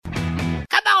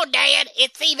know, Dad.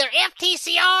 It's either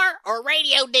FTCR or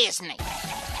Radio Disney.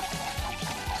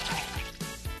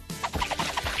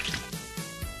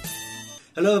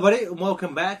 Hello, everybody, and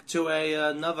welcome back to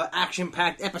another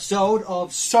action-packed episode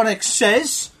of Sonic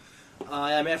Says.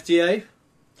 I am FTA.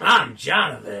 I'm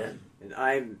Jonathan. And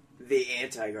I'm the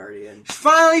Anti-Guardian.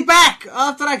 Finally back!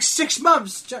 After like 6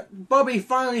 months, Bobby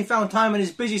finally found time in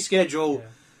his busy schedule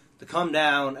to come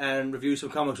down and review some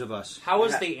comics with us. How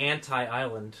was the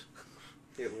anti-island?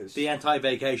 It was The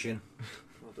anti-vacation.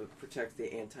 well, to protect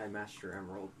the Anti-Master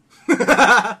Emerald. The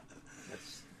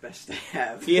That's best to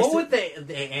have. What would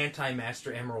the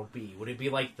anti-Master Emerald be? Would it be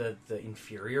like the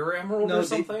inferior Emerald or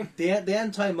something? The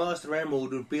anti-Master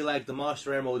Emerald would be like the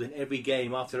Master Emerald in every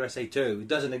game after SA2. It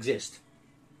doesn't exist.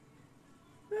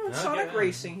 No, in Sonic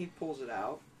Racing, he pulls it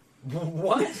out.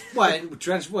 What? What?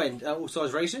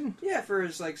 All-Stars Racing? Yeah, for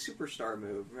his superstar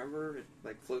move. Remember,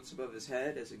 it floats above his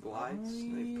head as it glides,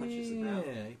 and he punches him out.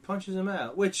 Yeah, he punches them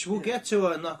out. Which we'll get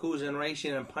to Knuckles and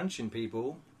racing and punching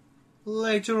people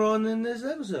later on in this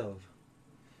episode.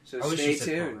 So stay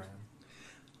tuned.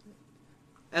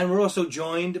 And we're also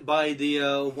joined by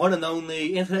the one and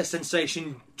only internet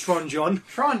sensation Tron John.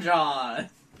 Tron John!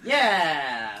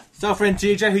 Yeah! It's our friend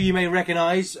TJ, who you may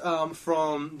recognise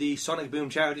from the Sonic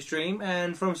Boom charity stream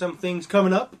and from some things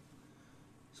coming up.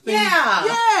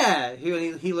 Yeah!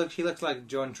 He looks like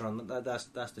John Tron. That's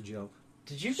the joke.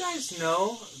 Did you guys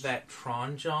know that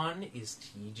Tron John is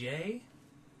TJ?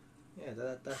 Yeah,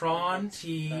 that's Tron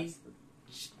T.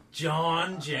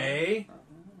 John J.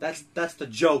 That's the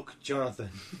joke, Jonathan.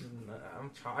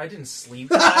 I didn't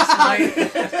sleep last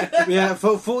night. Yeah,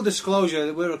 for full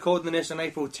disclosure, we're recording this on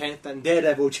April 10th, and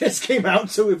Daredevil just came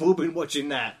out, so we've all been watching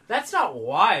that. That's not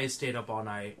why I stayed up all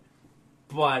night,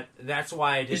 but that's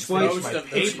why I didn't finish my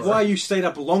paper. It's why you stayed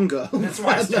up longer. That's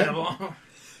why I stayed up longer.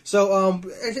 So,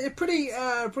 it's a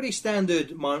pretty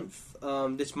standard month,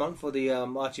 this month for the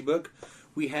Archie book.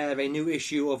 We have a new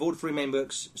issue of all 3 main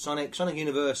books, Sonic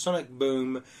Universe, Sonic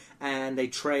Boom, and a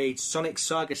trade, Sonic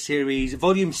Saga Series,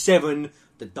 Volume 7,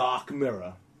 The Dark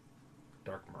Mirror.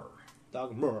 Dark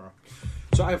Mirror.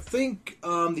 So I think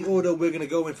the order we're going to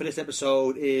go in for this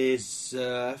episode is,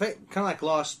 I think, kind of like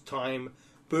last time,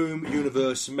 Boom,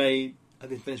 Universe, May,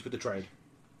 and then finish with the trade.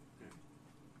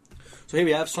 So here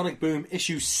we have Sonic Boom,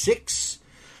 Issue 6.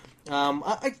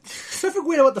 There's something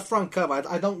weird about the front cover.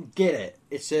 I don't get it.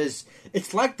 It says,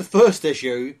 it's like the first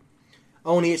issue,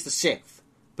 only it's the 6th.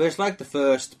 But it's like the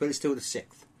first, but it's still the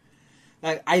 6th.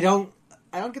 Like, I don't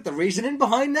get the reasoning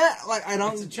behind that. Like, I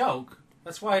don't. It's a joke.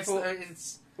 That's why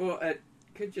it's. Well, it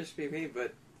could just be me,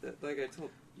 but like I told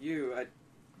you,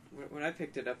 when I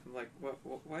picked it up, I'm like, what,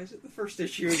 why is it the first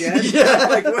issue again? Yeah.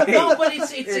 Like, wait. No, but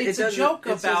it's a joke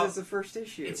it about. it's the first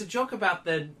issue. It's a joke about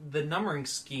the numbering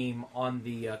scheme on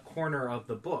the corner of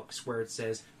the books where it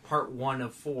says part 1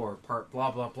 of 4, part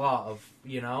blah blah blah of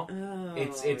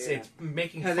it's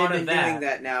making fun of that. They've been doing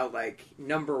that now, like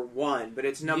number 1, but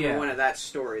it's number 1 of that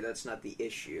story. That's not the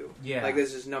issue. Yeah, like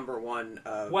this is number 1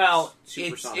 of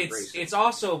Supersonic Racing. It's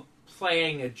also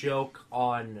playing a joke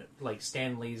on like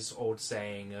Stan Lee's old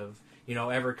saying of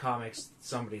every comic's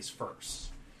somebody's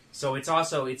first. So it's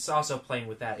also playing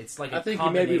with that. It's like I think you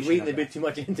may be reading a bit too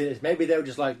much into this. Maybe they were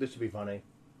just like, this would be funny.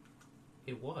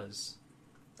 It was.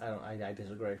 I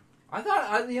disagree. I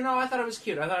thought it was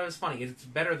cute. I thought it was funny. It's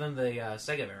better than the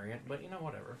Sega variant, but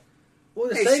whatever.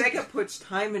 Well, Sega puts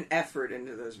time and effort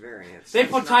into those variants. They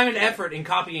put time and effort in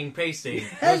copying and pasting.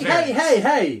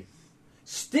 Hey!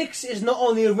 Styx is not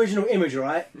on the original image,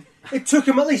 right? It took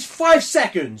him at least 5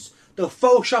 seconds to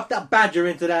Photoshop that badger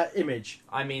into that image.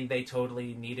 I mean, they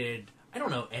totally needed. I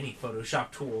don't know any Photoshop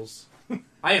tools.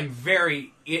 I am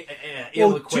very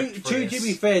ill-equipped for this. To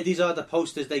be fair, these are the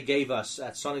posters they gave us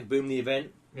at Sonic Boom, the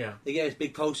event. Yeah. They gave us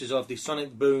big posters of the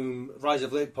Sonic Boom Rise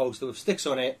of Lyric poster with Styx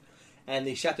on it, and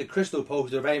the Shattered Crystal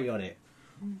poster of Amy on it.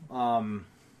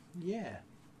 Yeah.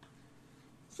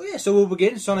 So we'll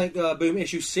begin Sonic Boom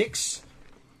issue 6.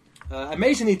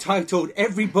 Amazingly titled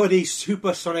Everybody's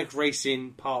Supersonic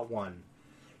Racing Part 1.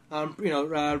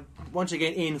 Once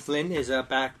again, Ian Flynn is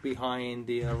back behind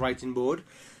the writing board.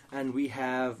 And we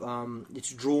have,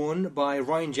 it's drawn by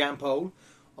Ryan Jampol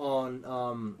on,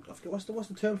 I forget, what's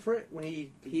the term for it? When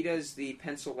he does the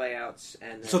pencil layouts,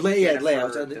 and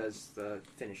layouts, does the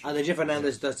finishing. And then Jeff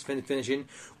Hernandez does finishing.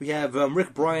 We have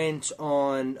Rick Bryant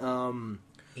on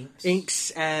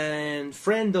inks, and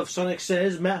friend of Sonic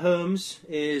Says, Matt Holmes,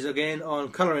 is again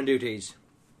on coloring duties.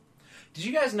 Did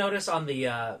you guys notice on the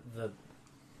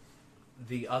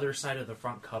other side of the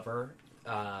front cover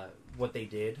what they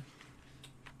did?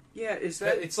 Yeah, is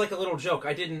that... It's like a little joke.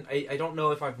 I don't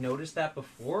know if I've noticed that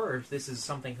before, or if this is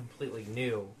something completely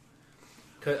new.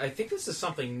 'Cause I think this is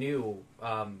something new.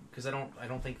 Because I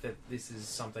don't think that this is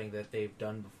something that they've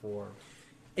done before.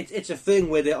 It's a thing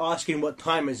where they're asking what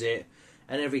time is it,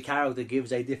 and every character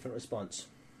gives a different response.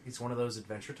 It's one of those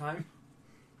Adventure Time.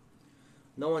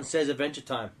 No one says Adventure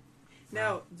Time.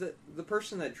 Now, the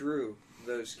person that drew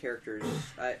those characters,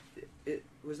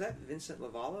 was that Vincent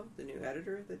Lavallo, the new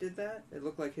editor, that did that? It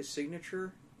looked like his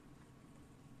signature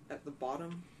at the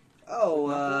bottom.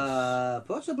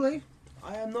 Possibly.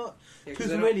 I am not Yeah, too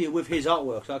 'cause familiar with his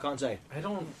artwork, so I can't say. I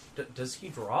don't. Does he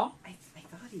draw? I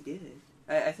thought he did.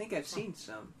 I think I've seen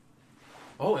some.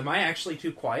 Oh, am I actually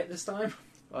too quiet this time?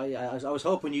 I was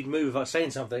hoping you'd move without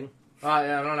saying something. I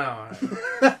don't know.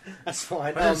 That's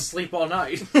fine. I didn't sleep all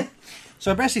night.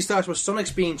 So it basically starts with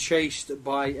Sonic's being chased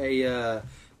by a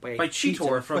By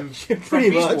Cheetor from pretty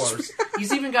Beast much. Wars.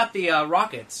 He's even got the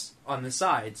rockets on the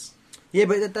sides. Yeah,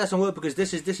 but that doesn't work because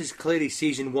this is clearly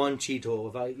season 1 Cheetor.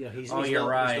 Without, he's you're not,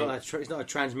 right. He's not a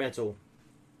transmetal.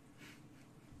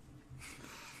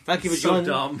 Thank you for So joining.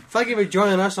 dumb. Thank you for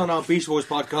joining us on our Beast Wars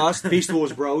podcast, Beast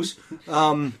Wars Bros.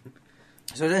 So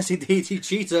NCDT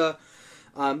Cheetah.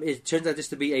 It turns out this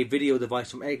to be a video device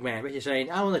from Eggman, which is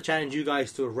saying, "I want to challenge you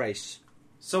guys to a race."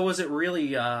 So was it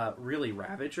really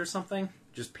Ravage or something?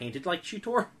 Just painted like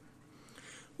Cheetor?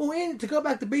 Well, to go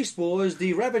back to Beast Wars,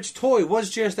 the Ravage toy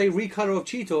was just a recolor of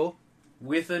Cheetor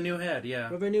With a new head, yeah.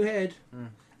 with a new head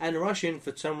and Russian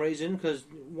for some reason. Because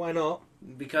why not?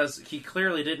 Because he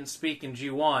clearly didn't speak in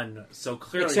G1, so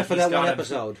clearly Except for he's that one gotta-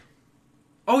 episode.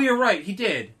 Oh, you're right, he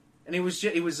did. And it was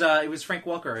Frank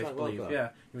Welker, I Frank believe. Welker. Yeah,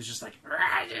 he was just like.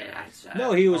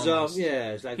 No, he was. almost.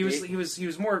 It's like He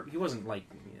was more. He wasn't like.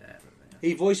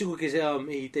 he voiced it because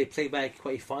they play back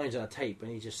what he finds on a tape,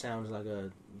 and he just sounds like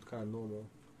a kind of normal.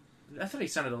 I thought he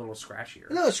sounded a little scratchier.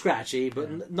 A little scratchy,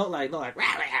 but not like.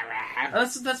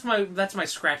 That's my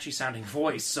scratchy sounding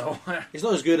voice. So. It's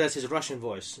not as good as his Russian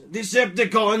voice.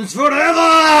 Decepticons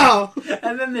forever!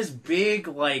 And then this big,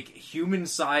 like,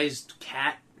 human-sized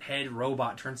cat head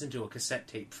robot turns into a cassette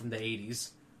tape from the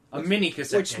 80s. A mini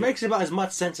cassette Which tape. makes about as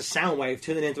much sense as Soundwave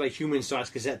turning into a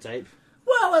human-sized cassette tape.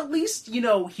 Well, at least, he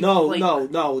No,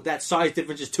 that size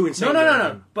difference is too insane.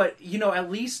 No. But, at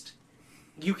least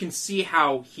you can see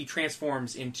how he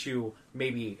transforms into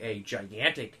maybe a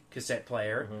gigantic cassette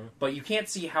player, but you can't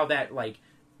see how that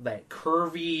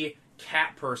curvy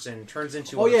cat person turns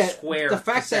into a square the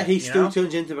fact cassette, that he still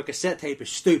turns into a cassette tape is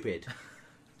stupid.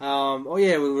 We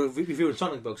were reviewing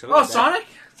Sonic books. Sonic?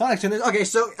 Sonic. Okay,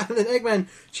 so and then Eggman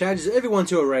challenges everyone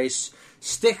to a race.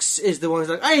 Styx is the one who's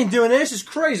like, I ain't doing this, it's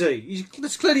crazy.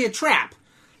 It's clearly a trap.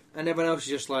 And everyone else is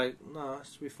just like, no,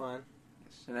 this will be fine.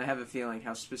 And I have a feeling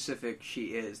how specific she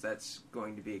is. That's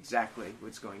going to be exactly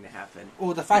what's going to happen.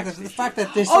 Or the fact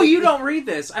that this. Oh, you don't read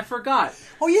this. I forgot.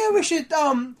 Oh yeah, we should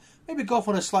maybe go off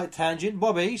on a slight tangent.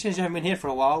 Bobby, since you haven't been here for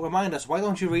a while, remind us, why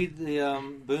don't you read the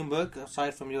Boom book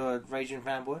aside from your raging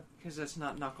fanboy? Because that's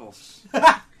not Knuckles.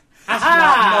 Not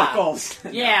Knuckles.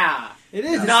 Yeah. It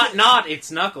is.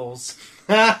 It's Knuckles.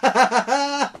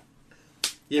 Yeah, well,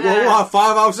 we'll have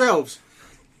 5 ourselves.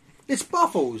 It's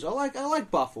Buffles. I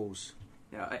like Buffles.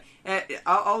 No,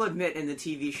 I'll admit, in the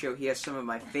TV show, he has some of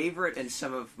my favorite and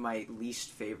some of my least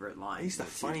favorite lines. He's the in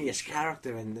TV funniest show.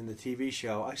 character in the TV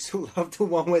show. I still love the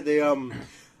one where the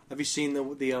Have you seen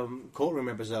the courtroom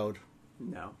episode?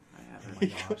 No, I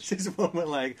haven't. This one where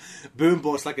like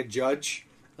Boombo's like a judge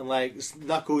and like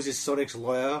Knuckles is Sonic's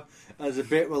lawyer. And there's a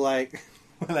bit where like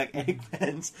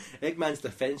Eggman's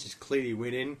defense is clearly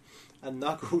winning. And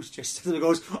Knuckles just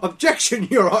goes, "Objection,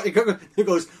 Your Honor." He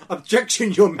goes,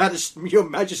 "Objection, Your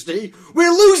Majesty.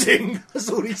 We're losing." That's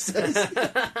all he says.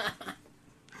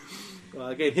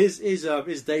 Again,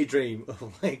 his daydream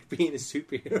of like being a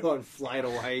superhero and flying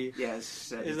away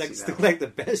Yes, is like still like the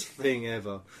best thing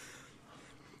ever.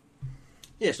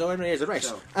 Yeah, so anyway, here's a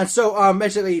race,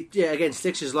 basically, yeah. Again,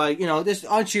 Styx is like, this.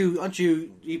 Aren't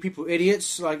you people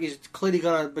idiots? Like, he's clearly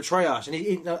gonna betray us. And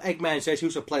Eggman says,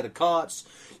 "Who should play the cards?"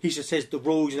 He just says the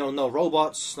rules, no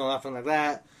robots, no nothing like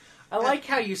that. I like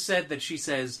how you said that she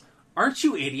says, "Aren't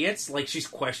you idiots?" Like she's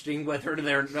questioning whether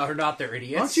they're or not they're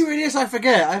idiots. Aren't you idiots? I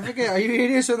forget. Are you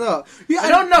idiots or not? Yeah, I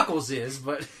know Knuckles is,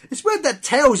 but it's weird that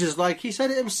Tails is like, he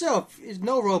said it himself. There's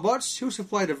no robots. Who should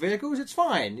fly the vehicles? It's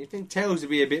fine. You think Tails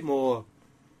would be a bit more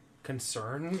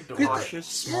concerned, cautious,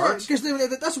 smart? Because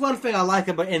that's one thing I like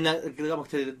about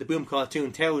the Boom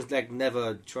cartoon. Tails like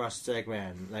never trusts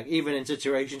Eggman. Like even in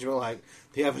situations where like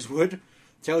the others would,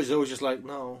 Tails is always just like,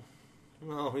 no,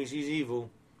 he's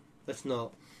evil. Let's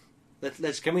not.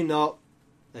 Can we not?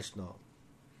 Let's not.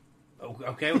 Oh,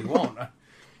 okay, we won't. That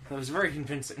was very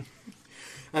convincing.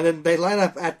 And then they line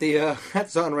up at the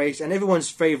Sutton race, and everyone's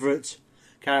favourite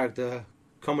character,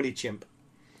 Comedy Chimp.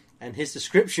 And his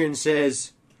description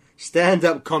says,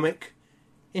 stand-up comic,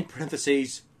 in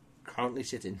parentheses, currently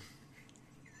sitting.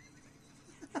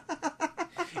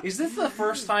 Is this the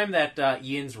first time that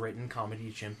Ian's written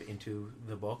Comedy Chimp into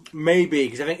the book? Maybe,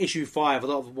 because I think issue 5, a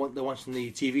lot of the ones from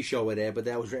the TV show were there, but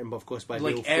that was written, of course, by Bill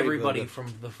Like, Freeberg. everybody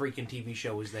from the freaking TV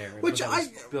show was there. Which That was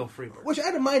Bill Freeberg. Which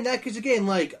I don't mind that, because again,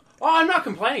 like... Oh, I'm not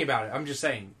complaining about it. I'm just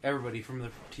saying, everybody from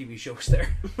the TV show was there.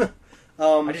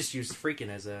 I just used freaking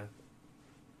as a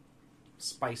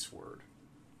spice word.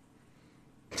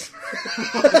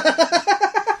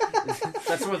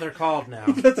 That's what they're called now.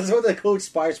 That's what they're called,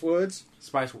 spice words.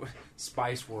 Spice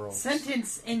World.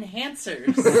 Sentence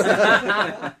enhancers.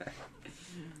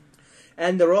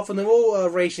 And they're all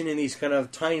racing in these kind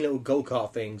of tiny little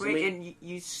go-kart things. Wait, and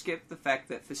you skipped the fact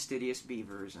that Fastidious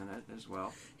Beaver is in it as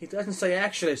well. He doesn't say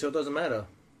actually, so it doesn't matter.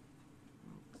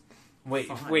 Wait,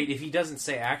 Fine. if he doesn't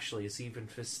say actually, is he even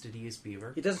Fastidious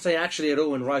Beaver? He doesn't say actually at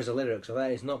all in Rise of Lyric, so that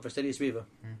is not Fastidious Beaver.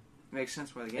 Makes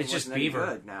sense why the game It's just wasn't any Beaver.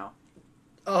 good now.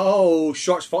 Oh,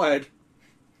 shots fired.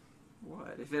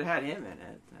 What? If it had him in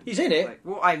it. Then He's in it. Like,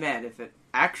 well, I meant if it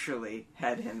actually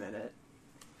had him in it.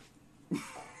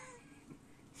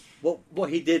 What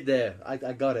he did there, I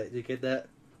got it. Did you get that?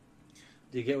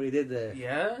 Did you get what he did there?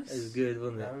 Yes. It was good,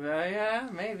 wasn't it? Yeah,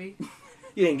 maybe.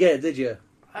 You didn't get it, did you?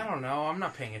 I don't know. I'm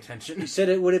not paying attention. You said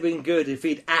it would have been good if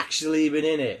he'd actually been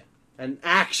in it. And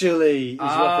actually is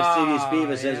what Fastidious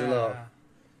Beaver says a lot.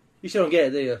 You still don't get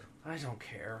it, do you? I don't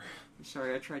care. I'm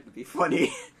sorry, I tried to be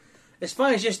funny. It's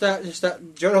fine. It's just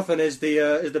that Jonathan is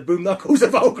the Boom Knuckles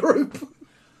of our group.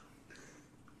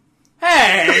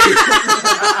 Hey!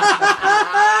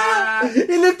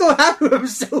 He looked all happy with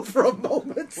himself for a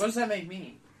moment. What does that make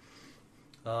me?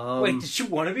 Wait, did you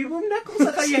want to be Boom Knuckles?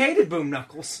 I thought you hated Boom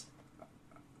Knuckles.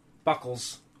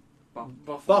 Buckles.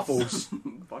 Buffles.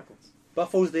 Buckles.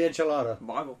 Buffles the enchilada.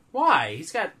 Bible. Why?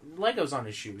 He's got Legos on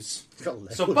his shoes. He's got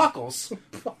Legos. So Buckles.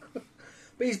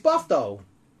 But he's buff though.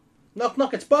 Knock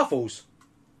knock, it's Buffles.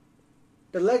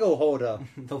 The Lego holder.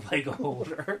 The Lego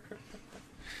holder.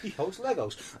 He holds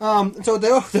Legos. So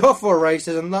they're off for a race.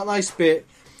 There's a nice bit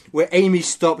where Amy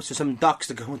stops for some ducks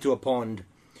to go into a pond.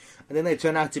 And then they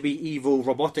turn out to be evil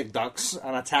robotic ducks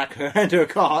and attack her and her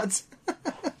cart.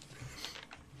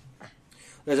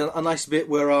 There's a nice bit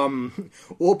where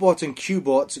Orbot and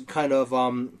Qbot kind of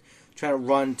trying to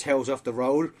run Tails off the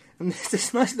road. And there's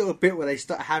this nice little bit where they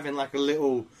start having like a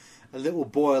little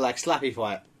boy like slappy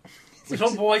fight.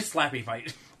 Little boy slappy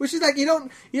fight. Which is like you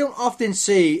don't often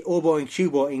see Orbo and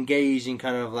Qbot engage in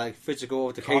kind of like physical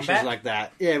altercations Combat? like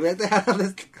that. Yeah, but they have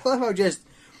this kind of just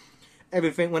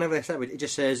everything whenever they slap it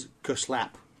just says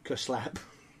 "Kerslap, Kerslap,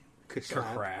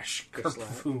 Kerslap." Crash.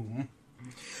 Kerslap. Boom.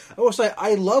 I will say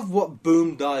I love what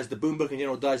Boom does. The Boom book in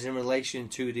general does in relation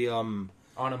to the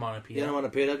Onomatopoeia.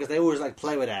 onomatopoeia because they always like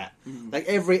play with that. Like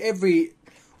every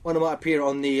onomatopoeia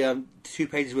on the 2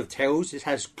 pages with Tails, it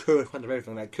has "ker" in front of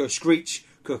everything, like "ker screech,"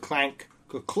 "ker clank,"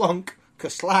 "clunk,"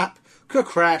 "slap,"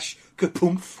 "crash,"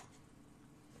 "poomph."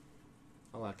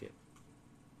 I like it.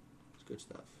 It's good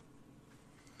stuff.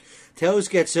 Tails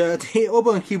gets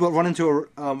Orbo and Qbot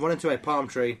run into a palm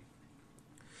tree.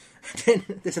 Then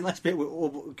there's a nice bit where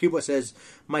Qbot says,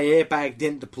 "My airbag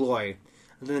didn't deploy,"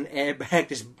 and then an airbag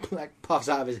just like puffs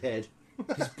out of his head.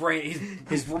 His brain,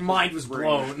 his mind was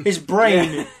blown. His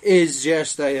brain is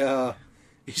just an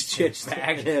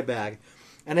airbag.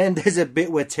 And then there's a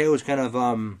bit where Tails kind of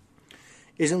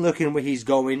isn't looking where he's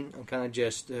going and kind of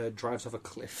just drives off a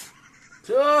cliff.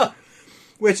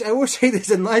 Which I will say, there's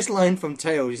a nice line from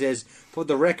Tails. He says, "For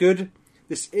the record,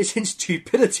 this isn't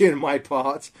stupidity on my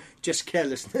part, just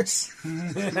carelessness."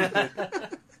 And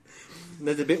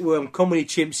there's a bit where Comedy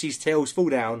Chimp sees Tails fall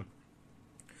down,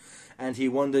 and he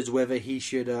wonders whether he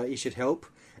should help.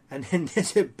 And then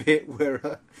there's a bit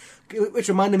where, which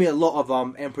reminded me a lot of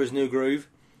Emperor's New Groove.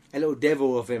 A little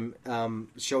devil of him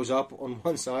shows up on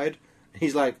one side. And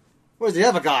he's like, "Where's the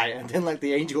other guy?" And then like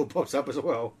the angel pops up as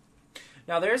well.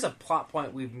 Now there's a plot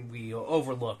point we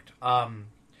overlooked.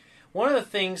 One of the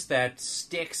things that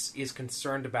Styx is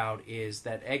concerned about is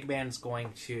that Eggman's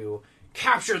going to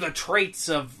capture the traits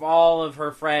of all of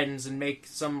her friends and make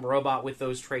some robot with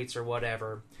those traits or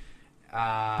whatever.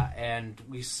 And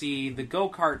we see the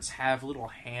go-karts have little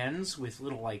hands with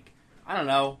little, like, I don't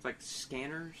know. Like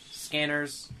scanners?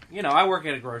 Scanners. You know, I work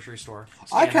at a grocery store.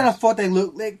 I kind of Scanners. thought they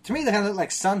looked like, to me they kind of look like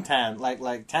suntan,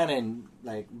 like tannin,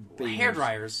 like beams. Hair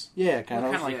dryers. Yeah, kind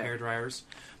of. Like yeah. hair dryers.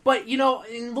 But, you know,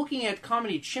 in looking at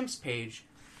Comedy Chimp's page,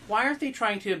 why aren't they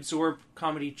trying to absorb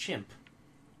Comedy Chimp?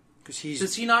 Because he's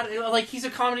Does he not, like, he's a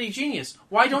comedy genius.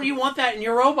 Why don't you want that in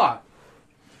your robot?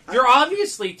 You're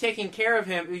obviously taking care of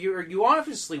him. You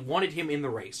obviously wanted him in the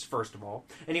race, first of all.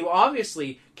 And you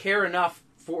obviously care enough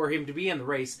for him to be in the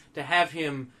race to have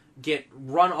him get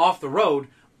run off the road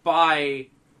by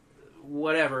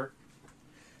whatever.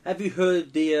 Have you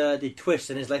heard the twist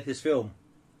in his latest film?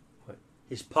 What?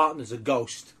 His partner's a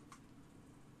ghost.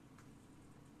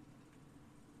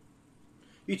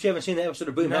 You two haven't seen that episode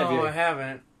of Boom, have you? No, I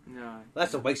haven't. No,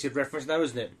 That's a wasted reference now,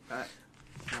 isn't it? I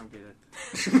don't get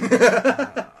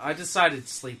it. I decided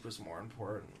sleep was more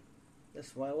important.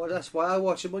 That's why I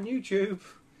watch him on YouTube.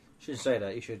 Shouldn't say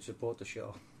that. You should support the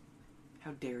show.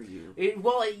 How dare you?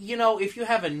 If you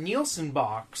have a Nielsen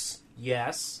box,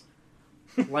 yes.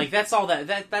 Like, that's all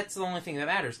that's the only thing that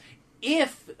matters.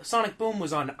 If Sonic Boom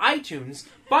was on iTunes,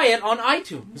 buy it on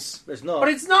iTunes. It's not. But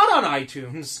it's not on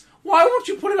iTunes. Why won't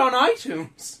you put it on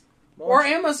iTunes? Or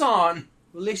Amazon?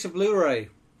 Release a Blu-ray.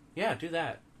 Yeah, do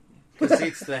that. Because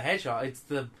it's the hedgehog. It's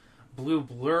the blue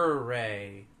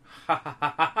Blu-ray.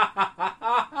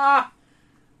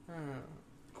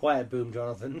 Quiet, Boom,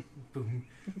 Jonathan. Boom.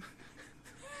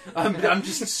 I'm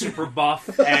just super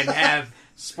buff and have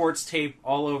sports tape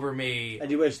all over me.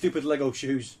 And you wear stupid Lego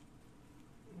shoes.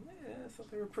 Yeah, I thought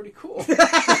they were pretty cool.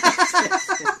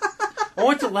 I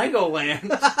went to Legoland.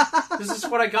 This is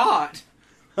what I got.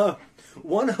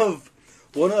 One of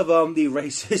the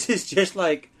races is just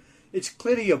like, it's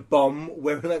clearly a bum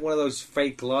wearing like one of those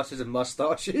fake glasses and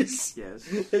mustaches. Yes.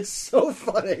 It's so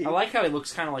funny. I like how he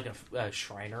looks kind of like a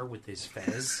Shriner with his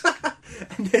fez.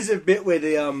 And there's a bit where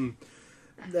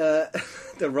the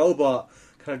robot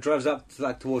kind of drives up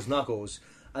towards Knuckles,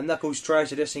 and Knuckles tries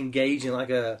to just engage in like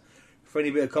a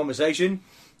friendly bit of conversation.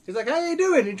 He's like, "How you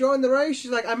doing? Enjoying the race?"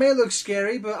 She's like, "I may look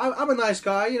scary, but I'm a nice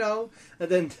guy, you know." And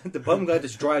then the bum guy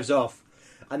just drives off,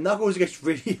 and Knuckles gets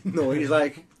really annoyed. He's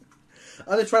like,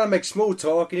 "I'm just trying to make small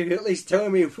talk, and you can at least tell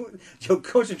me if you're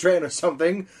concentrating on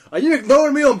something. Are you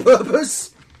ignoring me on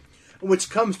purpose?" Which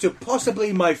comes to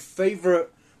possibly my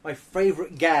favorite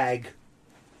gag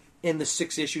in the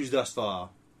 6 issues thus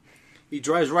far. He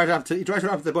drives right up to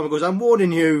the bum and goes, "I'm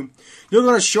warning you, you're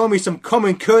going to show me some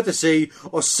common courtesy,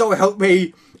 or so help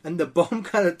me." And the bum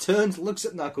kind of turns, looks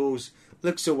at Knuckles,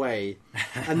 looks away,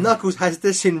 and Knuckles has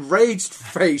this enraged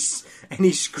face, and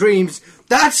he screams,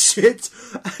 "That's it!"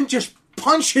 and just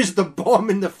punches the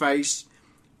bomb in the face,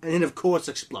 and then of course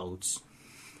explodes.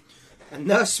 And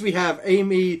thus we have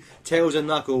Amy, Tails, and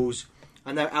Knuckles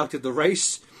are now out of the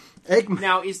race. Eggman.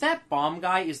 Now, is that bomb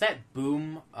guy? Is that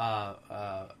Boom?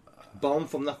 Bomb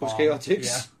from Knuckles Bomb, Chaotix?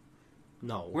 yeah.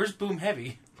 No. Where's Boom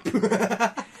Heavy?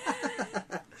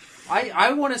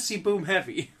 I want to see Boom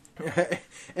Heavy.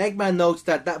 Eggman notes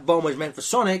that bomb was meant for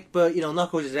Sonic, but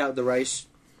Knuckles is out of the race,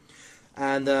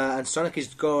 and Sonic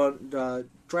is gone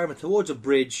driving towards a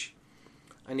bridge,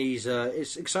 and he's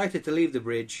is excited to leave the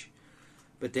bridge,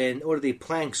 but then all of the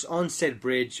planks on said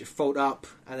bridge fold up,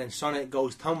 and then Sonic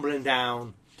goes tumbling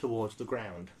down towards the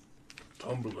ground.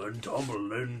 Tumbling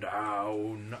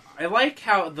down. I like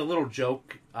how the little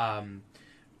joke.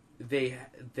 They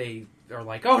are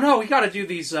like, "Oh no, we got to do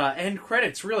these end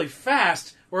credits really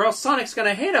fast, or else Sonic's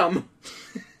gonna hit him,"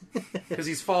 because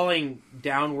he's falling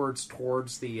downwards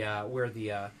towards the where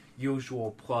the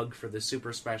usual plug for the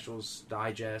Super Specials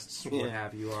digests, what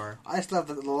have you are. I just love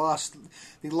that the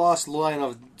last line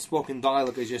of spoken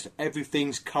dialogue is just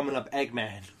 "Everything's coming up,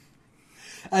 Eggman,"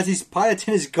 as he's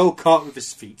piloting his go-kart with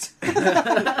his feet.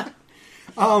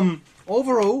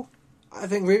 Overall, I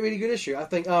think really good issue. I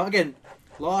think again,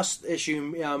 last issue,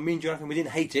 me and Jonathan, we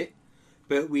didn't hate it,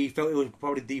 but we felt it was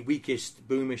probably the weakest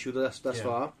Boom issue thus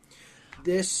far.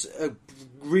 This a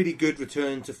really good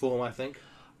return to form, I think.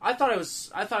 I thought it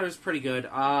was pretty good.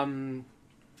 I don't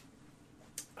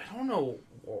know.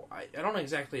 I don't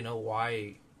exactly know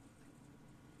why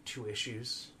 2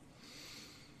 issues.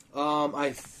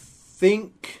 I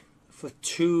think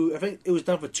it was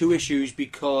done for 2 issues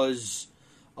because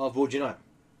of World Unite.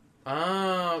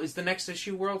 Oh, is the next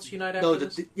issue Worlds Unite after No,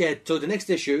 this? so the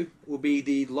next issue will be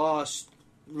the last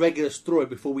regular story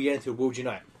before we enter World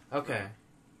Unite. Okay.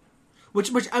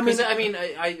 Which I mean,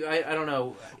 I don't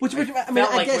know. I Felt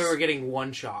like we were getting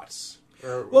one shots.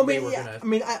 Or well, they were gonna...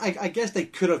 I guess they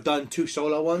could have done 2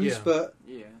 solo ones, Yeah. but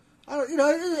Yeah. I don't,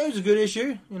 it was a good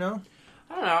issue. I don't know.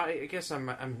 I guess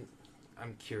I'm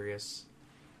curious.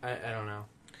 I don't know.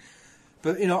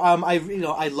 But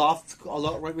I laughed a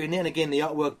lot reading it, and again the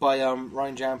artwork by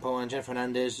Ryan Jampo and Jennifer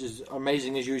Hernandez is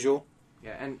amazing as usual.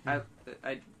 Yeah, and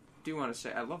I do want to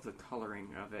say I love the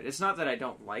coloring of it. It's not that I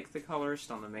don't like the colorist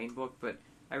on the main book, but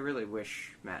I really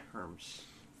wish Matt Herms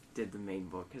did the main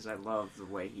book because I love the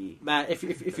way he. Matt,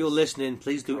 if you're listening,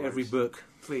 please do colors. every book,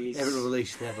 Please. every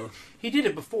release, never. He did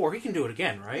it before. He can do it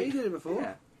again, He right? did it before.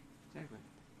 Yeah.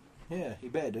 Yeah, you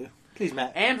better do. Please,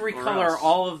 Matt. And recolor else.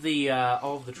 all of the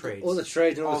trades. All the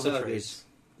trades and all the trades. surveys.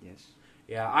 Yes.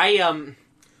 Yeah, I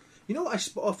You know what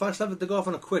I started to go off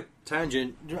on a quick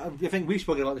tangent. I think we've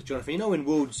spoken about this, Jonathan. You know in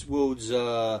Worlds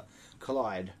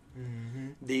Collide,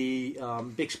 the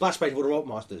big splash page for the Robot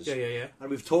Masters. Yeah. And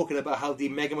we've talking about how the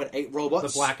Mega Man 8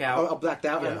 robots The blackout. are blacked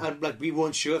out, Yeah. and like we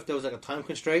weren't sure if there was like a time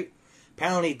constraint.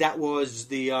 Apparently, that was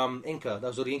the Inca. That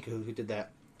was the Inca who did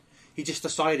that. He just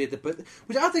decided to put,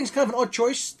 which I think is kind of an odd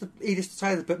choice. He just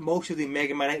decided to put most of the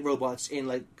Mega Man 8 robots in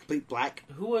like complete black.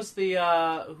 who was the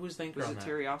inker Was on it that?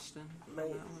 Terry Austin?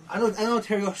 I know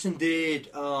Terry Austin did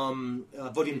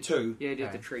Volume 2. Yeah, he did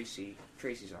Okay. the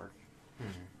Tracy's arc.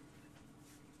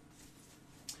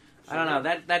 I don't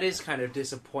know. That is kind of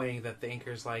disappointing that the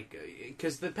inker's like,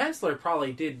 because the penciler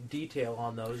probably did detail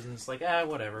on those, and it's like,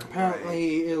 whatever.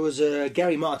 Apparently, it was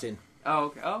Gary Martin. Oh,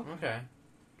 okay. Oh, Okay.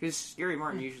 because Gary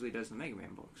Martin usually does the Mega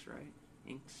Man books, right?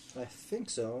 Inks. I think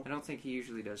so. I don't think he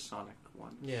usually does Sonic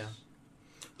ones. Yeah.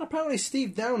 Apparently,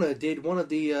 Steve Downer did one of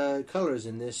the colors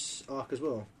in this arc as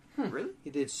well. Really? He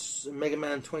did Mega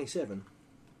Man 27.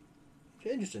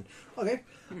 Interesting. Okay.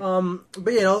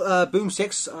 But you know, Boom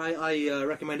 6, I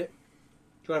recommend it.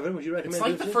 Jonathan, would you recommend It's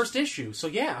like Boom the 6? first issue, so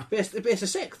yeah. It's the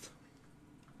 6th.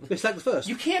 It's like the first.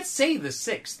 You can't say the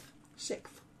 6th. 6th.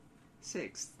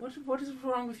 Sixth. What is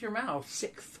wrong with your mouth?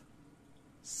 6th.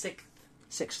 6th.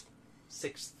 6th.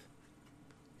 6th.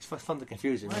 It's fun to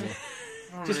confuse him, isn't it?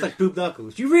 I Just like Boom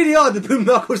Knuckles. You really are the Boom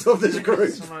Knuckles of this group.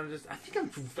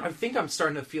 I think I'm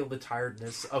starting to feel the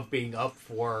tiredness of being up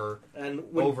for And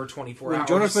over 24 when hours.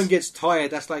 Jonathan gets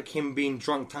tired, that's like him being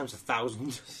drunk times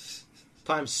 1,000.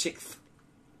 Times 6th.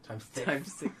 Times thick.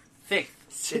 Times six. Thick.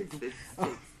 Sixth.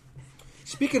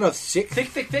 Speaking of 6th,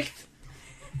 Thick.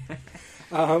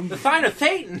 um, The sign of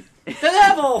Satan. The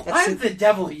devil. That's I'm it. the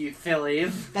devil, you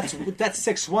fillies. that's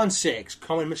 616.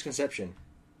 Common misconception.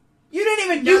 You didn't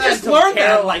even You know that just until learned that,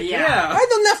 Carol, like, yeah. I've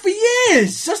done that for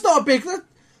years. That's not a big.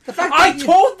 The fact I that you-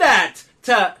 told that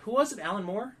to who was it? Alan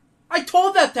Moore. I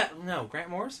told that no Grant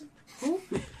Morrison. Who?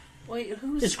 Wait,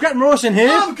 who's? It's Grant Morrison here.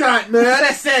 I'm Grant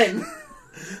Morrison.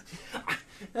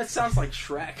 That sounds like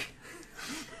Shrek.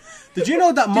 Did you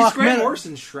know that Is Mark Grant Miller?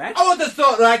 Morrison Shrek? I would have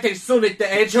thought writing Sonic the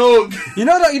Hedgehog. You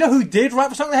know who did write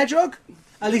for Sonic the Hedgehog?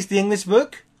 At least the English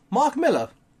book. Mark Miller.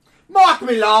 Mark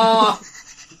Millar.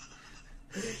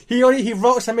 He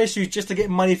wrote some issues just to get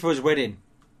money for his wedding.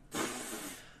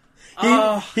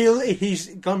 He's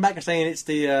gone back and saying it's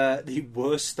the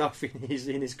worst stuff in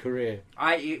his career.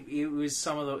 It was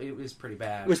some of the. It was pretty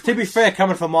bad. Which, to be fair,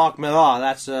 coming from Mark Millar,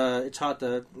 that's it's hard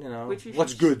to Which issues,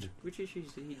 what's good. Which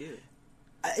issues did he do?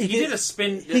 He did a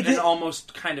spin, he did- an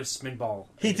almost kind of spin ball.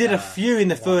 He did a few in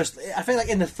the one. first. I think like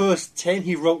in the first 10,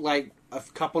 he wrote like a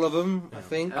couple of them. I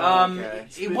think. Okay.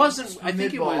 It wasn't. I Spin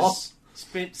think it mid-ball. was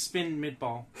spin mid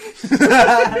ball.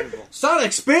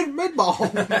 Sonic spin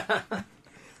midball.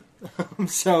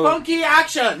 So Funky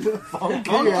action.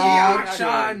 funky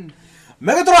action.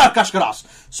 Mega Drive Kashkaras.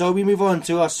 So we move on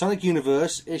to our Sonic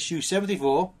Universe issue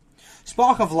 74,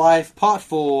 Spark of Life Part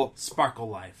 4. Sparkle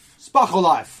Life. Sparkle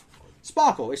Life.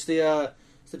 Sparkle. It's the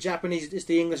Japanese. It's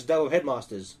the English dub of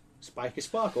Headmasters. Spike is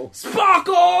Sparkle,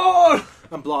 Sparkle.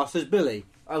 and Blast is Billy.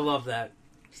 I love that.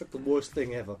 It's like the worst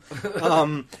thing ever.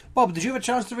 Bob, did you have a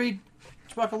chance to read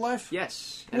Sparkle Life?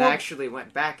 Yes, and Well- I actually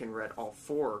went back and read all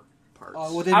 4 parts.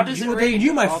 Well, How does it read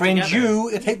you, my friend, altogether?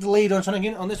 you take the lead on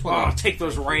Sonic on this one. Oh, take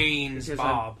those reins, Because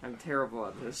Bob. I'm terrible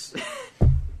at this.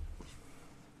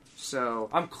 So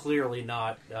I'm clearly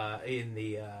not in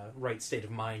the right state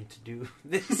of mind to do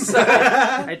this.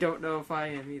 I don't know if I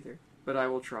am either, but I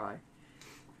will try.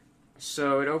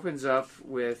 So it opens up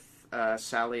with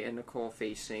Sally and Nicole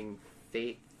facing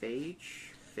Phage?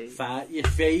 Yeah,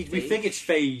 Phage. We Phage? think it's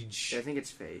Phage. I think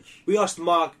it's Phage. We asked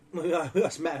Matt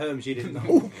Holmes. He didn't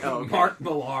know. Oh, okay. Mark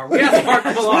Millar. We have Mark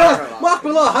Millar. Mark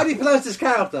Millar. How do you pronounce this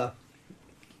character?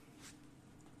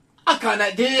 I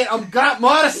cannot do it. I'm Grant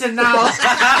Morrison now.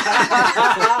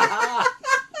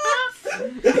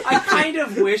 I kind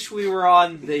of wish we were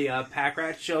on the Pack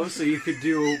Rat show so you could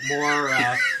do more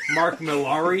Mark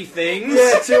Millari things.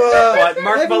 Yeah, But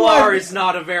Mark everyone- Millar is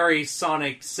not a very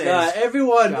Sonic says.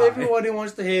 everyone guy. who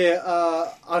wants to hear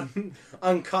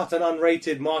uncut and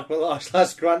unrated Mark Millar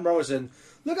 / Grant Morrison,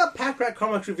 look up Pack Rat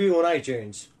Comics Review on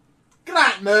iTunes.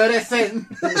 Grant Morrison.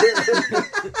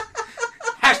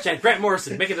 Hashtag Grant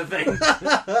Morrison, make it a thing.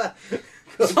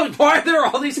 So why are there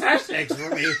all these hashtags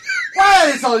for me? Why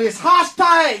is all these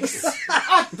hashtags?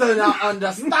 I do not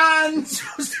understand. It's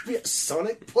supposed to be a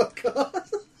Sonic podcast.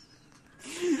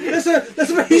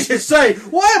 That's what he should say.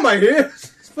 Why am I here?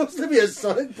 It's supposed to be a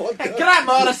Sonic podcast. Grant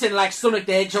Morrison like Sonic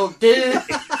the Hedgehog, dude.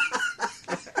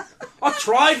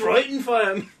 tried writing for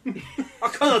him. I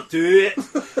cannot do it.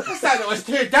 I said it was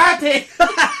too dirty.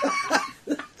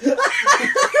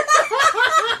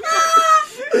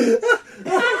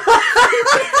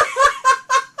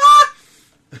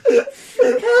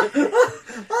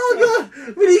 Oh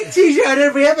god, we need a t-shirt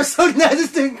every episode now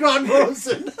just doing Grant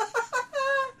Morrison.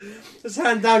 Just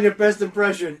hand down your best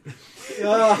impression.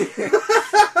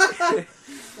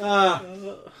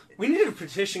 We need to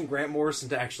petition Grant Morrison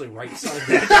to actually write Sonic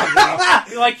the Hedgehog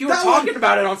now. Like you were talking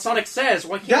about it on Sonic Says.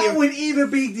 Why can't That you? would either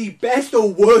be the best or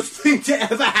worst thing to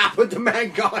ever happen to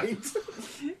mankind.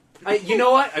 You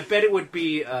know what? I bet it would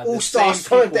be All-Star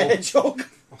Sonic the Hedgehog.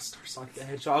 All-Star Sonic the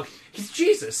Hedgehog. He's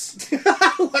Jesus.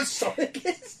 What Sonic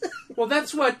is? Well,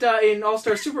 that's what in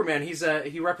All-Star Superman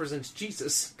he represents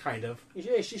Jesus, kind of,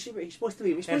 He's supposed to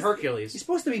be. and Hercules. He's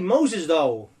supposed to be Moses,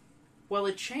 though. Well,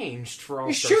 it changed for He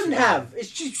All-Star shouldn't Superman. have. It's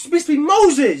just supposed to be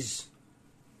Moses.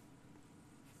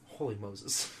 Holy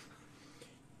Moses.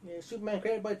 Yeah, Superman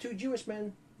created by two Jewish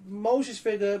men. Moses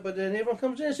figure, but then everyone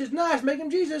comes in and says, "Nice, make him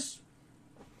Jesus."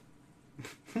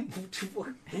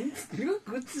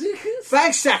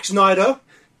 Thanks, Zack Snyder.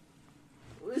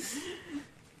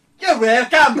 You're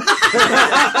welcome.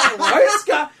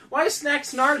 Why is Snack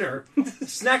Snyder?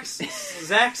 Zack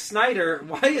Snyder.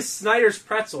 Why is Snyder's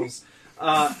Pretzels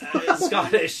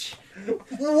Scottish?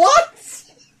 What?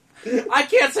 I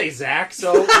can't say Zach,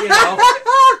 so you know.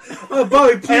 Oh,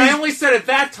 Bobby, please. And I only said it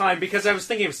that time because I was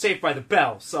thinking of Saved by the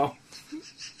Bell. So.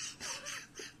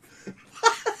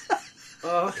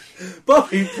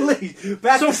 Bobby, please.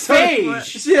 Back So to Sonic.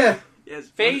 Phage. Yeah. Yes,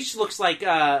 Phage looks like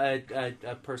a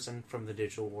person from the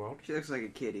digital world. She looks like a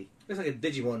kitty. Looks like a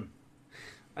Digimon.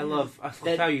 I love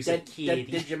how you said That kitty.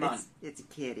 Digimon. It's a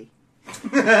kitty.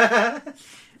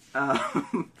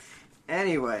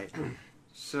 Anyway,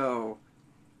 so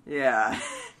yeah,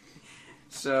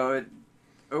 so it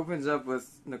opens up with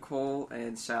Nicole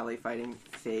and Sally fighting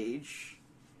Phage.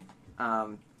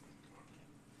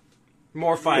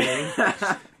 More fighting.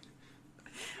 I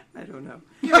don't know.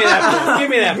 Give me that book. Give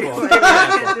me that book. Give me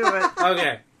that Do it. book.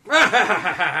 Okay.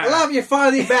 I love you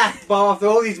finally back, Bob, after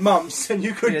all these months, and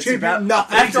you contribute about-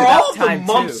 nothing. After about all of the time,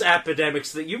 mumps too.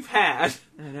 epidemics that you've had.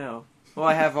 I know. Well,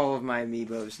 I have all of my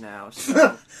amiibos now,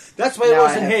 so That's why he Now I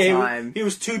wasn't have here. time. He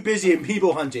was too busy in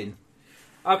people hunting.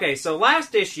 Okay, so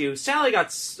last issue, Sally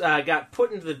got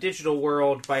put into the digital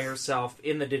world by herself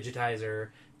in the digitizer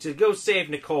to go save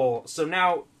Nicole. So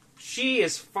now she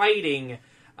is fighting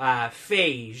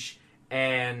Phage,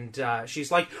 and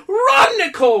she's like, "Run,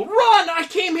 Nicole, run! I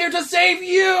came here to save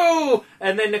you!"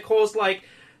 And then Nicole's like,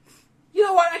 "You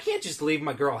know what? I can't just leave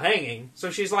my girl hanging."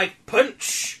 So she's like,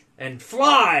 "Punch and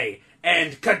fly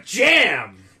and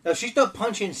kajam!" No, she's not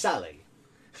punching Sally.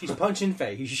 She's punching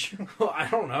Phage. Well, I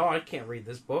don't know. I can't read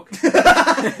this book.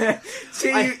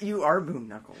 see, you are Boom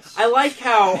Knuckles. I like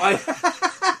how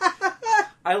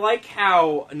I like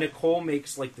how Nicole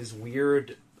makes like this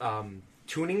weird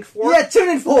tuning fork Yeah,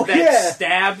 tuning fork, that yeah.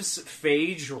 stabs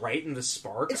Phage right in the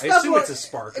spark. I not assume more- it's a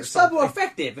spark or It's not more something.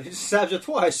 effective. It stabs her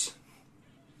twice.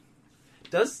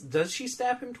 Does she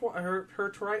stab him her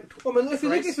twice? Well, I mean,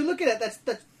 if you look at it, that's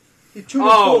the tuning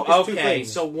Oh, fork is two okay.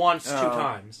 things. So once, two Oh.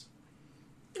 times.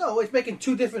 No, it's making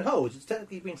two different holes. It's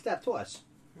technically being stabbed twice.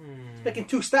 It's making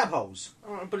two stab holes.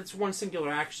 But it's one singular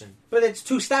action. But it's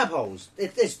two stab holes.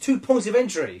 It's 2 points of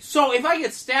entry. So if I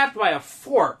get stabbed by a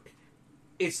fork,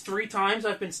 it's 3 times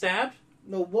I've been stabbed.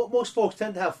 No, most folks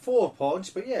tend to have 4 points,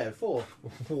 but yeah, 4.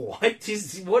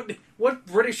 What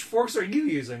British forks are you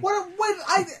using? What?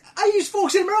 I use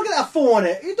forks in America that have 4 on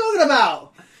it. What are you talking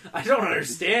about? I don't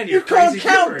understand. You You're can't crazy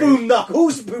count gibberish. Boom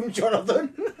Knuckles, Boom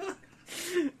Jonathan.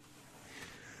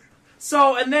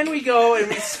 So, and then we go and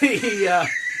we see.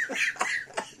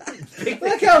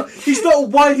 Look how he's not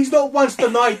once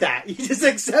denied that. He just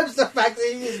accepts the fact that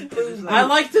he is Boom. I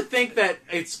like to think that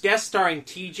it's guest starring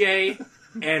TJ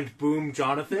and Boom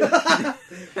Jonathan,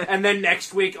 and then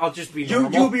next week I'll just be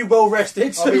normal. You'll be well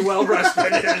rested. I'll be well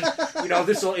rested. And,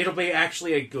 it'll be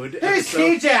actually a good Who's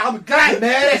episode. TJ? I'm Grant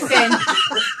Morrison.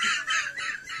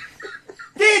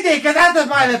 TJ, because that was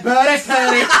my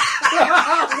laboratory.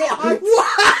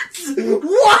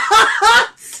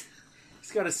 What?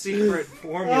 He's got a secret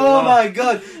formula. Oh my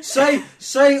god!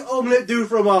 Say omelette du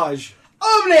fromage.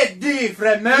 Omelette du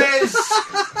fromage.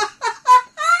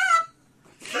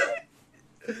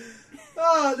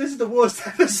 Oh, this is the worst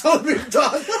episode we've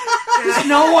done. Does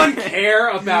no one care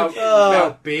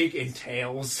about big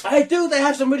entails? I do. They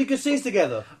have some really good scenes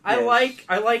together. I like.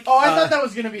 Oh, I thought that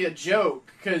was going to be a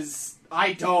joke, because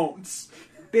I don't.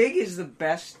 Big is the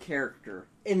best character.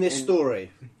 In this And-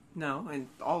 story. No, in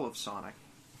all of Sonic.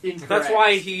 Incorrect. That's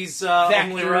why he's Vector,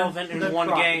 only relevant in the one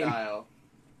game. crocodile.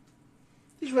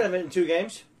 He's relevant in 2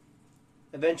 games.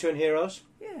 Adventure and Heroes.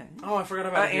 Yeah. Oh, I forgot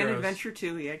about And Heroes. Adventure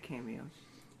 2, he had cameos.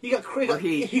 He got Where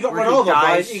he got where run he over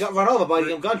dies. by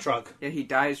the gun truck. Yeah, he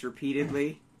dies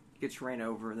repeatedly, gets ran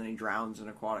over, and then he drowns in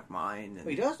an aquatic mine. And...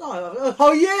 He does.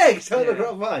 Oh yeah, he's totally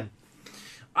Yeah. fine.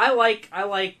 I like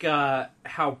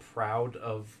how proud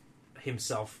of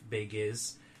himself Big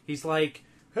is. He's like,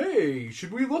 hey,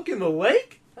 should we look in the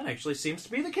lake? That actually seems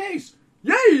to be the case.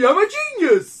 Yay, I'm a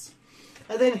genius!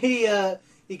 And then he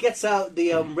gets out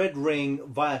the red ring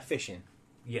via fishing,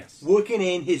 Yes. working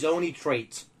in his only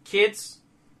trait. Kids,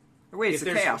 Wait, it's If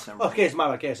the there's- Chaos Emerald. Okay, it's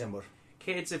my Chaos Emerald.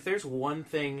 kids, if there's one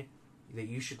thing that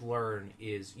you should learn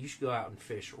is you should go out and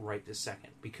fish right this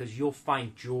second because you'll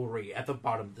find jewelry at the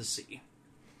bottom of the sea.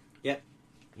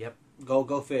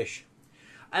 Go fish.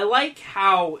 I like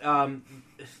how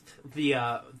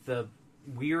the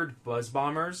weird buzz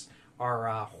bombers are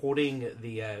holding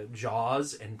the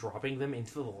jaws and dropping them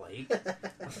into the lake.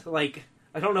 Like,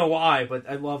 I don't know why, but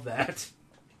I love that.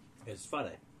 It's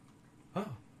funny. Oh,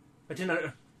 I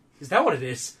didn't. Is that what it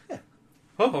is? Yeah.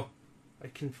 Oh, I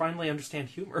can finally understand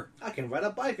humor. I can ride a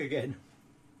bike again.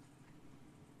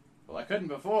 Well, I couldn't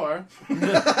before.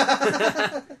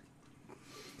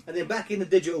 And then back in the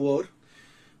digital world.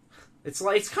 It's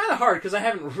kind of hard because I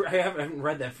haven't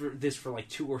read this for like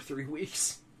 2 or 3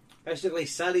 weeks. Basically,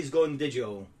 Sally's going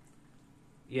digital.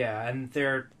 Yeah, and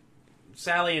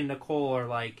Sally and Nicole are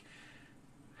like,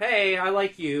 hey, I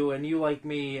like you and you like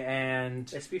me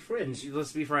and Let's be friends.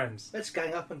 let's be friends. Let's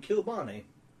gang up and kill Barney.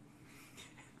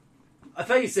 I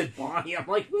thought you said Bonnie. I'm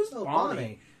like, who's Oh,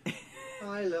 Bonnie?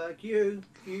 I like you.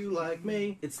 You like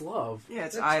me. It's love. Yeah,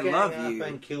 it's Let's I gang Love up You.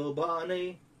 and kill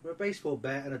Barney. With a baseball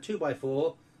bat and a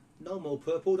 2x4. No more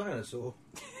purple dinosaur.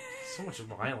 So much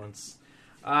violence.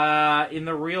 In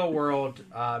the real world,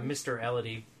 Mr.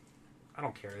 Elodie, I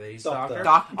don't care that he's Doctor.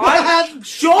 Doctor.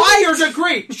 Show me your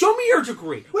degree. Show me your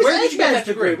degree. Where did you get that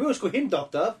degree? We always call him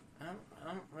Doctor.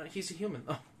 He's a human,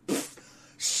 though.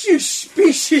 You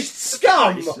species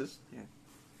scum! Racist. Yeah.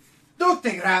 Don't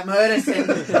think that medicine.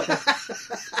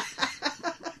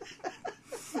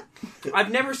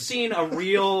 I've never seen a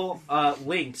real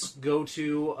Lynx go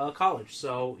to college,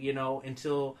 so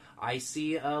until I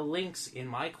see Lynx in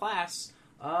my class,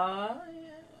 You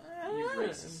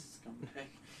racist scumbag.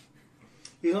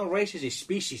 He's not racist, he's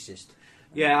speciesist.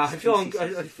 Yeah, I feel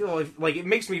like it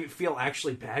makes me feel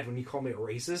actually bad when you call me a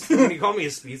racist. When you call me a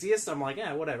speciesist, I'm like,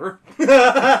 yeah, whatever.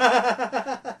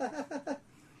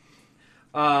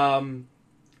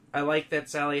 I like that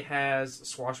Sally has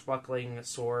swashbuckling,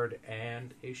 sword,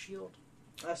 and a shield.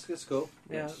 That's cool.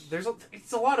 Yeah,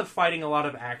 it's a lot of fighting, a lot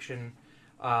of action.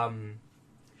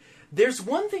 There's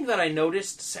one thing that I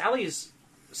noticed: Sally's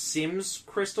Sims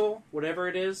crystal, whatever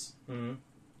it is, Mm-hmm.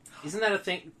 isn't that a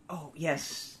thing? Oh,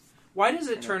 yes. Why does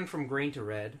it turn from green to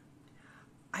red?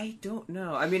 I don't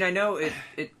know. I mean, I know it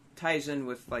ties in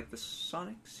with, like, the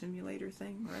Sonic Simulator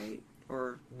thing, right?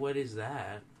 Or, What is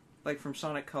that? like, from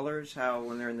Sonic Colors, how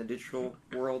when they're in the digital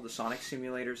world, the Sonic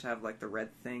simulators have, like, the red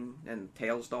thing, and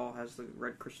Tails doll has the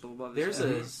red crystal above his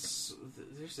There's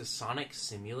head. a Sonic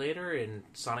simulator in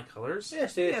Sonic Colors.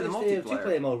 Yes, Yeah, it's the the multiplayer.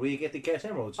 two-player mode where you get the Chaos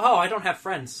Emeralds. Oh, I don't have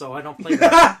friends, so I don't play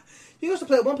that. You used to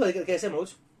play one player to get the Chaos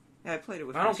Emeralds. Yeah, I played it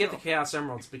with I don't get the myself. Chaos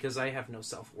Emeralds because I have no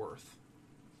self-worth.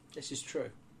 This is true.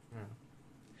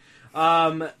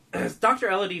 Dr.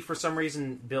 Elodie, for some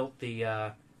reason, built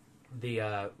the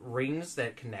rings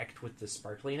that connect with the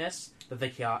sparkliness that the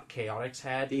Chaotix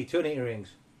had. The Eternity Rings.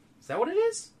 Is that what it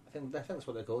is? I think that's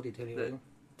what they're called, the Eternity The- Ring.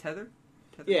 Tether?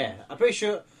 Yeah, I'm pretty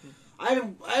sure. I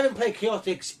haven't played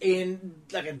Chaotix in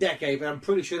like a decade, but I'm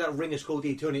pretty sure that ring is called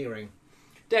the Eternity Ring.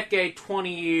 Decade,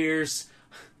 20 years,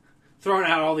 throwing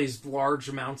out all these large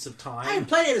amounts of I haven't time.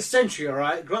 played it in a century,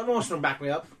 alright? Grant Morrison will back me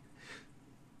up.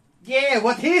 Yeah,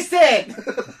 what he said.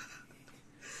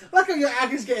 Look how your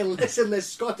accent's getting less and less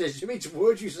Scottish. Each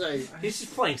word you say. He's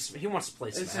just playing. He wants to play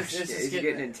It's Smash. just- Yeah, he's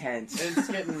getting intense. It's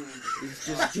getting.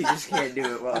 He just can't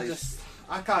do it well.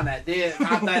 I can't do it.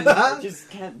 Can't do that. just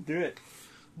can't do it.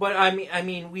 But I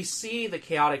mean, we see the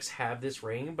Chaotix have this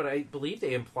ring, but I believe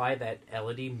they imply that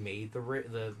Elodie made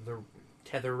the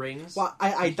tether rings. Well,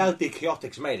 I doubt the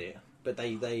Chaotix made it, but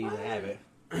they have it.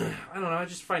 I don't know. I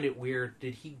just find it weird.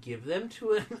 Did he give them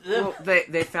to him? Well,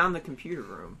 they found the computer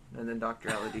room, and then Dr.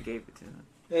 Elodie gave it to them.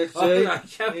 It's, Oh, yeah,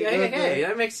 hey,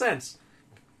 that makes sense.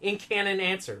 In canon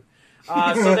answer.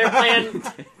 So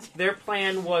their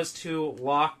plan was to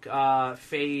lock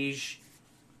Phage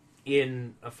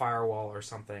in a firewall or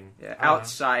something. Yeah,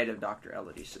 outside of Dr.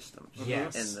 Elodie's systems.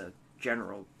 Yes. In the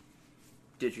general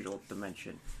digital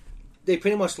dimension. They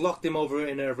pretty much locked him over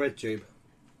in a red tube.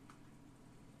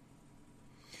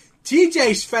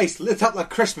 TJ's face lit up like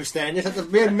Christmas then, just at the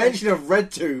mere mention of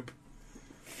RedTube.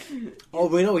 Oh,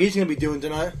 we know what he's going to be doing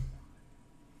tonight.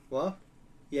 What?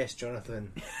 Yes,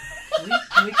 Jonathan.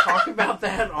 Can we talk about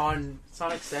that on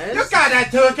Sonic Says? You gotta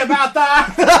talk about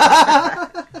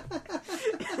that!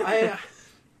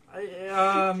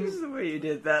 This is the way you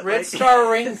did that. Red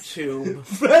Star Ring Tube.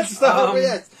 Red Star,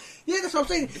 yes. Yeah, that's what I'm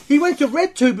saying. He went to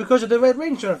RedTube because of the red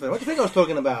ring, Jonathan. What do you think I was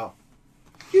talking about?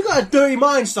 You got a dirty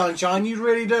mind, Sunshine. You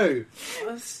really do.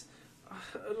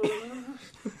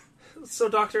 So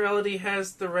Dr. Elodie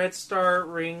has the Red Star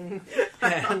Ring,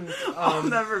 and I'll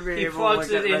never be he able plugs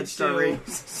to look it at Red Star into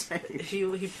Rings.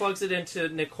 he plugs it into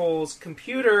Nicole's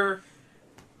computer.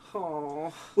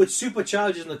 Oh Which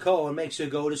supercharges Nicole and makes her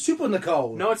go to Super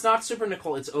Nicole. no, it's not Super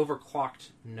Nicole. It's overclocked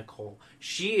Nicole.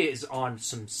 She is on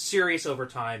some serious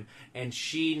overtime, and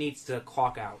she needs to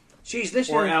clock out, She's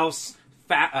listening. or else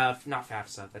not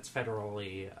FAFSA. That's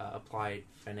federally applied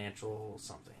financial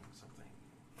something.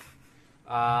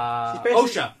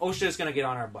 OSHA is going to get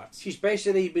on our butts. She's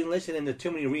basically been listening to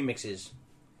too many remixes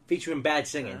featuring bad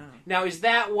singing. Now, is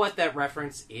that what that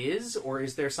reference is, or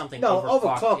is there something No,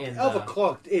 overclocked in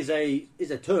overclocked is a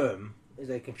term, is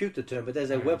a computer term, but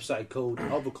there's a website called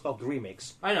Overclocked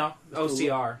Remix. I know,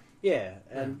 OCR. Yeah,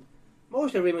 and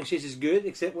most of the remixes is good,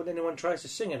 except when anyone tries to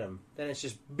sing in them. Then it's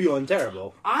just beyond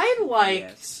terrible. I liked...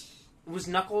 Yes. Was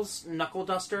Knuckle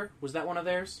Duster? Was that one of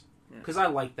theirs? Because I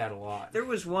liked that a lot. There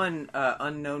was one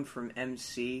Unknown from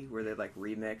MC where they like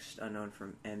remixed Unknown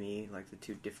from ME, like the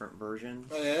two different versions.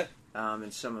 Oh yeah.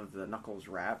 And some of the Knuckles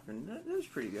rap, and that was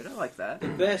pretty good. I like that.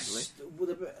 Best.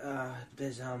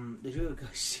 There's did you ever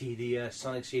see the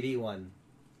Sonic CD one?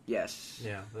 Yes.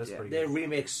 Yeah, that's pretty Their good.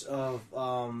 remix of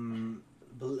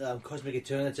Cosmic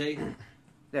Eternity.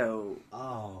 No.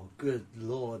 Oh, good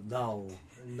lord, no.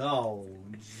 I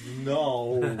don't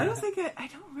think I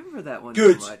don't remember that one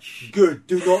Good. too much. Good.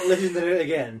 Do not listen to it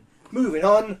again. Moving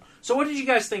on. So what did you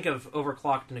guys think of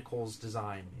overclocked Nicole's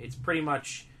design? It's pretty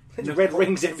much... Red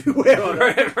rings everywhere.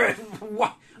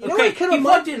 What? You know Okay, what kind of he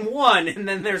plugged in one, and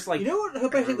then there's like... You know what her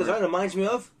basic design reminds me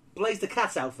of? Blaze the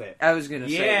Cat's outfit. I was gonna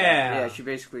say that. Yeah. Yeah, she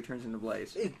basically turns into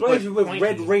Blaze. It blazes with pointy.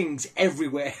 red rings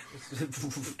everywhere.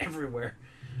 everywhere.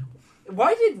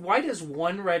 Why does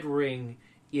one red ring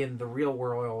in the real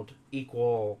world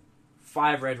equal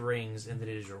 5 red rings in the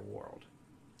digital world?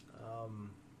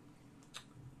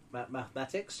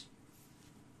 Mathematics?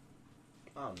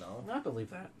 I don't know. I believe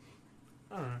that.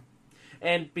 I don't know.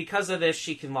 And because of this,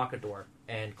 she can lock a door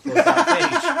and close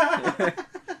that page.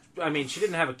 I mean, she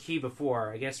didn't have a key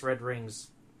before. I guess red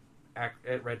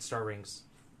star rings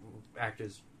act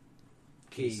as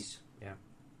Keys. Yeah.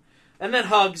 And then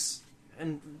hugs,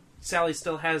 and Sally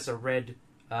still has a red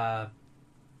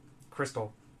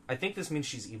crystal. I think this means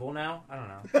she's evil now. I don't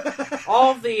know.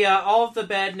 all of the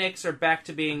badniks are back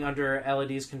to being under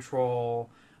Elodie's control,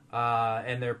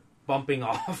 and they're bumping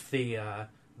off the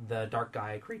dark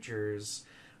guy creatures.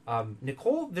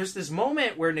 Nicole, there's this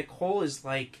moment where Nicole is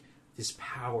like this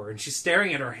power, and she's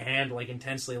staring at her hand like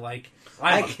intensely, like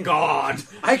I'm a god.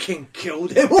 I can kill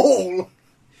them all.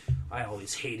 I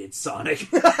always hated Sonic.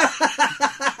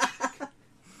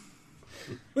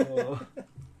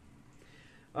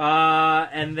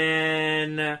 And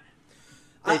then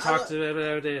they talked to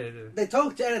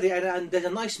Elodie, and there's a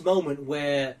nice moment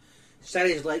where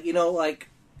Sally's like, like,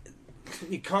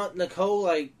 you can't, Nicole,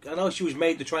 like, I know she was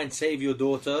made to try and save your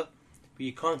daughter, but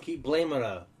you can't keep blaming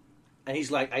her. And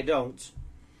he's like, I don't,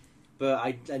 but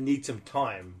I need some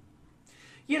time.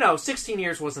 16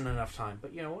 years wasn't enough time,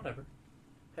 but whatever.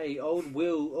 Hey, old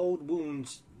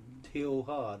wounds heal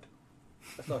hard.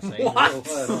 That's not saying What? I don't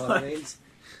know what that means.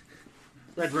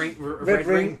 Red ring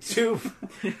ring. tube.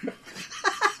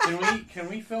 Can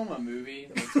we film a movie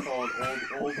that's called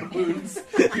Old Wounds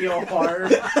Heal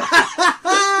Hard?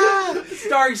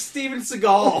 Starring Steven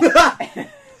Seagal.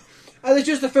 And it's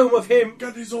just a film of him.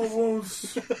 Got these old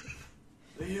wounds.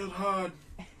 They healed hard.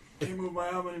 Can't move my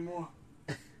arm anymore.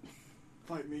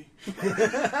 Fight me.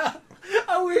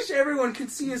 I wish everyone could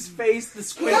see his face, the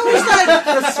squinting. That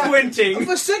was the squinting.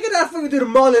 For a second, I thought we did a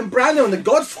Marlon Brando and The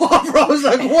Godfather. I was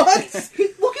like, what?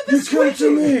 Look at the You came to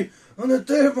squinting. me on the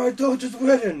day of my daughter's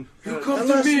wedding. You come and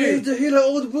to asked me. me to heal an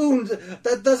old wound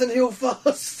that doesn't heal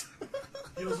fast.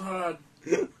 Heals hard.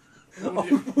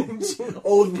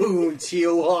 Old wounds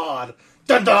heal hard.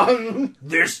 Dun dun!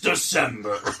 This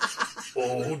December,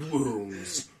 old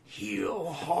wounds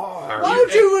heal hard. Why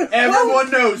would you...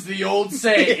 Everyone knows the old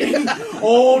saying.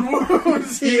 Old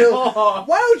wounds heal hard.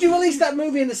 Why would you release that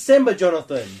movie in December,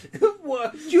 Jonathan?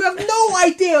 What? You have no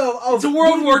idea of It's a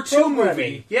World War II programming.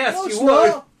 movie. Yes, No, you it's would.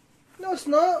 not. No, it's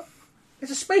not.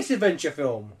 It's a space adventure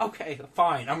film. Okay,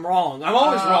 fine. I'm wrong. I'm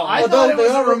always wrong. I Although thought it they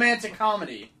was are- a romantic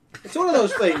comedy. It's one of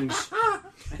those things.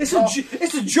 It's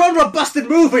a genre-busted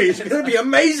movie. It's going to be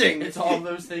amazing. It's all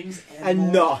those things And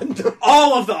more. none.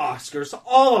 All of the Oscars.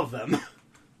 All of them.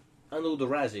 And all the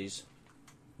Razzies.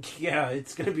 Yeah,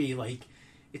 it's gonna be like...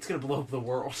 It's gonna blow up the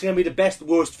world. It's going to be the best,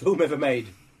 worst film ever made.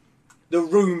 The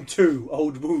Room 2,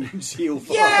 Old Wounds Heal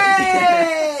Fast.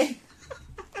 Yay!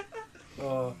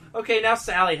 Okay, now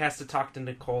Sally has to talk to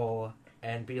Nicole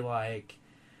and be like,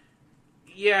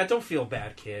 yeah, don't feel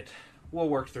bad, kid. We'll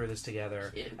work through this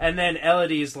together. Kid. And then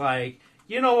Elodie's like,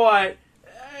 you know what?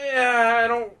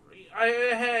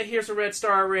 Here's a red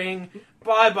star ring.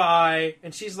 Bye-bye.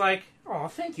 And she's like, oh,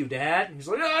 thank you, Dad. And he's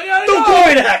like, yeah, Don't call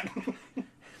me that!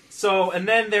 So, and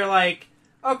then they're like,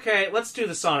 okay, let's do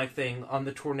the Sonic thing on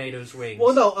the tornado's wings.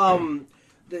 Well, no,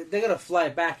 they're gonna fly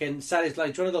back, and Sally's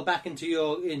like, "Do you want to go back into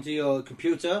your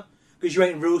computer? Because you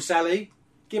ain't real, Sally.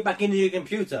 Get back into your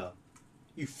computer,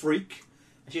 you freak."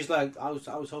 And she's like, "I was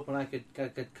hoping I could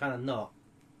kind of not.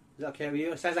 Is that okay with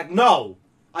you?" Sally's like, "No,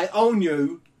 I own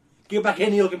you. Get back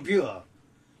into your computer.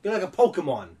 You're like a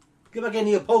Pokemon. Get back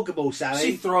into your Pokeball, Sally."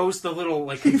 She throws the little,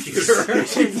 like, computer.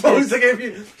 She throws the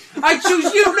computer. I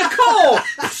choose you,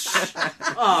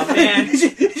 Nicole! Oh, man.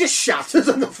 It just shatters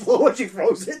on the floor when she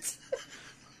throws it.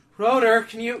 Rotor,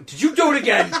 did you do it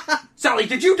again? Sally,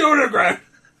 did you do it again?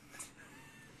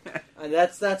 And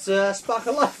that's Spark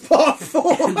of Life Part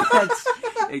 4. That's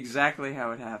exactly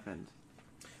how it happened.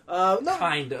 No,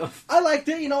 Kind of. I liked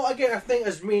it. You know, again, I think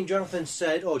as me and Jonathan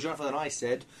said, or Jonathan and I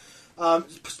said,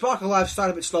 Spark of Life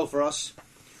started a bit slow for us.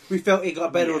 We felt it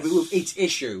got better Yes. with each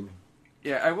issue.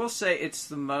 Yeah, I will say it's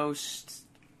the most...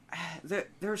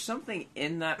 There's something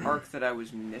in that arc that I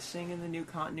was missing in the new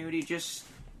continuity. Just,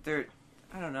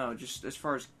 I don't know, just as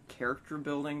far as character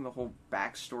building, the whole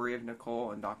backstory of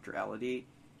Nicole and Dr. Elodie.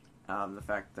 The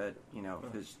fact that, you know,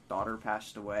 his daughter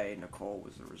passed away, Nicole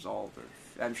was the result of...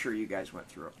 I'm sure you guys went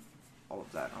through all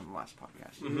of that on the last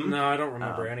podcast. No, I don't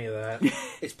remember any of that.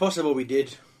 It's possible we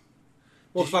did.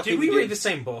 Most likely Did we read the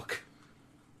same book?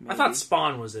 I thought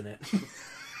Spawn was in it.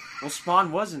 Well,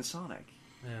 Spawn was in Sonic.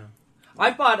 Yeah.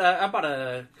 I bought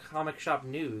a Comic Shop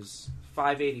News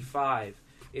 585.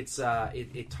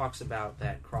 It talks about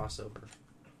that crossover.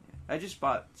 I just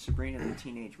bought Sabrina the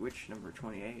Teenage Witch number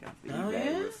 28 off the Oh, eBay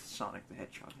yeah? with Sonic the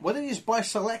Hedgehog. Why didn't you just buy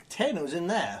Select 10? It was in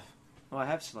there. Well, I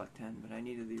have Select 10, but I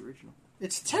needed the original.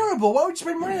 It's terrible. Why would you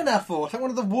spend money on that for? It's like one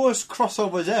of the worst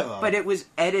crossovers ever. But it was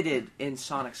edited in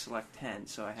Sonic Select 10,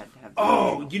 so I had to have the Oh,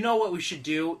 original. you know what we should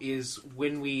do is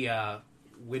when we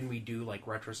do like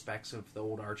retrospects of the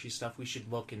old Archie stuff, we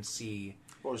should look and see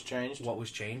what was changed? what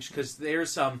was changed, because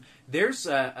there's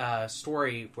a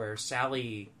story where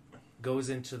Sally goes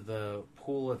into the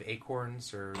pool of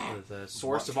acorns, or the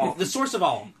source of all,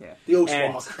 The old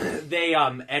and Spark. they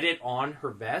edit on her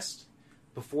vest.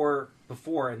 Before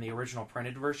in the original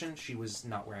printed version, she was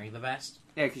not wearing the vest.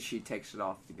 Yeah, because she takes it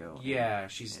off to go. Yeah,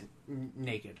 she's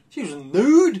naked. She was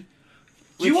nude.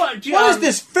 Do you want? What is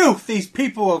this filth these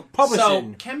people are So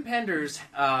publishing? Ken Penders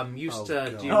used to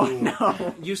God. do Oh,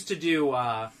 no. used to do.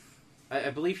 I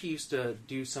believe he used to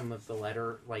do some of the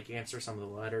answer some of the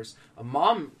letters. A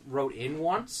mom wrote in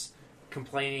once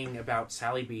complaining about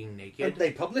Sally being naked,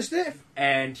 They published it?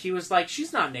 and he was like,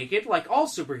 "She's not naked. Like all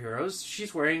superheroes,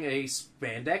 she's wearing a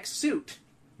spandex suit."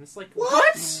 And it's like,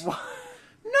 what?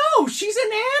 No, she's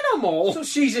an animal. So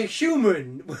she's a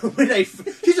human.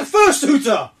 She's a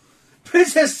fursuiter.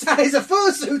 Princess Sally's a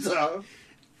fursuiter.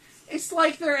 It's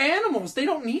like they're animals. They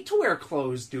don't need to wear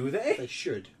clothes, do they? They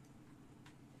should.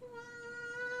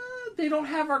 They don't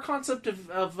have our concept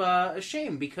of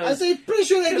shame because I'm pretty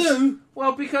sure they do.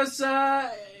 Well, because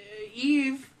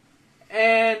Eve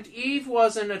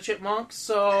wasn't a chipmunk,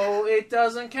 so it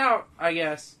doesn't count, I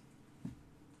guess.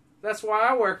 That's why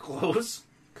I wear clothes,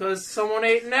 because someone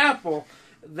ate an apple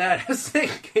that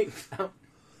escaped them.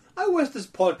 I wish this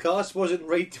podcast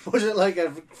wasn't like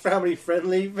a family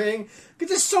friendly thing. Because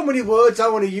there's so many words I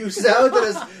want to use now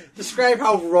to describe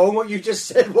how wrong what you just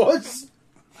said was.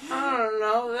 I don't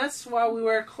know. That's why we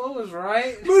wear clothes,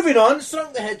 right? Moving on,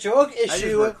 Sonic the Hedgehog I just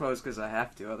issue. wear clothes because I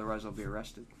have to, otherwise I'll be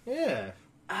arrested. Yeah.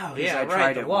 Oh, Because I right,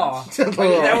 tried the it law. once. That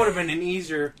would have been an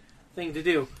easier thing to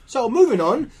do. So moving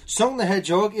on, Sonic the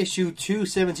Hedgehog issue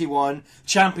 271,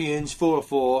 Champions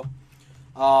 404.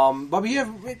 Bobby,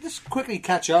 let's quickly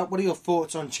catch up. What are your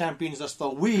thoughts on Champions thus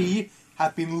far? We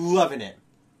have been loving it.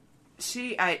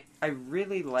 See, I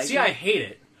really like See, it. I hate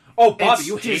it. Oh, Bobby, It's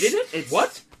you just- hated it? it's-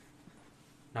 What?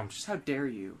 No, I'm just... How dare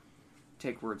you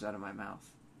take words out of my mouth?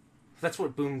 That's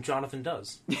what Boom Jonathan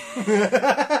does.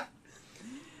 That's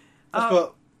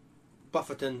what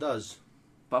Bufferton does.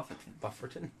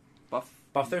 Bufferton? Buff.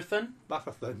 Bufferton?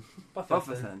 Bufferton.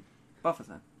 Bufferton.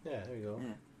 Yeah, there you go.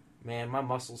 Yeah. Man, my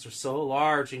muscles are so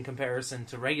large in comparison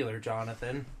to regular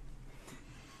Jonathan.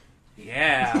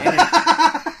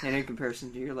 Yeah. And in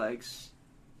comparison to your legs.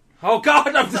 Oh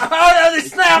God! Oh, they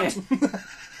snapped!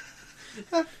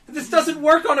 This doesn't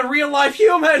work on a real-life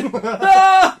human!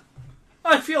 Ah!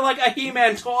 I feel like a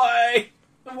He-Man toy!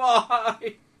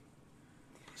 Why?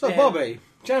 So, Yeah. Bobby,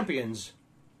 Champions.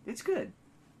 It's good.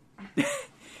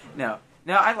 No,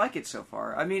 I like it so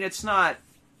far. I mean, it's not.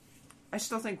 I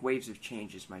still think Waves of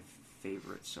Change is my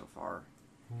favorite so far,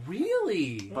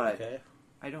 Really? but Okay.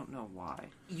 I don't know why.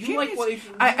 You like Champions-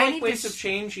 Waves need Waves to of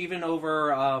Change even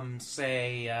over,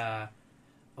 say,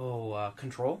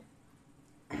 Control?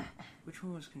 Which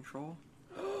one was Control?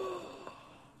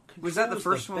 Was that the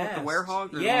first one with the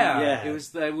werehog? Or Yeah. Yeah. It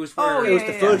was where... Oh, It was yeah,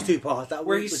 the yeah. first two parts. That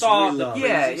Where was, he was saw really the- lovely.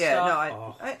 Yeah, crazy yeah.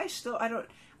 stuff. No, I still, I don't.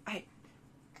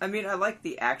 I mean, I like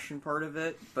the action part of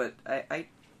it, but I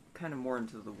kind of more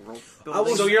into the world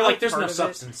building. So you're like, there's part no of it.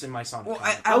 substance in my Sonic Well,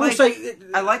 comic. I will like, say...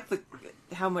 I like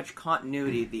how much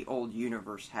continuity the old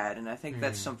universe had, and I think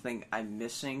that's something I'm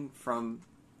missing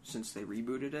since they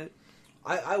rebooted it.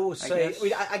 I will say... guess.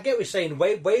 I get what you're saying.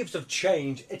 Waves of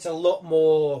Change, it's a lot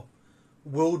more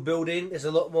world building. There's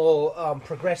a lot more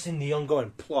progressing the ongoing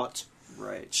plot.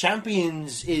 Right.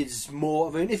 Champions is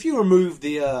more... I mean, if you remove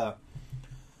the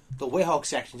Werehog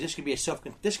section, this could be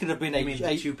this could have been You mean the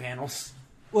a two panels?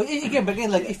 well, again,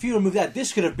 like if you remove that,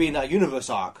 this could have been a universe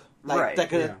arc. Like, Right, that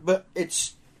could, yeah. But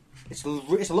it's a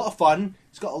lot of fun.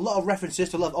 It's got a lot of references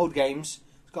to a lot of old games.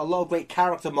 It's got a lot of great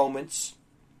character moments.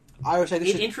 I would say this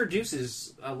It is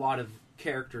introduces a lot of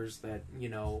characters that,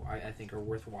 I think are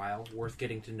worth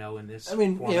getting to know in this I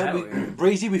mean, format.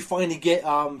 Breezy. We finally get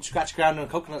Scratch Ground and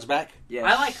Coconuts back. Yes,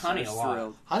 I like Honey was a lot.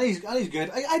 thrilled. Honey's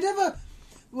good. I never.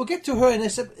 We'll get to her in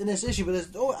this issue, but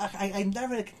I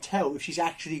never can tell if she's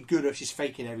actually good or if she's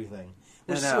faking everything.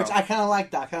 Which I know. I kind of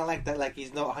like that. I kind of like that. Like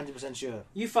he's not 100% sure.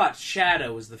 You thought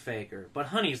Shadow was the faker, but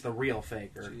Honey's the real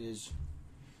faker. She is.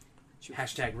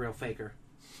 Hashtag real faker.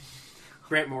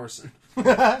 Grant Morrison.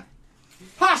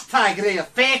 Hashtag real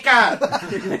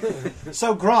faker!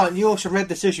 So Grant, you also read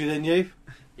this issue, didn't you?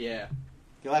 Yeah.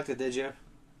 You liked it, did you?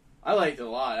 I liked it a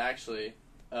lot, actually.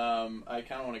 I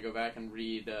kind of want to go back and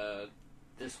read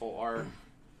this whole arc.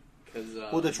 Cause,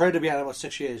 Well, the trade will be out in about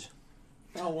 6 years.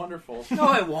 oh, wonderful.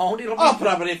 No, it won't. It'll be... I'll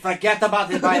probably forget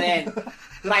about it by then.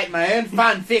 Write my own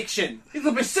fan fiction.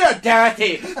 It'll be so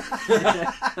dirty.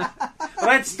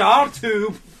 Red Star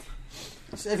Tube.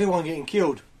 It's everyone getting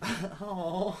killed.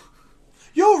 Oh.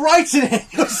 You're writing it.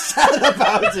 You're sad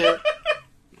about it.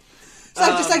 It's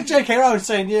like, just like J.K. Rowling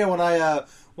saying, "Yeah, when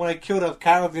I killed a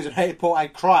characters in Harry Potter, I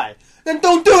cry." Then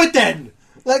don't do it. Then,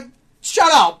 like,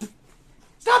 shut up.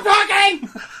 Stop talking!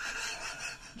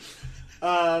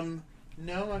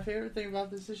 No, my favorite thing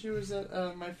about this issue is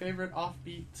that my favorite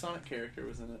offbeat Sonic character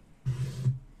was in it.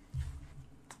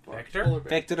 Vector? Polar Bear.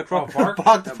 Vector the Crocodile. Bark?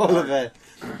 Bark the Bark. Polar Bear.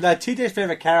 No, TJ's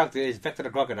favorite character is Vector the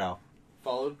Crocodile.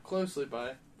 Followed closely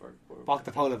by Bark. Bark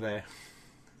the Polar Bear.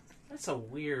 That's a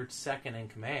weird second in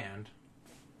command.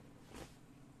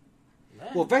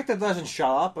 Well, Vector doesn't shut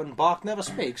up, and Bark never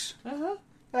speaks. Uh-huh.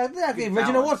 They're the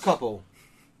original balance. Odd Couple.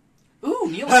 Ooh,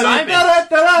 Neil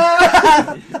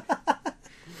Simon.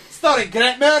 Starring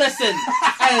Grant Morrison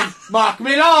and Mark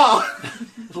Millar.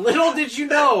 Little did you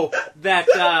know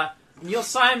that Neil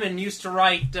Simon used to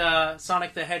write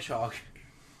Sonic the Hedgehog.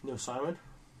 No, Simon.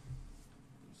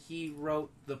 He wrote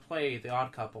the play The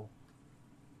Odd Couple.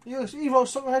 You wrote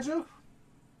something, had you?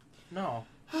 No.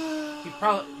 He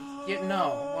probably... Yeah,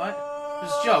 no. What? It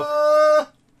was a joke.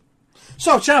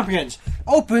 So, Champions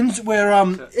opens where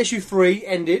issue 3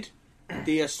 ended.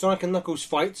 The Sonic and Knuckles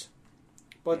fight,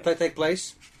 but they take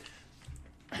place.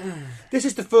 This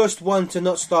is the first one to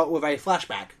not start with a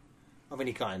flashback of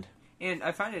any kind. And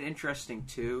I find it interesting,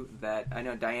 too, that I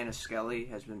know Diana Skelly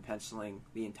has been penciling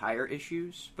the entire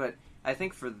issues, but I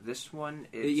think for this one,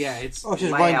 it's Oh, it's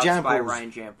just Ryan layouts by Jampol's.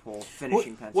 Ryan Jampol,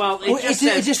 finishing pencils. well, Well,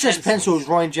 it just says pencils,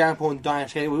 Ryan Jampol and Diane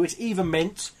Skelly, which either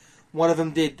meant one of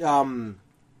them did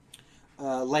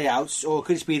layouts, or it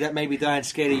could just be that maybe Diane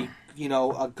Skelly,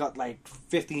 got like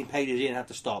 15 pages in and had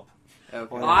to stop.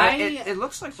 Okay. I it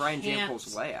looks like Ryan can't-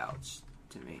 Jampol's layouts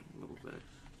to me, a little bit.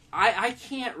 I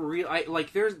can't really...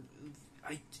 Like, there's...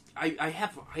 I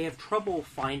have trouble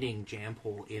finding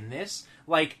Jampol in this.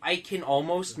 Like, I can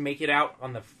almost make it out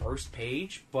on the first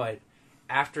page, but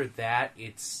after that,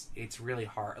 it's really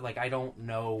hard. Like, I don't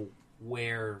know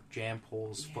where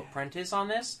Jampol's footprint is on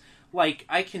this. Like,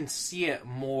 I can see it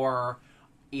more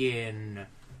in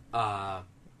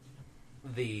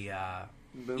the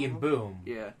in Boom.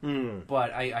 Yeah.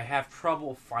 But I have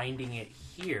trouble finding it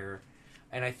here,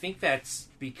 and I think that's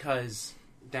because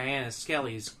Diana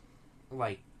Skelly's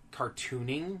like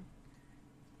cartooning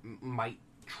might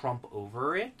trump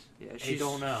over it. Yeah, I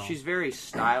don't know. She's very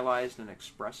stylized and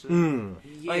expressive.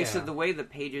 Yeah. Like I said, the way the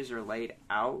pages are laid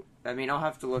out, I mean, I'll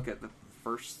have to look at the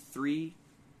first 3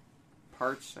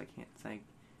 parts. I can't think.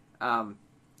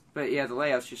 But yeah, the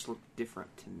layouts just look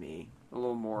different to me. A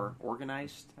little more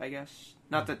organized, I guess.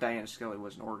 Not that Diana Skelly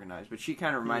wasn't organized, but she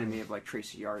kind of reminded me of like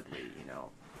Tracy Yardley,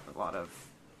 a lot of...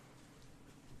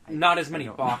 Not as many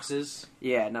boxes.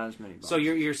 Yeah, not as many boxes. So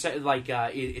you're like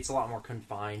it's a lot more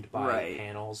confined by Right.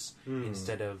 panels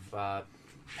instead of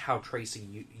how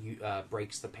Tracy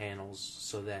breaks the panels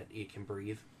so that it can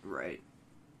breathe. Right.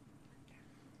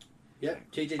 Yeah,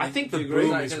 JJ, I think do the you agree?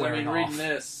 boom Because, is wearing off. reading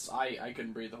this, I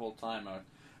couldn't breathe the whole time. I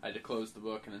had to close the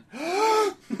book and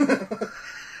then...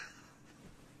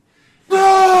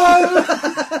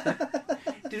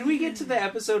 Did we get to the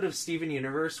episode of Steven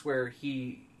Universe where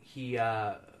he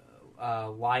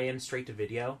lie in straight to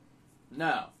video?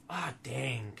 No. Ah,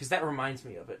 dang, because that reminds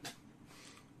me of it.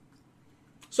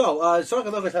 So, Sonic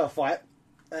and Knuckles have a fight,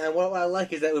 and what I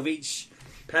like is that with each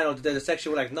panel, there's a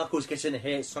section where like Knuckles gets in a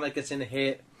hit, Sonic gets in a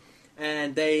hit,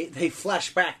 and they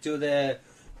flash back to their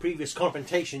previous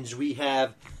confrontations. We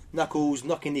have Knuckles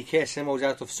knocking the Chaos Emeralds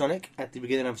out of Sonic at the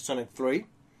beginning of Sonic 3,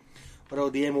 although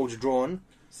the emeralds drawn.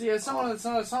 See, as someone that's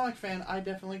not a Sonic fan, I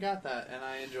definitely got that, and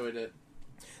I enjoyed it.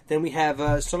 Then we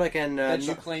have Sonic and... That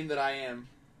you claim that I am.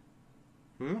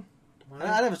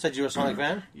 I never said you were a Sonic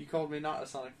fan. You called me not a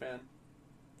Sonic fan.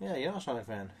 Yeah, you're not a Sonic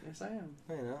fan. Yes, I am.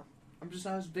 I know. I'm just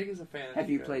not as big as a fan. Have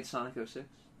you played Sonic 06?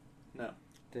 No.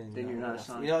 Then you're not a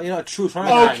Sonic You're not a true Sonic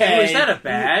fan. Okay, is that a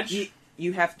badge?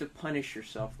 You have to punish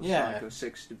yourself with Yeah. Sonic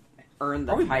 06 to earn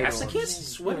the Are we title.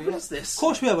 masochists? What is this? Of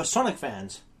course we are, we're Sonic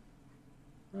fans.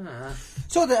 Uh,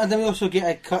 So and then we also get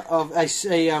a cut of a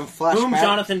flashback. Boom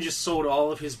Jonathan just sold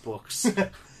all of his books.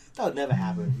 That would never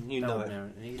happen. You know it. No,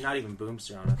 not even Boom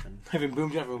Jonathan. Even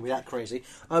Boom Jumper would be that crazy.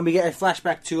 We get a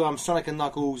flashback to Sonic and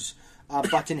Knuckles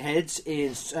butting heads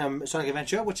in Sonic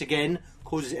Adventure, which again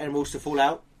causes emeralds to fall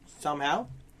out somehow.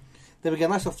 Then we get a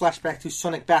nice little flashback to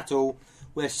Sonic Battle,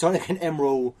 where Sonic and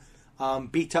Emerald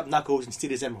beat up Knuckles and steal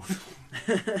his emerald.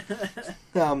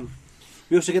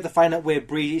 We also get to find out where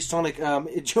Sonic,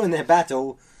 during their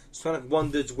battle, Sonic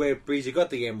wonders where Breezy got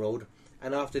the emerald,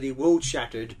 and after the world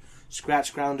shattered,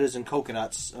 Scratch, Grounders, and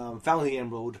Coconuts found the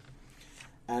emerald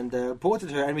and brought it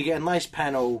to her, and we get a nice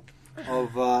panel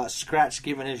of Scratch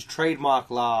giving his trademark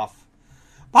laugh.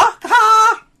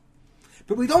 Baka!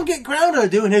 But we don't get Grounder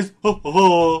doing his ho ho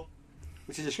ho,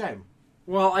 which is a shame.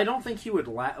 Well, I don't think he would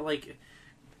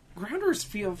Grounders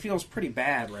feels pretty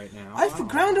bad right now.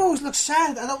 Grounder always looks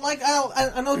sad. I don't like.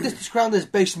 I know this Grounder is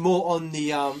based more on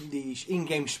the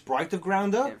in-game sprite of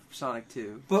Grounder, Yeah, Sonic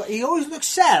 2. but he always looks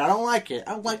sad. I don't like it.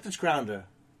 I don't like this Grounder.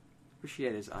 Wish he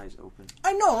had his eyes open.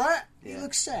 I know, right? He Yeah.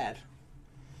 looks sad.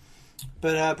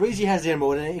 But Breezy has the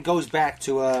emerald, and it goes back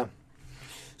to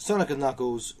Sonic and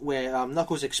Knuckles, where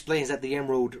Knuckles explains that the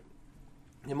emerald,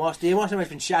 the Master Emerald has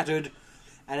been shattered,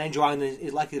 and Angel Island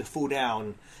is likely to fall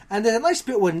down. And there's a nice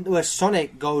bit where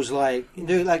Sonic goes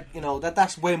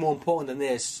that's way more important than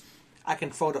this. I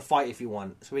can throw the fight if you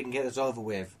want, so we can get this over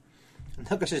with. And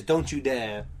Knuckles says, "Don't you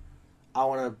dare! I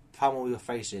want to pummel your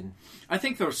face in." I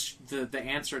think the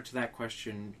answer to that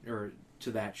question, or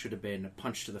to that, should have been a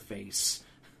punch to the face.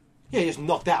 Yeah, he's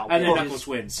knocked out. And then Well, Knuckles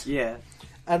wins. Yeah.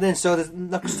 And then so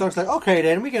Knuckles starts like, okay,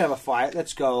 then we can have a fight.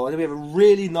 Let's go. And then we have a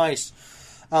really nice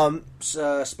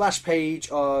splash page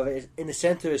of in the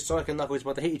center is Sonic and Knuckles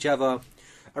about to hit each other.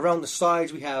 Around the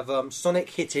sides we have Sonic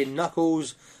hitting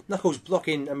Knuckles, Knuckles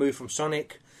blocking a move from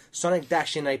Sonic, Sonic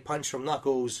dashing a punch from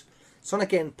Knuckles, Sonic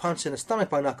getting punched in the stomach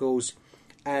by Knuckles,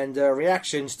 and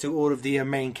reactions to all of the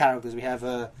main characters. We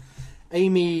have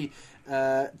Amy,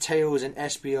 Tails, and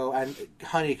Espio, and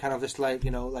Honey kind of just like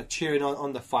cheering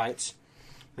on the fights.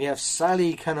 We have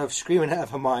Sally kind of screaming out of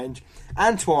her mind.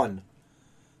 Antoine.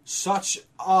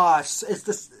 It's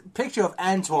this picture of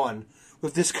Antoine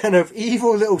with this kind of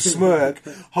evil little smirk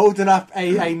holding up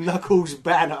a Knuckles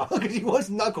banner because he wants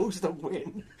Knuckles to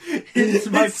win. It's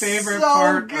my favorite so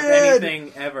part good. of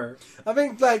anything ever. I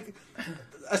think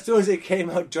as soon as it came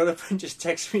out, Jonathan just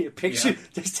texted me a picture. Yeah.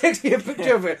 Just texted me a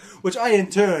picture of it, which I in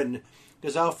turn,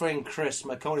 because our friend Chris,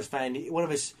 my Codas fan, one of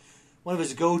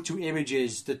his go-to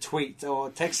images to tweet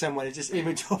or text someone is this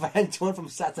image of Antoine from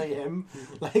Saturday AM,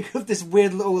 with this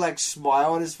weird little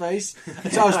smile on his face.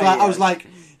 And so I was like,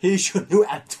 here's your new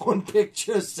Antoine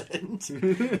picture sent.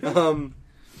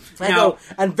 Now-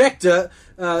 and Vector,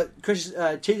 Chris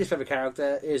Cheetah's favorite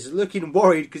character, is looking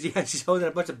worried because he's holding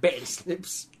a bunch of betting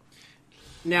slips.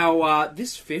 Now,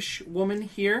 this fish woman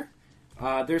here,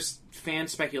 there's fan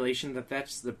speculation that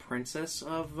that's the princess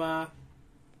of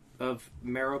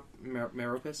Meropis.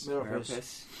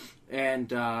 Meropis.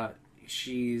 And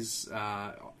she's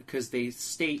because they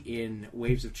state in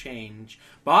Waves of Change,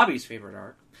 Bobby's favorite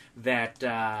arc, that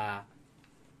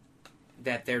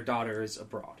that their daughter is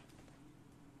abroad.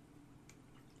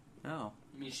 Oh.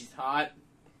 I mean, she's hot.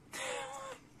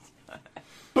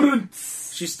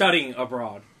 She's studying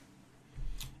abroad.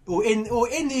 Or in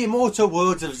the immortal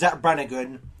words of Zach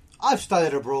Brannigan, I've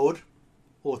studied abroad,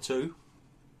 or two.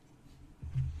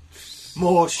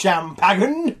 More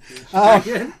champagne.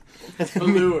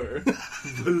 Allure.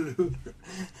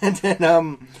 And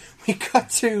then we cut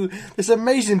to this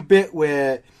amazing bit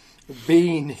where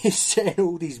Bean is setting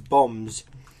all these bombs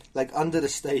like under the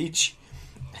stage.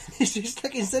 It's just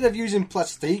like instead of using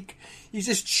plastic, he's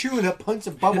just chewing a bunch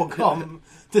of bubble gum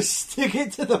to stick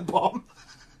it to the bomb.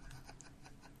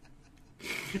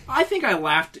 I think I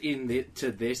laughed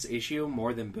to this issue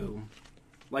more than Boom.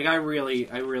 Like I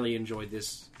really enjoyed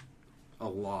this a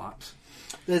lot.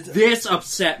 This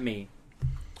upset me.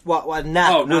 What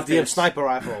Knack Oh, not with the this. sniper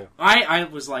rifle. I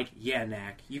was like, yeah,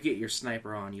 Knack, you get your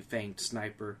sniper on, you famed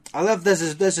sniper. I love this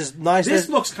is nice. This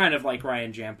looks kind of like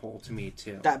Ryan Jampol to me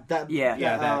too.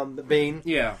 Bean.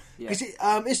 Yeah. Because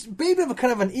it's Bean with a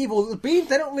kind of an evil. Bean,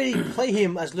 they don't really play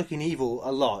him as looking evil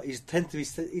a lot. He tends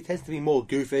to be more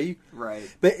goofy. Right.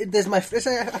 But it's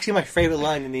actually my favorite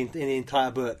line in the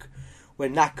entire book,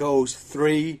 when Nat goes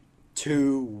 3,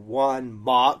 2, 1,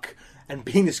 mark, and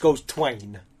Bean just goes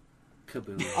Twain.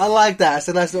 Kaboom. I like that. It's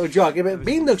a nice little joke. But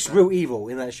Bean looks real evil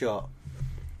in that shot.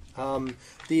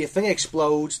 The thing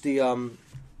explodes. The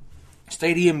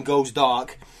stadium goes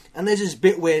dark, and there's this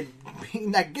bit where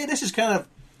Bean, this is kind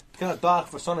of dark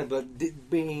for Sonic, but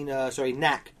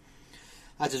Knack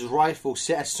has his rifle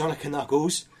set at Sonic and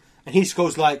Knuckles, and he just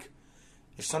goes like,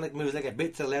 if Sonic moves like a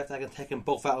bit to the left, I can take them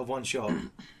both out with one shot.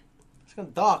 It's kind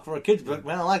of dark for a kid's book,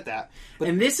 man. I like that. But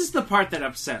And this is the part that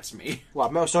upsets me.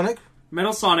 what, Metal Sonic?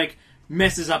 Metal Sonic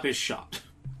messes up his shot.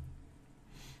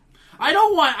 I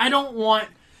don't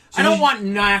want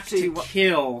Knack to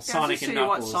kill Sonic and You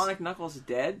want Knuckles. Sonic Knuckles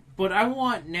dead? But I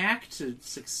want Knack to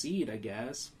succeed, I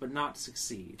guess, but not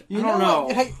succeed. You I don't know know.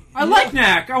 what? Hey, I like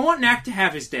Knack. I want Knack to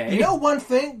have his day. You know one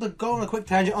thing, to go on a quick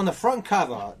tangent, on the front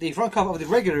cover of the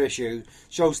regular issue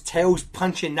shows Tails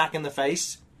punching Knack in the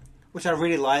face, which I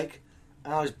really like,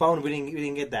 and I was bummed we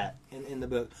didn't get that in the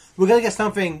book. We're going to get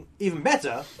something even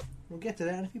better. We'll get to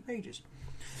that in a few pages.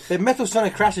 But Metal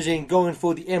Sonic crashes in, going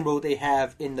for the emerald they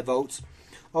have in the votes.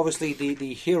 Obviously,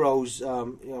 the heroes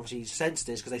obviously sense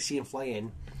this because they see him fly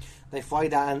in. They fly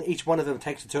down, each one of them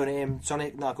takes a turn at him.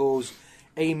 Sonic, Knuckles,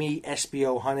 Amy,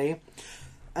 Espio, Honey.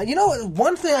 And you know,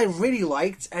 one thing I really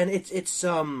liked, and it's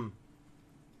so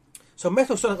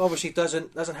Metal Sonic obviously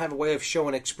doesn't have a way of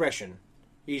showing expression.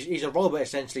 He's a robot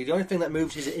essentially. The only thing that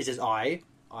moves is his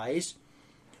eyes.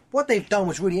 What they've done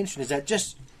was really interesting. Is that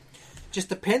just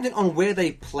depending on where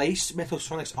they place Metal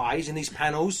Sonic's eyes in these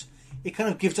panels, it kind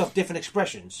of gives off different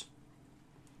expressions.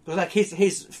 Because like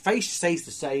his face stays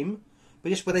the same, but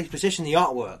just where they position the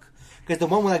artwork. Because the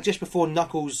one where like just before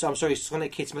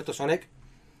Sonic hits Metal Sonic,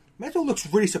 Metal looks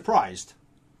really surprised.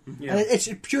 Yeah. And it's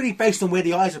purely based on where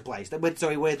the eyes are placed. Where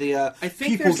the I think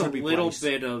pupils there's a would be little placed.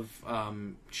 bit of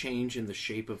change in the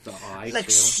shape of the eye, Like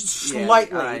too.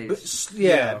 slightly, eyes. but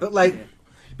Yeah. but like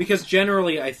Because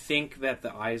generally, I think that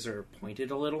the eyes are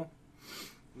pointed a little.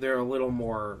 They're a little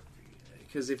more.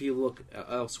 Because if you look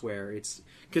elsewhere, it's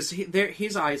because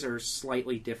his eyes are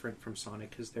slightly different from Sonic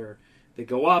because they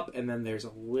go up and then there's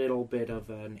a little bit of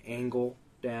an angle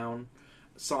down.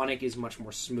 Sonic is much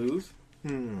more smooth.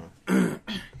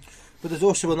 But there's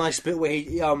also a nice bit where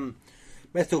he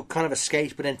Metal kind of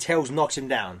escapes, but then Tails knocks him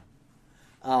down.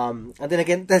 And then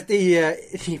again, there's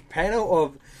the panel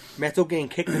of Metal getting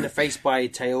kicked in the face by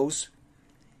Tails.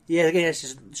 Yeah, again, it's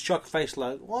his shocked face,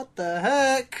 like what the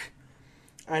heck?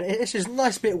 And it's this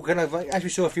nice bit, kind of like, as we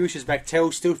saw a few issues back,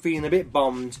 Tails still feeling a bit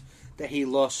bummed that he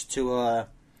lost to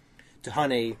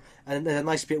Honey. And there's a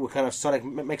nice bit where kind of Sonic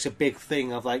makes a big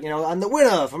thing of like, I'm the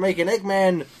winner for making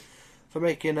Eggman. For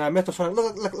making Metal Sonic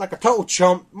look like a total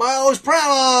chump. Miles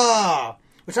Prower!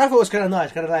 Which I thought was kind of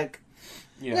nice. Kind of like...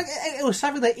 Yeah. Like, it was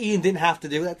something that Ian didn't have to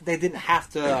do. Like, they didn't have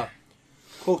to,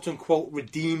 quote-unquote,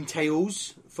 redeem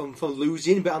Tails from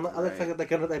losing. But I think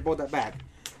they brought that back.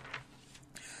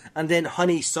 And then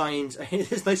Honey signs...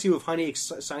 It's nice with Honey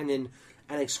signing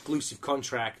an exclusive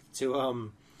contract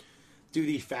to do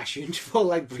the fashion for,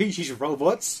 like, Breezy's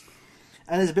robots.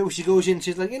 And there's a bit where she goes in and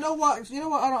she's like, you know what,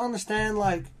 I don't understand,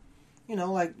 like,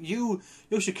 your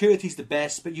security's the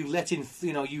best, but you let in,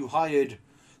 you hired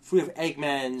 3 of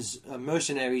Eggman's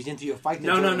mercenaries into your fighting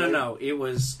tournament. No. It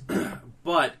was,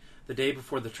 but the day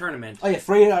before the tournament... Oh, yeah,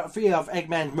 3 of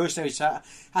Eggman's mercenaries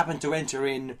happened to enter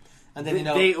in, and then,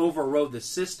 They overrode the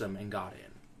system and got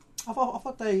in. I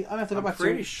thought they... I have to go back to... I'm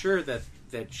pretty sure that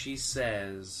she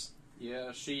says...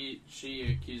 Yeah, she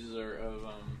accuses her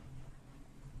of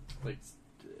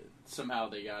somehow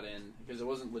they got in because it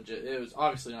wasn't legit. It was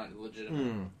obviously not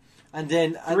legitimate. And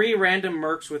then 3 random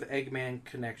mercs with Eggman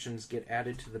connections get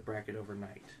added to the bracket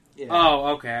overnight. Yeah.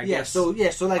 Oh, okay. I guess. So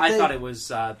like I thought it was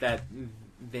that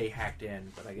they hacked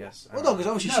in, but I guess. Well, no, because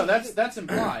obviously No, that's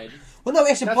implied. Well, no,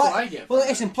 it's That's implied. what I get Well, from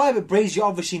it's implied, but Brazier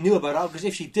obviously knew about it because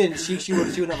if she didn't, she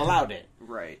wouldn't have allowed it.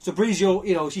 Right. So Brazier,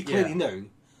 she clearly knew.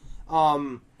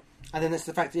 And then it's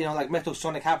the fact that like Metal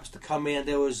Sonic happens to come in.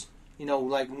 There was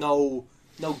like no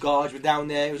guards were down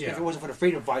there. If it wasn't for the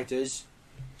Freedom Fighters,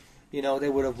 they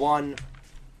would have won.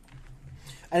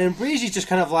 And then Breezy's just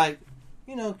kind of like,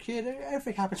 kid,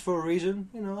 everything happens for a reason,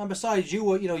 And besides,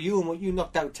 you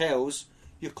knocked out Tails.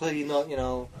 You're clearly not,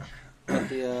 not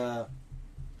the.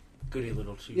 Goody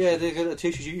little two. Yeah, the good little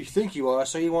teachers you think you are.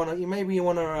 So maybe you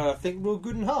wanna think real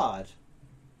good and hard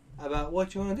about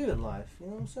what you want to do in life. You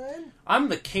know what I'm saying? I'm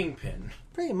the Kingpin.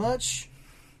 Pretty much.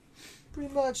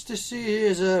 To see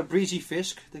here's Breezy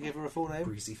Fisk, to give her a full name.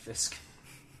 Breezy Fisk.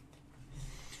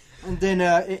 And then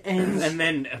it ends. And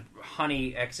then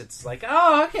Honey exits like,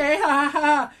 oh, okay, ha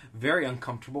ha. Very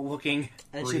uncomfortable looking.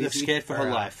 And she looks scared for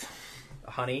her life.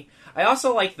 Honey. I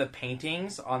also like the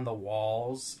paintings on the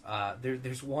walls.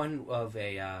 There's one of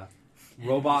a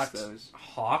robot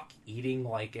hawk eating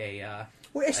like a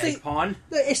egg pawn.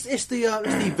 It's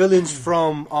the villains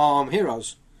from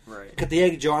Heroes. Right. Got the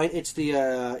egg giant. It's the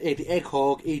egg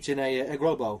hog eating a egg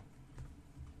robo.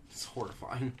 It's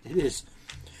horrifying. It is.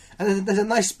 And then there's a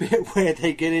nice bit where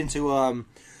they get into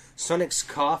Sonic's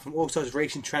car from All Stars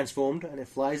Racing transformed, and it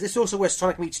flies. This is also where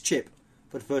Sonic meets Chip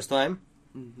for the first time.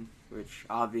 Mm-hmm. Which,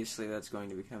 obviously, that's going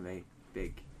to become a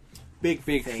big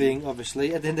thing,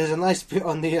 obviously. And then there's a nice bit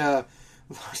on the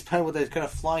last panel where they're kind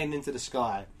of flying into the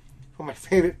sky. One of my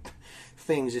favourite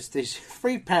things is these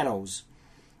 3 panels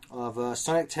of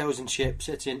Sonic, Tails, and Chip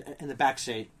sitting in the back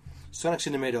seat. Sonic's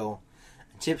in the middle.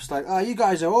 And Chip's like, oh, you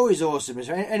guys are always awesome. Is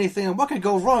there anything? What could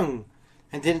go wrong?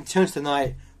 And then it turns to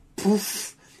night.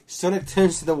 Poof! Sonic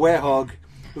turns to the werehog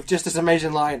with just this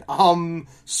amazing line.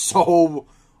 So...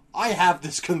 I have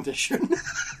this condition.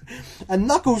 And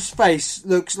Knuckles' face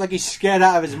looks like he's scared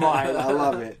out of his mind. I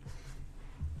love it.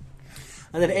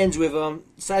 And then it ends with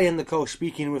Sally and Nicole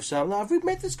speaking with some. Have we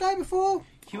met this guy before?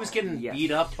 He was getting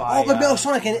beat up by... Oh, but Metal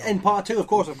Sonic in part 2, of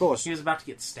course. He was about to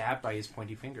get stabbed by his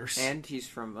pointy fingers. And he's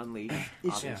from Unleashed,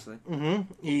 obviously.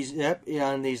 Mm-hmm.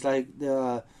 And he's like...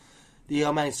 The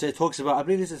man talks about... I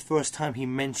believe this is the first time he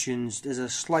mentions... There's a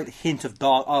slight hint of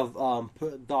Dark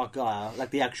Gaia,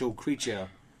 like the actual creature.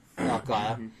 Dark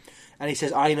Gaia. And he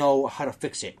says, I know how to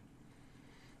fix it.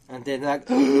 And then like,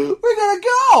 we're gonna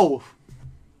go!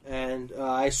 And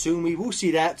I assume we will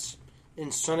see that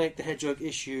in Sonic the Hedgehog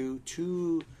issue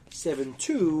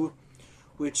 272,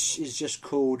 which is just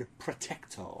called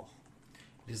Protector.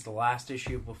 It is the last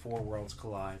issue before Worlds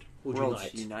Collide.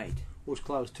 Worlds Unite. Worlds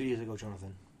Collide was 2 years ago,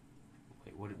 Jonathan.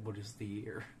 Wait, what is the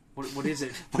year? What is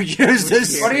it? What year is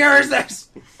this? What year is this?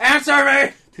 Answer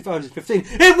me! 2015.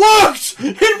 It worked!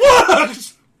 It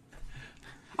worked!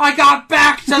 I got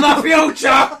back to the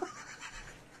future!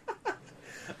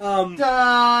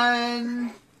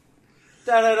 Done!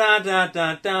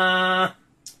 Da-da-da-da-da-da.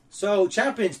 So,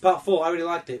 Champions Part 4, I really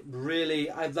liked it. Really,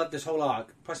 I loved this whole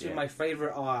arc. Possibly my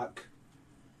favourite arc.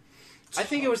 I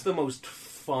think it was the most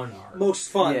fun arc. Most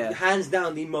fun. Yeah. Hands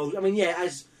down the most... I mean,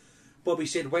 as Bobby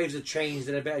said, Waves of Change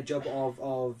did a better job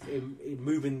of in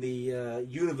moving the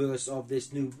universe of the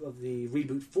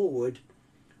reboot forward.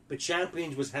 But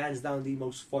Champions was hands down the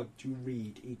most fun to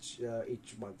read each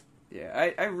month.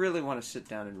 Yeah, I really want to sit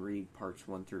down and read parts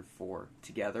 1 through 4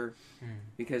 together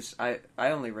because I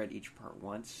only read each part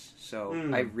once, so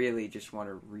I really just want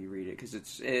to reread it because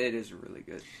it is a really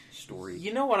good story.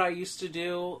 You know what I used to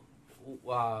do?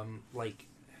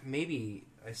 Maybe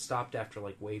I stopped after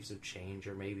like Waves of Change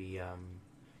or maybe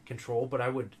Control, but I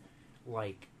would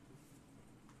like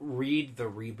read the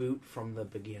reboot from the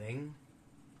beginning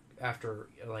after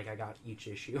like I got each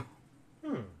issue,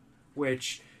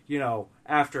 which.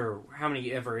 After how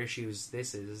many ever issues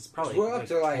this is, probably like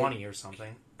 20 or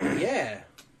something. Yeah.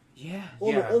 Yeah.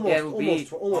 Almost, it'll be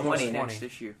almost 20 20. next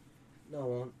issue. No, it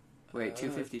won't. Wait,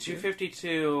 252? 252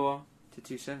 to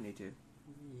 272.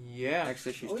 Yeah. Next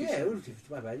issue's Oh too yeah, soon. Ooh,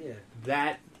 my bad. Yeah,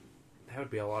 That would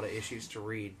be a lot of issues to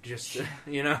read. Just,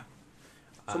 you know.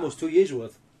 it's almost 2 years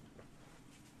worth.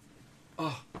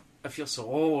 Oh, I feel so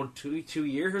old. 2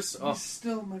 years? Oh.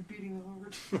 Still my beating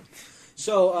heart.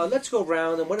 So let's go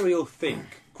around and what do we all think?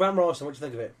 Grant Morrison, what do you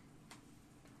think of it?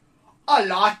 I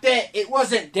liked it. It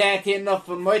wasn't dirty enough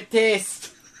for my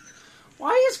taste.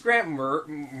 Why is Grant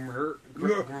Morrison?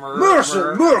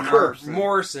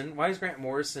 Why is Grant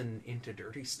Morrison into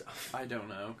dirty stuff? I don't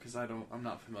know, because I'm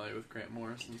not familiar with Grant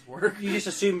Morrison's work. You just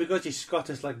assume because he's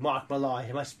Scottish like Mark Malloy,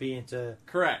 he must be into...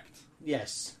 Correct.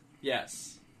 Yes.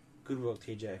 Yes. Good work,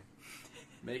 TJ.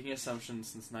 Making assumptions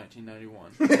since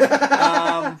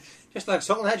 1991. Just like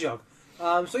Salt and Hedgehog.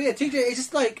 So yeah, TJ, it's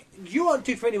just like, you aren't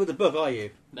too familiar with the book, are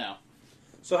you? No.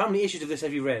 So how many issues of this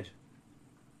have you read?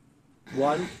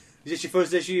 1? Is this your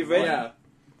first issue you've read? Yeah.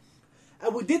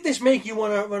 Did this make you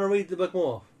want to read the book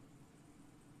more?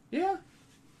 Yeah.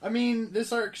 I mean,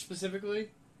 this arc specifically,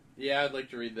 yeah, I'd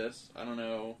like to read this. I don't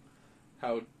know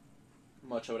how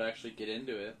much I would actually get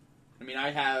into it. I mean,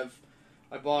 I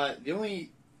bought, the only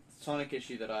Sonic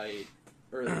issue that the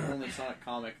only Sonic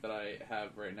comic that I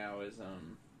have right now is,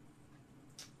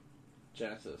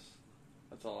 Genesis.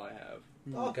 That's all I have.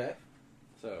 Okay.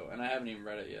 So, and I haven't even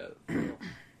read it yet. So.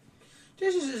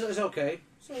 This is okay.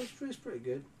 So it's pretty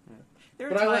good. They're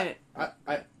But trying.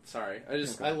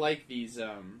 I like these,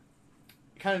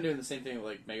 kind of doing the same thing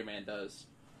like Mega Man does,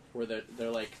 where they're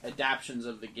like adaptions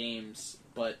of the games,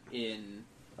 but in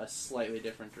a slightly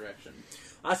different direction.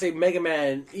 I say Mega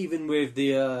Man, even with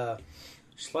the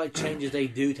slight changes they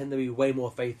do, tend to be way more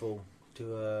faithful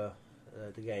to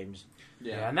the games.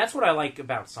 Yeah, and that's what I like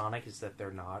about Sonic is that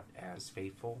they're not as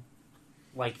faithful.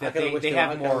 Like that they I have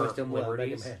kinda more wish them were Mega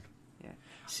liberties. Man.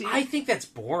 See, I think that's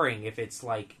boring if it's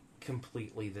like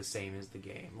completely the same as the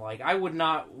game. Like I would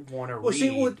not want to Well, read.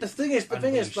 see, the thing is,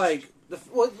 Unleashed. like,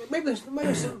 maybe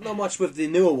not much with the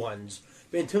newer ones,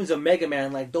 but in terms of Mega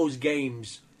Man, like those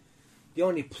games, the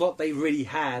only plot they really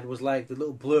had was like the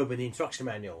little blurb in the instruction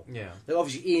manual. Yeah. Like,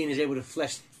 obviously, Ian is able to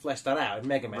flesh that out in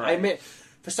Mega Man. I Right. admit,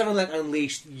 for something like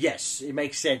Unleashed, yes, it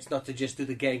makes sense not to just do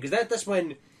the game because that's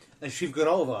when, as you've gone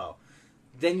over,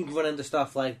 then you can run into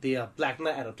stuff like the Black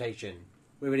Knight adaptation,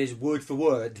 where it is word for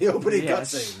word the opening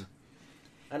Yes. cutscene.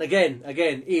 And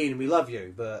again, Ian, we love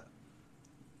you, but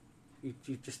you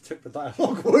just took the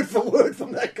dialogue word for word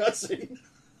from that cutscene.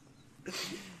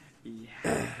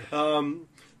 yeah.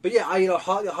 But yeah, I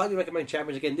highly recommend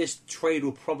Champions. Again, this trade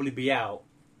will probably be out.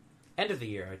 End of the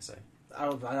year, I'd say. I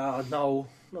don't know.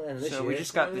 Not end of this So year. we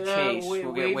just got the chase.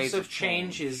 We'll get Waves of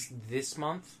Change is this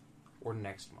month or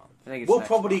next month. I think it's We'll next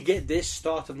probably month. get this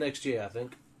start of next year. I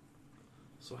think.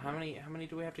 So how many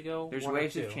do we have to go? There's One or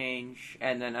Waves two? of Change,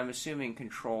 and then I'm assuming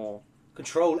Control,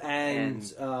 Control and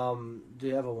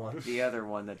the other one, the other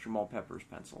one that Jamal Pepper's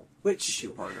pencil, which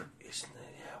two-parter.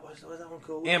 what's that one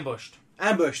called? Ambushed.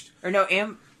 Ambushed. Or no,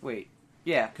 wait.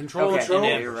 Yeah. Control, Okay, Control,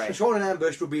 yeah, you're right. Control and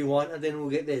Ambushed will be one, and then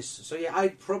we'll get this. So yeah,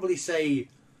 I'd probably say.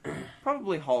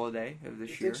 Probably holiday of this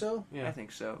You year. think so? Yeah. I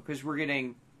think so. Because we're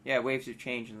getting, Waves of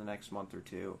Change in the next month or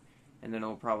two. And then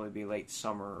it'll probably be late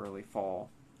summer, early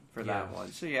fall for that Yeah.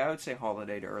 one. So yeah, I would say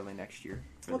holiday to early next year.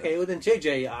 for Okay, well then,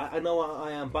 JJ, I know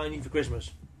I am buying you for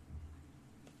Christmas.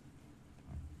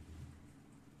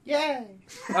 Yay!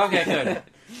 Okay, good.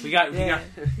 We got.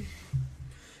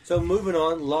 So moving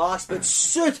on, last but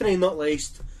certainly not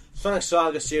least, Sonic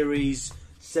Saga Series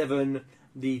 7,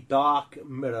 The Dark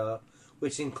Mirror,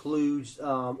 which includes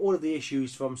all of the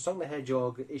issues from Sonic the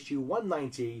Hedgehog issue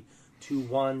 190 to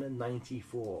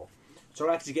 194. So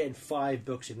we're actually getting 5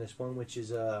 books in this one, which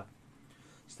is a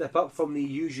step up from the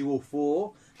usual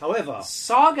 4. However,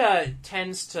 Saga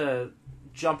tends to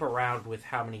jump around with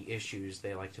how many issues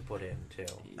they like to put in too.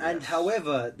 and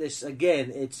however, this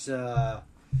again, it's on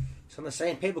the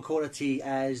same paper quality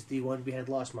as the one we had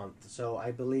last month. So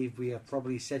I believe we have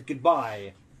probably said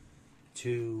goodbye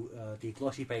to the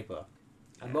glossy paper.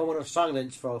 A moment of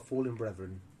silence for our fallen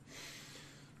brethren.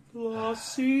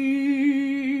 Glossy.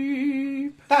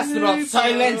 That's not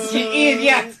silence, you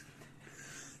idiot!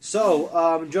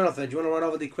 So, Jonathan, do you want to run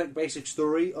over the quick basic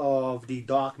story of the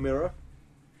Dark Mirror?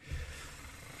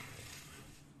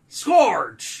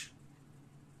 Scourge!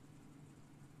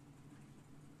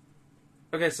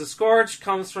 Okay, so Scourge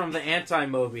comes from the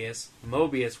anti-Mobius.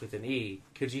 Mobius with an E.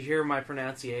 Could you hear my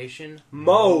pronunciation?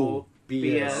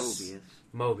 Mobius.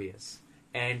 Mobius.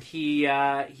 And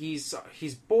he's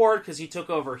bored because he took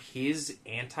over his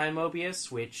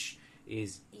anti-Mobius, which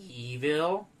is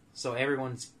evil. So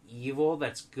everyone's evil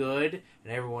that's good,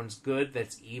 and everyone's good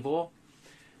that's evil.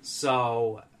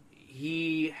 So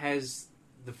he has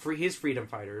his freedom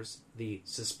fighters, the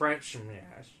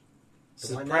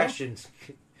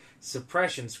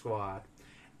Suppression Squad,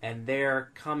 and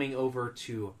they're coming over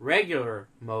to regular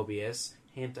Mobius.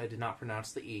 Hint: I did not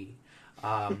pronounce the E.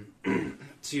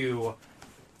 To,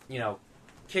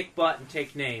 kick butt and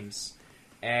take names,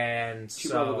 and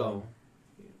so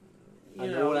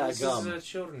this is a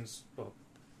children's book.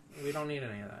 We don't need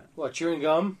any of that. What, chewing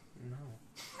gum? No.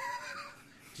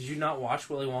 Did you not watch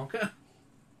Willy Wonka?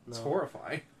 It's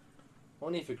horrifying.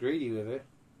 Only if you're greedy with it.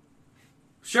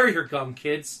 Share your gum,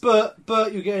 kids. But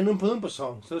you get an Oompa Loompa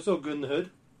song, so it's all good in the hood.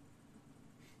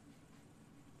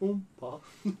 Oompa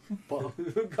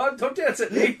Loompa. God, don't dance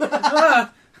at me.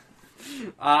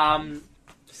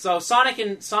 So Sonic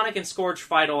and Scourge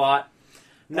fight a lot.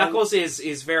 Knuckles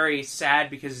is very sad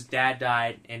because his dad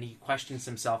died, and he questions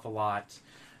himself a lot.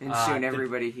 And soon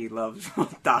everybody he loves will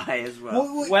die as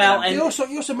well. And you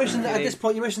also mentioned that at this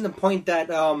point. You mentioned the point that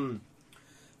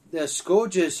the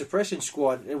Scourge's Suppression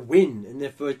Squad win in their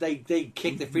first. They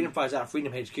kick the Freedom Fighters out of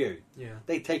Freedom HQ. Yeah,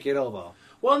 they take it over.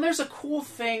 Well, and there's a cool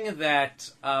thing that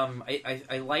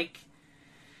I like.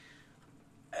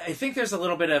 I think there's a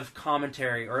little bit of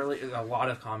commentary, or a lot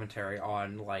of commentary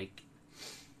on like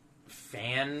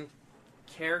fan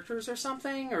characters or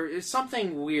something, or it's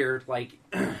something weird like.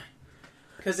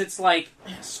 Because it's like,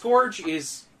 Scourge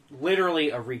is literally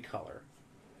a recolor.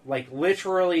 Like,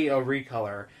 literally a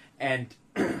recolor. And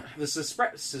the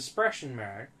Suppression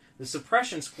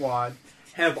Squad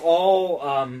have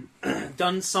all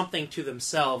done something to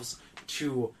themselves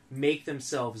to make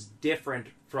themselves different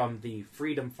from the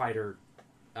Freedom Fighter,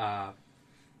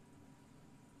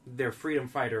 their Freedom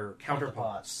Fighter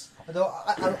counterparts. Although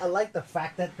I like the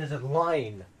fact that there's a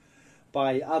line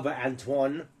by other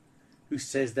Antoine who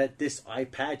says that this eye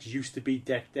patch used to be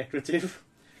decorative.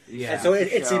 Yeah. And so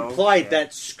it's implied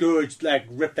that Scourge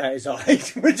ripped out his eye,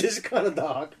 which is kind of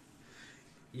dark.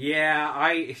 Yeah,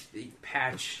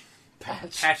 Patch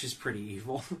is pretty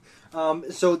evil.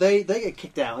 So they get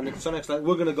kicked out, and then Sonic's like,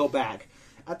 we're going to go back.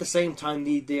 At the same time,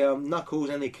 the Knuckles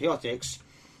and the Chaotix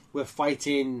were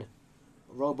fighting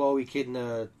Robo,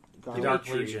 Echidna, the Dark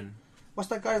Legion. What's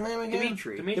that guy's name again?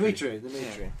 Dimitri.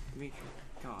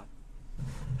 God.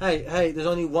 Hey, there's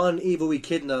only one evil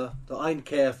Echidna that I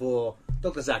care for.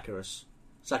 Dr. Zacharias.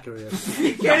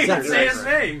 You can't even say his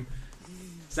name.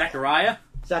 Zachariah?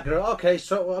 Okay,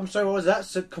 so I'm sorry, what was that?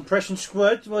 So, compression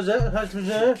squid, was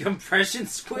it? Compression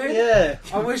squid? Yeah.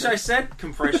 I wish I said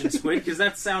compression squid, because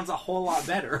that sounds a whole lot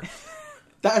better.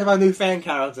 That is my new fan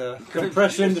character.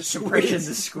 Compression the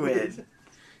squid.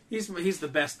 He's the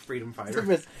best freedom fighter.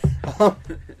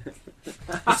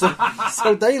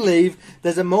 So they leave.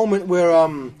 There's a moment where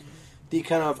the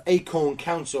kind of Acorn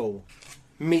Council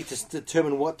meet to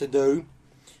determine what to do,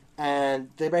 and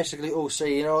they basically all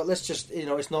say, let's just,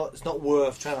 it's not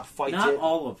worth trying to fight it. Not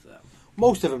all of them.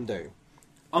 Most of them do.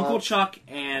 Uncle Chuck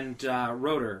and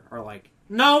Rotor are like,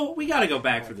 no, we got to go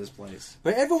back for this place.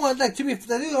 But everyone, they do make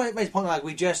the point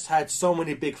we just had so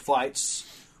many big fights.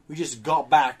 We just got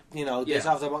back, this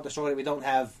after the story. We don't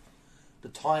have the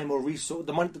time or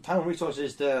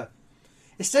resources to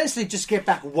essentially just get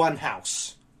back one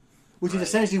house, which is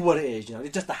essentially what it is.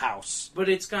 It's just a house. But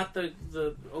it's got the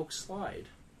oak slide.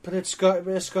 But it's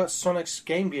got Sonic's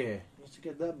Game Gear. You have to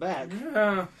get that back.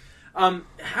 Yeah.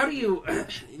 How do you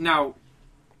now?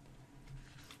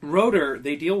 Rotor.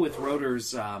 They deal with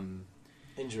Rotor's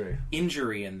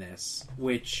injury in this,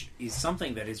 which is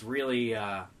something that is really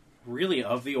of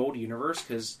the old universe,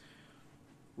 because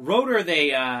Rotor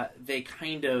they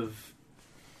kind of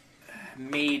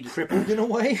made crippled in a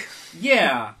way.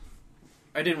 Yeah,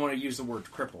 I didn't want to use the word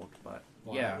crippled, but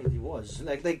yeah, he was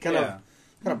they kind of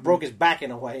broke his back in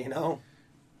a way,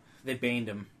 They baned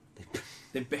him.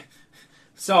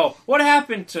 So what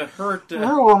happened to hurt? You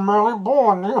were merely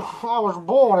born. I was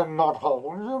born in that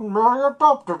hole. You merely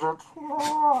adopted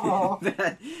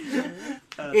it.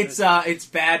 It's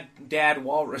bad Dad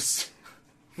Walrus.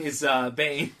 His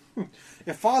Bane.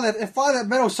 If I let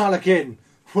Metal Sonic in,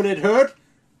 would it hurt?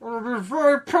 It is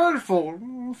very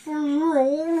painful for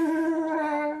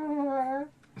you.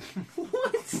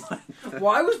 What?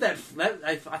 Why was that?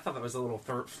 I thought that was a little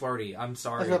flirty. I'm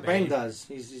sorry. That's what Bane does.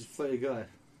 He's a flirty guy.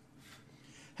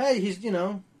 Hey, he's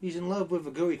in love with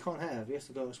a girl he can't have. He has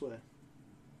to go elsewhere.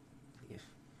 Yeah.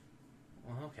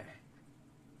 Well, okay.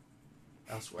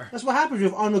 Elsewhere. That's what happens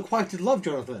with unrequited love,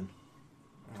 Jonathan.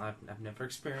 Well, I've never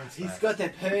experienced He's that. got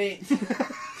that point.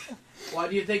 Why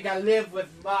do you think I live with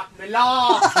Mark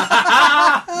Millar?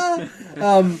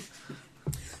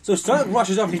 So Sonic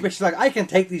rushes off. He's basically like, I can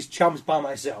take these chumps by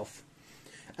myself.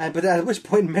 But at which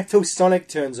point, Metal Sonic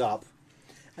turns up.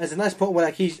 And there's a nice point where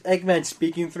he's Eggman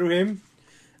speaking through him.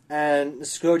 And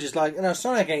Scourge is like,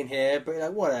 Sonic ain't here, but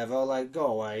like, whatever, like, go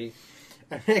away.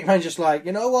 And Eggman's just like,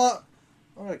 you know what?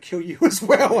 I'm going to kill you as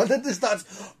well. And then just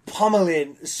starts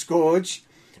pummeling Scourge.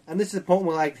 And this is the point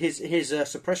where, like, his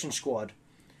suppression squad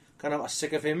kind of are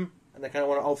sick of him. And they kind of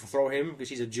want to overthrow him because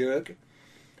he's a jerk. And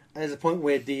there's a point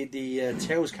where the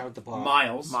Tails counterpart...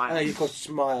 Miles. He calls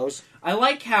Miles. I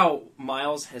like how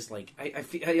Miles has, like...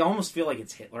 I almost feel like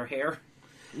it's Hitler hair.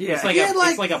 Yeah. It's like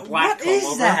a black What is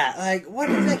comb over. that? Like, what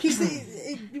is that?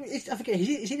 He's I forget.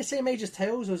 Is he the same age as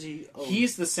Tails, or is he? Oh.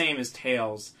 He's the same as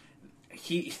Tails.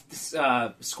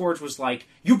 Scourge was like,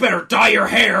 "You better dye your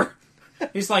hair."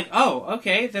 He's like, "Oh,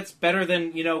 okay, that's better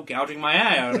than gouging my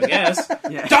eye out, I guess."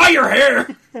 Yeah. Dye your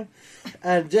hair.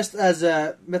 And just as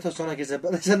Metal Sonic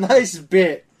there's a nice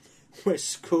bit where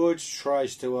Scourge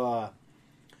tries to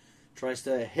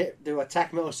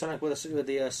attack Metal Sonic with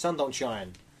the sun don't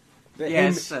shine. But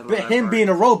Yes, I love that him part. being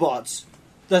a robot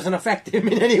doesn't affect him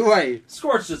in any way.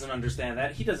 Scourge doesn't understand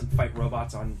that. He doesn't fight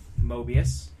robots on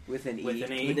Mobius With an E. with an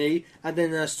With E. E. And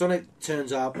then Sonic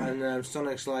turns up, and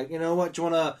Sonic's like, you know what? Do you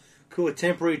want to call a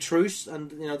temporary truce and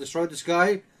destroy this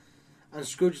guy? And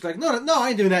Scourge is like, no, I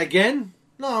ain't doing that again.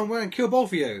 No, I'm going to kill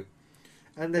both of you.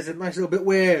 And there's a nice little bit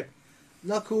where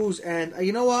Knuckles and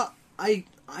you know what? I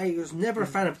was never a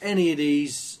fan of any of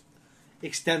these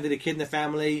extended Echidna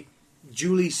family.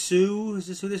 Julie Sue, is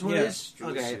this who this one is?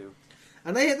 Julie Okay. Sue.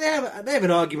 And they have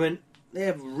an argument. They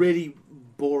have really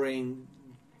boring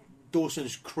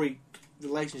Dawson's Creek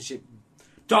relationship.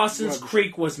 Dawson's Rubbish.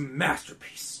 Creek was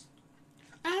masterpiece.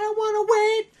 I don't want to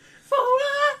wait for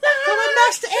my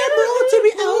Master Emerald to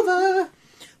be over.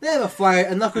 They have a fight,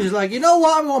 and Knuckles is like, you know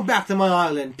what? I'm going back to my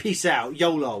island. Peace out,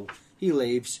 YOLO. He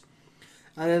leaves,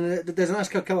 and then there's a nice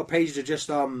couple of pages of just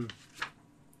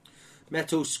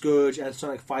Metal, Scourge, and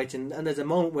Sonic fighting, and there's a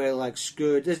moment where like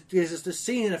Scourge, there's a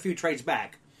scene in a few trades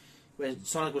back where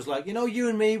Sonic was like, you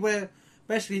and me, we're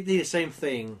basically the same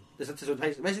thing.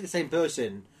 Basically the same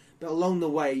person, but along the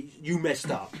way you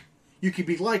messed up. You could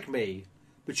be like me,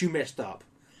 but you messed up.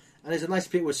 And there's a nice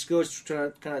bit where Scourge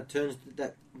kind of turns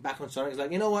that back on Sonic. He's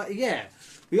like, you know what? Yeah,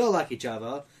 we all like each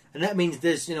other, and that means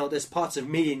there's parts of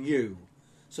me and you.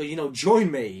 So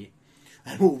join me,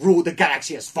 and we'll rule the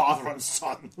galaxy as father and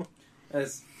son.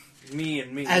 As me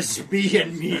and me. As me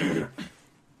and me.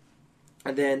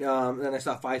 And then they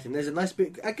start fighting. There's a nice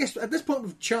bit, I guess, at this point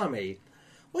with Charmy.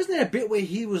 Wasn't there a bit where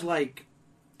he was like...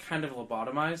 kind of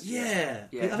lobotomized? Yeah.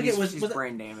 Yeah, I think he's was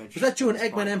brain damage. that during At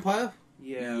this Eggman point. Empire?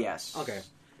 Yeah. Yes. Okay.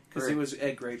 Because he was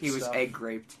egg raped. He was egg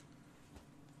raped.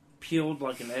 peeled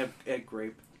like an egg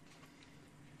grape.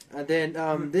 And then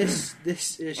this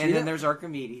issue... And then there's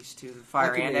Archimedes too, the fire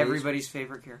ant, Archimedes. everybody's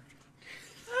favorite character.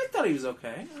 I thought he was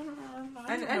okay.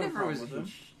 I never was.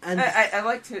 And I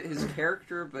liked his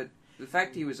character, but the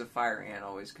fact he was a fire ant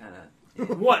always kind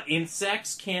of. What,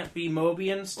 insects can't be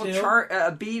Mobians still? Well,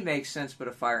 a bee makes sense, but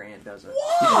a fire ant doesn't.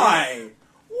 Why?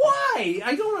 Why?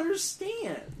 I don't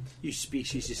understand. you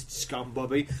speciesist scum,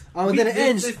 Bobby. And then it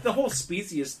ends... The whole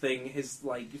speciest thing is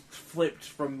like flipped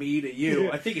from me to you.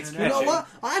 Yeah. I think it's You catchy. know what?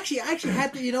 I actually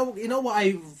had to. You know what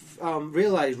I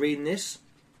realized reading this.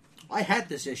 I had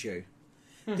this issue.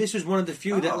 This was one of the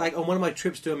few that, like, on one of my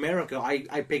trips to America,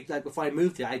 I picked, like, before I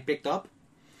moved here, I picked up.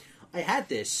 I had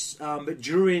this, but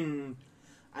during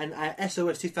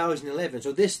SOS 2011.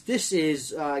 So this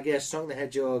is, I guess, Sonic the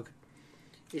Hedgehog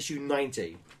issue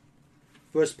 90.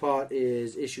 First part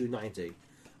is issue 90.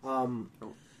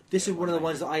 This is one of the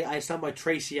ones that I signed by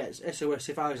Tracy at SOS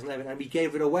 2011, and we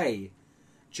gave it away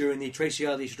during the Tracy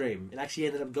Early stream. It actually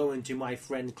ended up going to my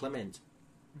friend Clement.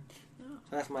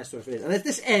 So that's my story for this. And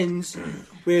this ends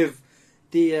with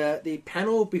the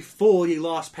panel before the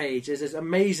last page. There's this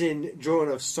amazing drawing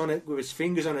of Sonic with his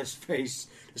fingers on his face,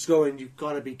 just going, "You've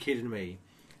got to be kidding me."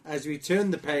 As we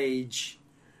turn the page,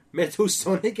 Metal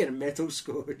Sonic and Metal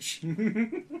Scourge.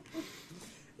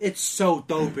 It's so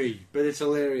dopey, but it's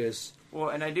hilarious. Well,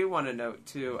 and I do want to note,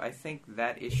 too, I think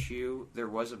that issue, there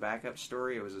was a backup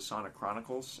story. It was a Sonic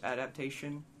Chronicles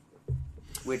adaptation,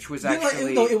 which was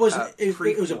actually it was a a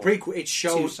prequel. It to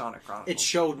showed Sonic Chronicles. it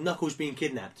showed Knuckles being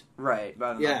kidnapped. Right,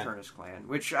 by the Yeah. Nocturnus clan,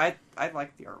 which I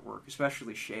liked the artwork,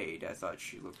 especially Shade. I thought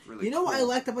she looked really You know what I cool.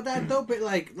 liked about that though? But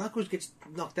like Knuckles gets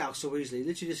knocked out so easily.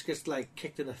 Literally just gets like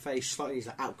kicked in the face, slightly he's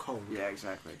like, out cold. Yeah,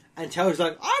 exactly. And Tails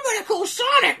like, "I'm gonna call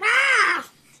Sonic!" Ah!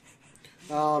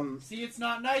 See, it's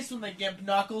not nice when they gimp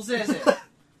Knuckles, is it?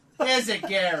 Is it,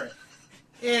 Garrett?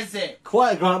 Is it?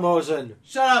 Quiet, Grant Morrison.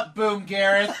 Shut up, Boom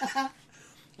Garrett.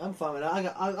 I'm fine with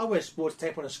that. I wear sports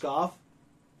tape on a scarf.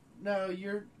 No,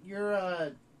 you're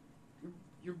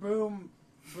Boom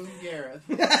Garrett.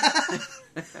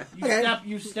 Okay.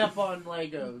 You step on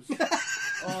Legos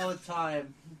all the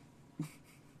time.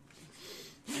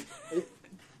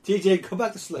 TJ, go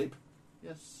back to sleep.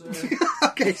 Yes, sir.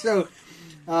 Okay, so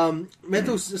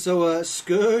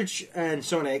Scourge and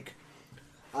Sonic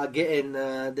are getting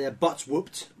their butts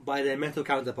whooped by their metal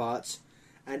counterparts,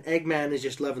 and Eggman is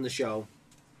just loving the show.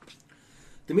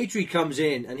 Dimitri comes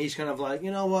in and he's kind of like,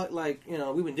 you know what, like, you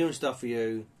know, we've been doing stuff for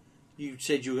you. You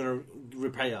said you were going to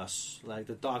repay us, like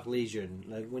the Dark Legion.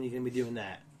 Like, when are you going to be doing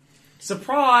that?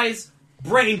 Surprise!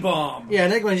 Brain bomb! Yeah,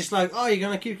 and Eggman's just like, oh, you're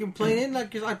going to keep complaining?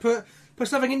 Like, 'cause I put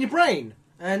something in your brain.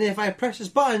 And if I press this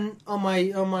button on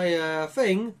my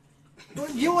thing,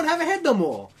 you won't have a head no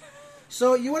more.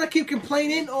 So you want to keep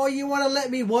complaining, or you want to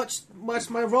let me watch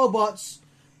my robots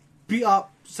beat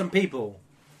up some people?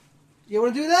 You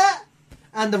want to do that?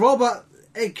 And the robot,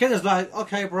 Kenner's like,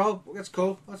 okay, bro, that's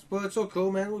cool. It's all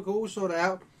cool, man. We're cool. We'll sort it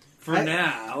out. For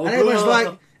now. And everyone's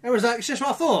like, it's just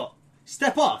what I thought.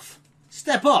 Step off.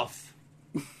 Step off.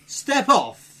 Step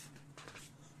off.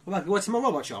 What's in my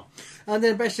robot shop? And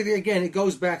then basically, again, it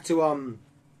goes back to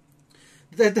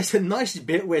there's a nice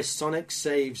bit where Sonic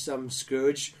saves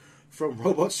Scourge from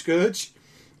Robot Scourge,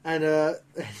 and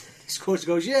Scourge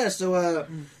goes, yeah, so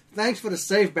thanks for the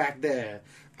save back there.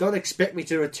 Don't expect me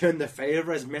to return the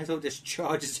favor, as Metal just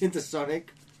charges into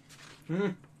Sonic.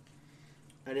 And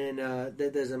then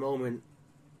there's a moment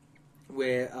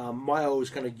where Miles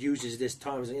kind of uses this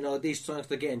time, you know, these Sonics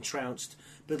are getting trounced,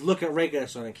 but look at regular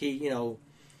Sonic. He, you know,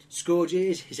 Scourge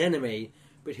is his enemy,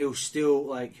 but he'll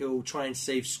try and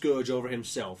save Scourge over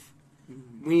himself.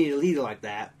 We need a leader like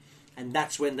that, and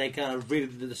that's when they kind of really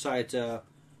decide we're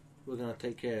going to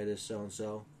take care of this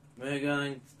so-and-so. We're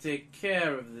going to take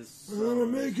care of this. We're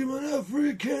going to make him an offer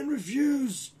he can't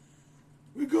refuse.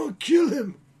 We're going to kill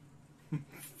him.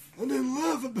 And then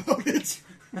laugh about it.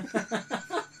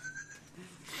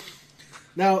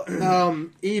 Now,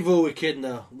 evil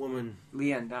Echidna woman.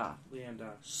 Leanda.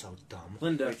 So dumb.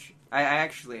 Linda. Which I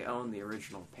actually own the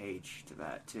original page to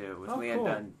that too, with Oh, Leanda cool.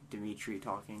 and Dimitri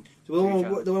talking. The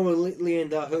one where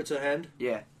Leanda hurts her hand?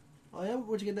 Yeah. Oh yeah?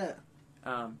 Where'd you get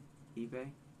that? eBay,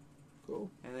 Cool.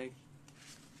 I think.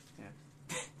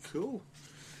 Cool.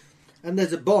 And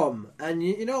there's a bomb. And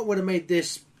you know what would have made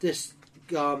this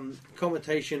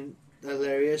conversation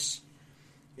hilarious?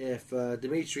 If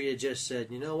Dimitri had just said,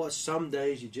 you know what, some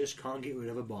days you just can't get rid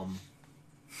of a bomb.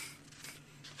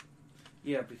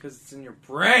 Yeah, because it's in your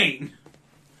brain.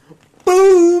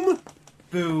 Boom!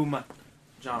 Boom.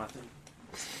 Jonathan.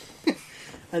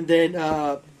 And then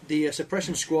the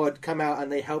suppression squad come out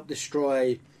and they help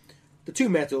destroy the two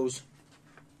metals.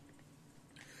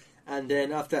 And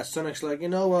then after that, Sonic's like, you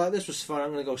know what, this was fun,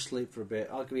 I'm going to go sleep for a bit.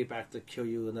 I'll be back to kill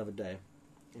you another day.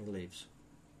 And he leaves.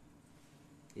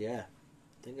 Yeah.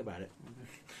 Think about it.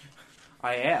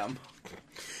 I am.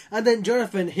 And then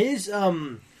Jonathan,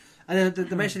 and then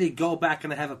they basically go back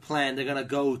and they have a plan. They're gonna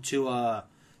go to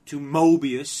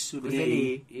Mobius with an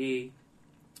E. E.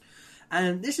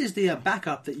 And this is the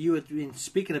backup that you had been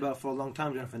speaking about for a long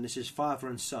time, Jonathan. This is Father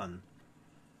and Son,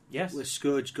 Yes. where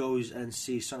Scourge goes and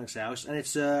sees Sonic's house, and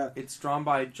it's It's drawn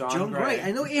by John Gray.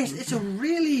 I know it's a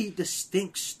really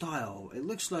distinct style. It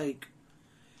looks like.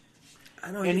 I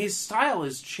know, And his style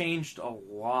has changed a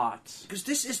lot. because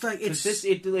this is like Because it's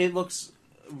it looks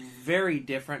very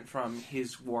different from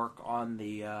his work on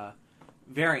the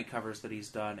variant covers that he's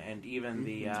done, and even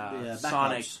the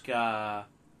Sonic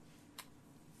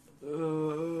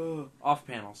off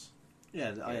panels.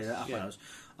 That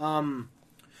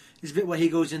this bit where he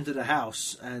goes into the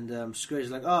house and Scourge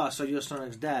is like, so you're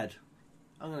Sonic's dad.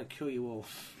 I'm gonna kill you all.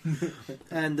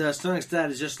 And Sonic's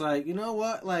dad is just like, you know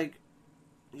what, like.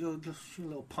 You're a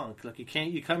little punk. Like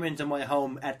you come into my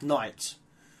home at night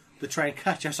to try and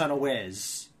catch us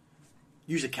unawares.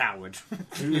 You're a coward,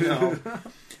 you know.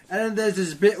 And then there's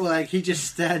this bit where like he just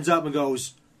stands up and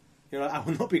goes, you know, I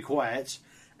will not be quiet.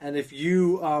 And if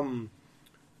you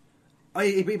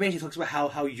he basically talks about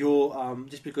how you're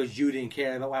just because you didn't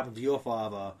care about what happened to your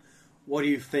father, what do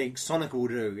you think Sonic will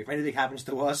do if anything happens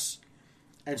to us?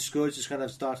 And Scourge just kind of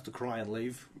starts to cry and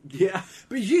leave. Yeah.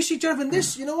 But you see, Jonathan,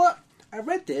 this, you know what? I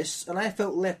read this and I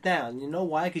felt let down. You know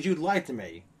why? Because you lied to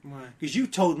me. Why? Because you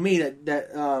told me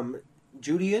that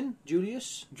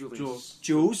Jules,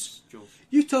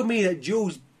 you told me that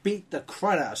Jules beat the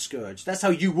crud out of Scourge. That's how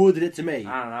you worded it to me.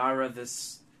 I don't know. I read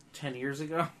this 10 years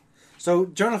ago. So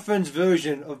Jonathan's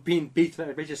version of being beaten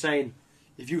is basically saying,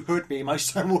 if you hurt me, my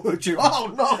son will hurt you.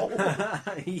 Oh no!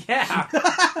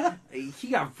 Yeah. He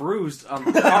got bruised on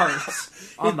the heart.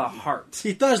 On the heart.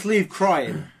 He does leave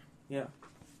crying. Yeah.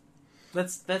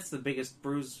 That's the biggest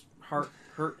bruise hurt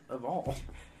of all.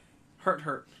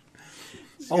 Hurt.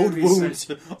 Old wounds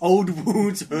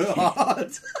hurt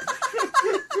hard.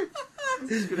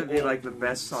 This is gonna be like the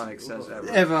best Sonic says ever.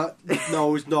 Ever.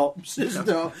 No, it's not.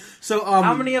 No. So,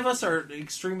 How many of us are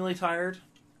extremely tired?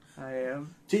 I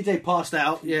am. TJ passed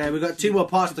out. Yeah, we've got 2 more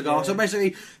parts to go. Yeah. So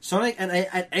basically, Sonic and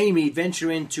Amy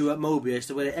venture into Mobius,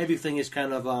 where everything is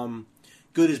kind of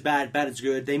good is bad, bad is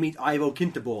good. They meet Ivo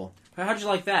Kinterball. How'd you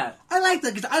like that? I like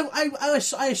that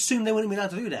because I assumed they wouldn't be allowed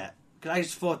to do that because I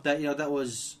just thought that that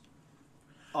was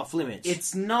off limits.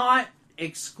 It's not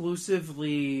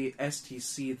exclusively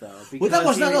STC though. Well, that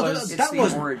was because not. it It's that the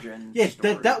was origin. yes.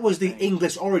 story That was the thing.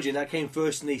 English origin that came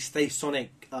first in the Stay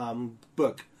Sonic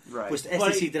book. Right. Was the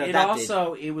But STC that it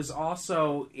adapted. was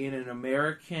also in an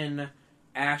American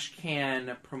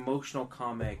Ashcan promotional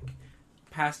comic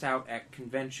passed out at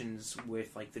conventions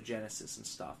with like the Genesis and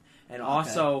stuff, and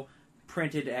also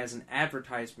printed as an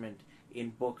advertisement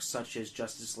in books such as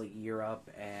Justice League Europe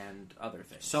and other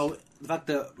things. So the fact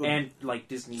that and like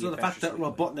Disney. so the fact Adventures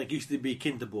that Weekly. Robotnik used to be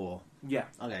Kinterball. Yeah,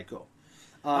 Okay, cool.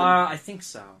 I think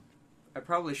so. I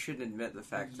probably shouldn't admit the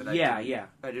fact that Yeah.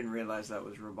 I didn't realize that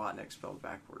was Robotnik spelled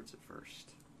backwards at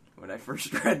first. When I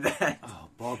first read that. Oh,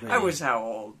 Bobby. I was how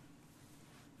old?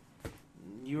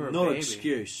 You were a no baby.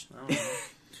 excuse. I don't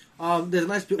know. There's a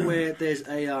nice bit where there's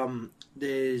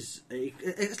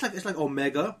it's like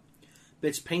Omega, but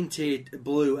it's painted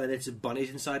blue and it's bunnies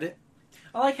inside it.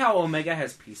 I like how Omega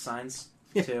has peace signs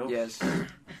too. Yes.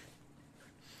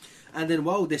 And then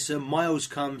while this Miles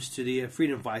comes to the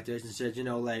freedom fighters and says,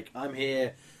 I'm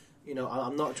here.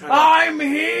 I'm not trying. I'm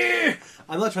here.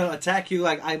 I'm not trying to attack you.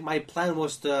 My plan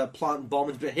was to plant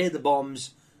bombs, but here are the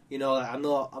bombs. I'm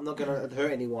not gonna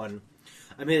hurt anyone.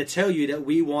 I'm here to tell you that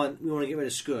we want to get rid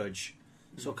of Scourge.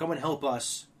 So come and help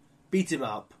us beat him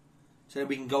up, so that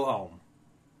we can go home.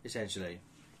 Essentially,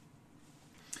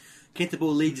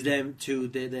 Kinterball leads them to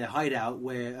their hideout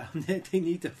where they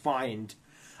need to find.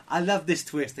 I love this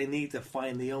twist. They need to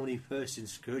find the only person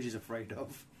Scourge is afraid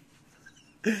of.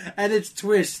 And its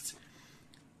twist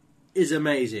is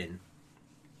amazing.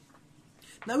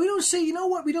 Now we don't see,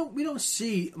 we don't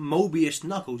see Mobius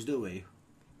Knuckles, do we?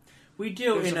 We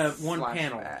do There's in a one flashback.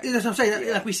 panel. Yeah, that's what I'm saying.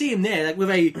 Yeah. Like we see him there, with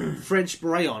a French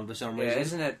beret on for some Yeah, reason.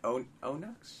 isn't it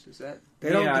Onyx? Is that? They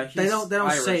don't. Yeah, they he's don't say.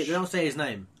 Irish. They don't say his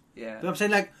name. Yeah. But I'm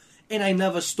saying, in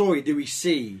another story, do we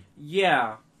see?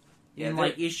 Yeah. Yeah, In there-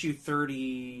 like issue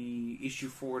 30, issue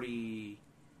 40,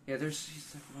 Yeah,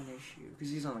 he's like one issue because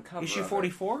he's on the cover. issue of it.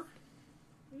 44?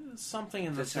 Something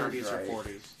in the That sounds 30s right. or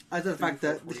 40s. I love the fact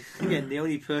that again, the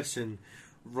only person,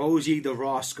 Rosie the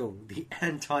Rascal, the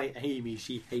anti-Amy,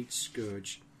 she hates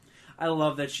Scourge. I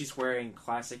love that she's wearing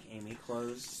classic Amy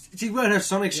clothes. She's wearing her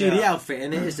Sonic CD Yeah. outfit,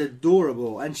 and it is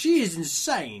adorable. And she is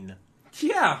insane.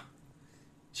 Yeah.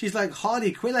 She's like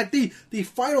Harley Quinn. Like the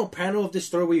final panel of this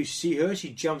story where you see her,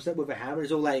 she jumps up with a hammer.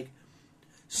 It's all like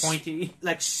Pointy.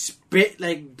 like spit,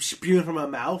 like spewing from her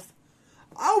mouth.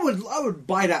 I would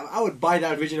buy that. I would buy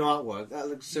that original artwork. That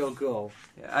looks so cool.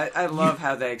 Yeah, I love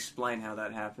how they explain how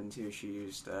that happened too. She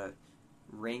used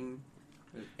ring,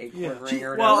 acorn Yeah. ring,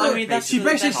 or Well, whatever. I mean, that's she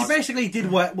the- basically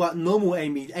did what normal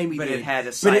Amy but did, it had a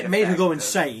but side it made her effect go of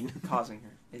insane. causing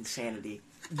her insanity.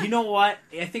 You know what?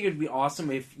 I think it'd be awesome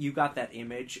if you got that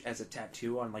image as a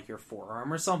tattoo on like your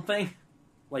forearm or something.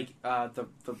 Like the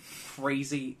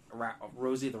crazy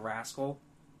Rosie the Rascal.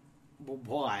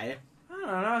 Why? I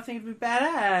don't know. I think it'd be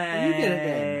badass. You get it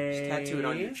then. Just tattoo it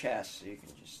on your chest so you can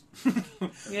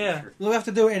just. Yeah. We'll have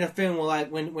to do it in a film where, like,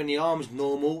 when the arm's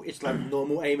normal, it's like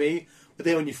normal Amy, but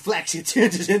then when you flex, it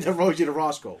turns into Rosie the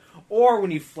Rascal. Or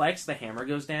when you flex, the hammer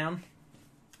goes down.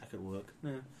 That could work.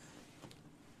 Yeah.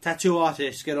 Tattoo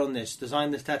artists, get on this.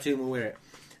 Design this tattoo and we'll wear it.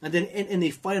 And then in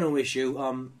the final issue,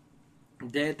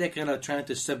 they're kind of trying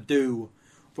to subdue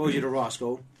Rosie the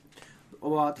Rascal.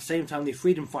 While at the same time, the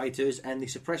Freedom Fighters and the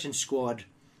Suppression Squad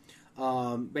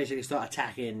basically start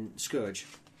attacking Scourge.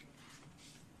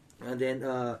 And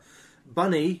then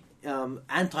Bunny,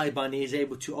 anti-Bunny, is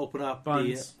able to open up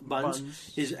Buns.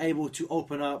 Buns is able to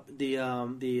open up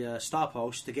the Star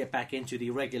Post to get back into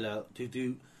the regular to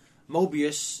do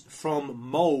Mobius from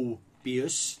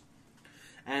Mobius.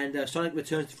 And Sonic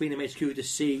returns to Freedom HQ to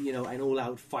see, an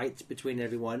all-out fight between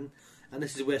everyone. And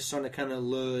this is where Sonic kind of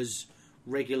lures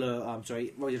Rosie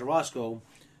the Rascal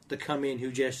to come in,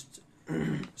 who just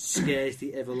scares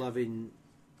the ever-loving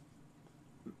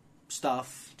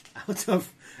stuff out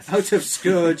of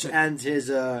Scourge and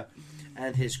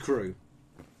his crew.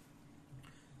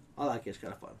 I like it. It's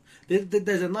kind of fun.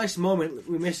 There's a nice moment,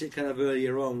 we missed it kind of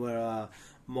earlier on, where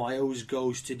Miles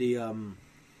goes to the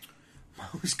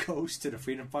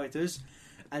Freedom Fighters,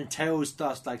 and Tails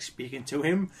starts like speaking to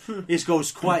him. This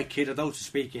goes quiet, kid. Adults are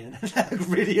speaking. That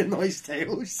really annoys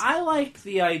Tails. I like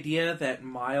the idea that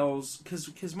Miles,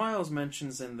 because Miles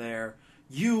mentions in there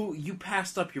you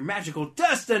passed up your magical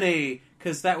destiny,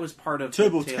 because that was part of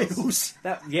Turbo the Tales.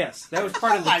 Tails. That was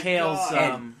part of the Tales.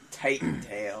 And Titan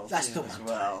Tales. That's the as one.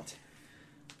 well.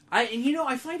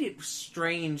 I find it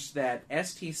strange that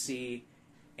STC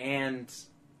and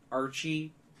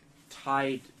Archie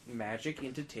tied magic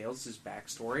into Tails'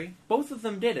 backstory. Both of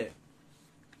them did it.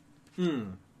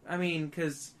 I mean,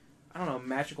 because, I don't know,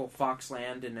 Magical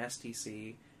Foxland and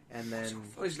STC, and then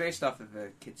It was based off of the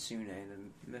Kitsune,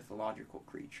 the mythological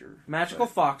creature. Magical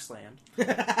Foxland.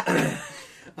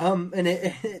 And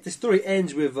the story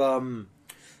ends with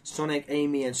Sonic,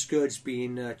 Amy, and Scourge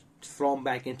being thrown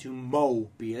back into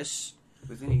Mobius.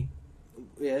 With any...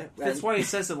 Yeah, That's and- why he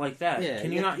says it like that. Yeah,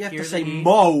 Can you not have hear to say the...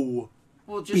 Mo?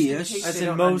 Well, just in Beers. case As they in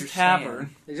don't Moe's understand.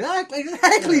 Tavern.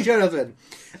 Exactly, Jonathan.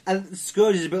 And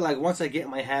Scourge is a bit like, once I get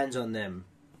my hands on them,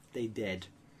 they dead.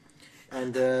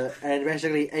 And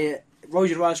basically,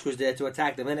 Roger Roscoe's there to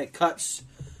attack them. Then it cuts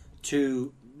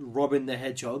to Robin the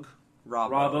Hedgehog.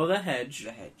 Robbo the Hedge.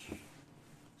 The Hedge.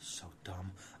 So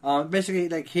dumb. Basically,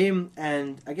 like him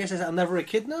and I guess there's another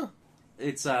echidna.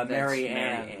 It's That's Mary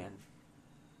Ann.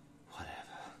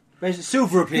 Basically,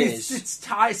 Silver appears. It's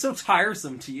so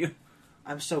tiresome to you.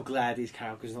 I'm so glad these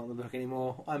characters are not in the book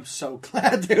anymore. I'm so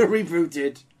glad they were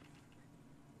rebooted.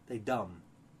 They dumb.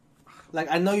 Like,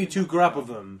 I know you two grew up with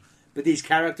them, but these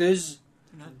characters,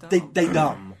 they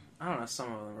dumb. I don't know,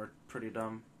 some of them are pretty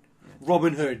dumb.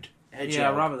 Robin Hood, Hedgehog.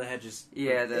 Yeah, Robbo the Hedge is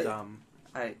Yeah, the- dumb.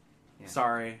 Yeah.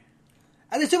 Sorry.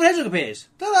 And then Silver Hedgehog appears.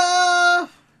 Ta-da!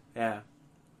 Yeah.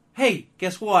 Hey,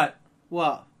 guess what?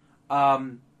 What?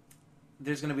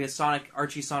 There's going to be a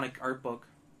Archie Sonic art book.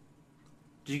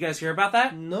 Did you guys hear about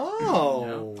that?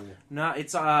 No. No,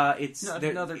 it's Not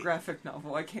there- another graphic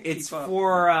novel. I can't It's keep up.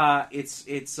 for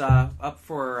it's up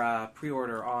for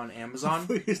pre-order on Amazon.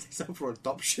 It's up for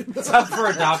adoption. It's up for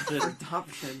adoption.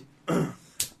 Adoption.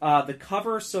 The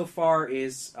cover so far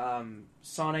is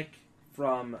Sonic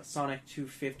from Sonic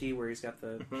 250, where he's got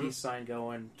the peace sign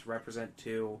going to represent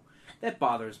 2. That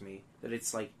bothers me. That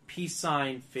it's like peace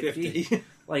sign 50.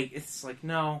 Like, it's like,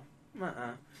 no.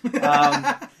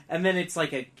 And then it's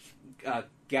like a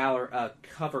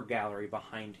cover gallery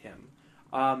behind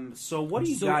him. So what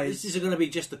do you guys... Is it going to be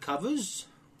just the covers?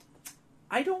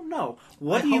 I don't know. I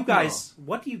What do you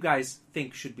hope guys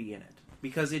think should be in it?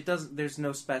 Because it doesn't. There's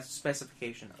no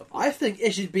specification of. I think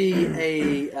it should be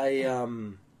a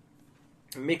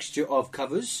mixture of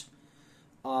covers,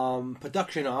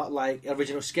 production art, like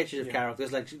original sketches of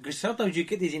characters. Like, because sometimes you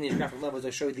get these in these graphic novels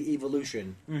that show the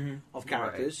evolution of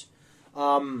characters.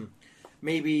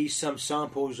 Maybe some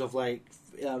samples of like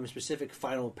specific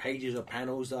final pages or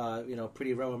panels that are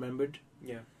pretty well remembered.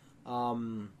 Yeah.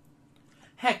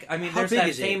 Heck, I mean, how there's big that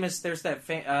is it? famous. There's that.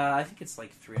 I think it's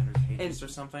like 300 pages or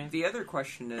something. The other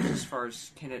question is, as far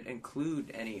as can it include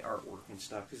any artwork and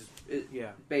stuff? Because it's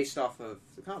Yeah. based off of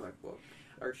the comic book,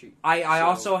 Archie. I So-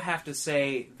 also have to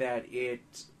say that it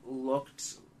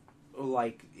looked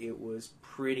like it was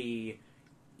pretty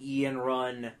Ian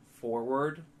run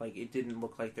forward. Like, it didn't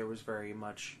look like there was very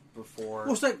much before.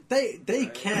 Well, it's like they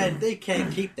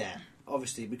can keep that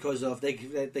obviously because of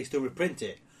they still reprint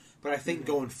it, but I think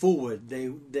going forward they're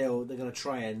going to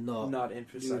try and not not do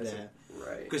emphasize it. that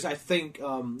Right. because I think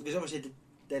because obviously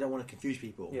they don't want to confuse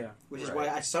people. Yeah. which is Right. why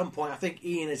at some point I think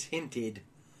Ian has hinted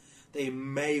they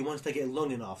may, once they get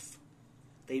long enough,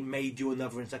 they may do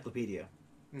another encyclopedia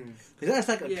because that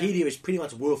encyclopedia is pretty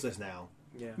much worthless now.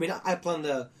 Yeah. I mean, I plan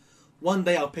to one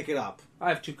day I'll pick it up. I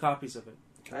have 2 copies of it.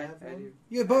 Can I have I one? do.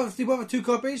 You both have 2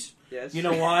 copies. Yes. You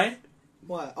know why?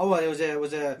 What? Oh, well, there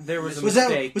was a There was a was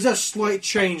mistake. that a slight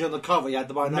change on the cover? You had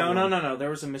to buy another No. one? There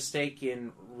was a mistake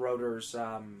in Rotor's.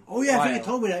 Oh yeah, I think you file.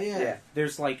 told me that. Yeah. Yeah.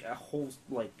 There's like a whole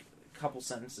couple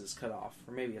sentences cut off,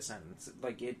 or maybe a sentence.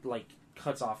 Like it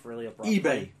cuts off really abruptly.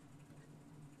 eBay.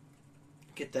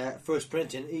 Get that first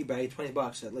printing. eBay,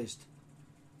 $20 at least.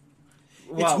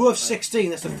 Well, it's worth $16.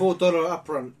 That's the $4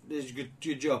 upfront. This is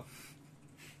good job.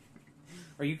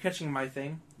 Are you catching my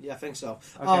thing? Yeah, I think so.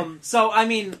 Okay. So I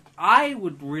mean, I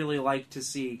would really like to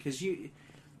see because you,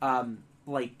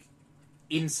 like,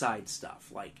 inside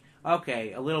stuff. Like,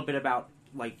 okay, a little bit about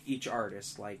like each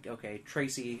artist. Like, okay,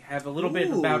 Tracy, have a little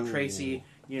bit about Ooh. Tracy.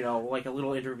 You know, like a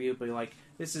little interview, but like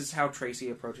this is how Tracy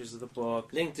approaches the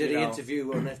book. Link to you the know.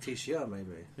 interview on FTCR, maybe.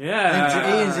 Link to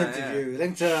Yeah. Ian's yeah. interview.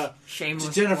 Link to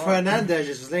Shameless Jennifer plug.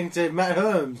 Hernandez. Link to Matt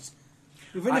Holmes.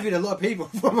 We've interviewed a lot of people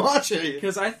from Archie.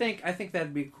 Because I think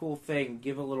that'd be a cool thing.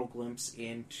 Give a little glimpse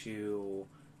into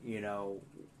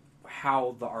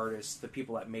how the artists, the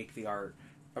people that make the art,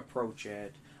 approach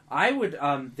it. I would.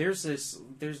 There's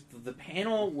the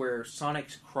panel where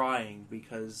Sonic's crying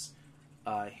because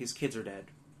his kids are dead.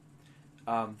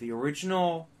 the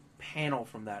original panel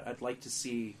from that, I'd like to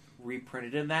see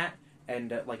reprinted in that,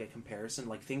 and like a comparison,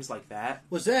 like things like that.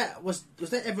 Was that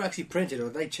ever actually printed, or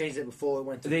they changed it before it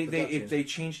went to production? They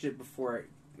changed it before it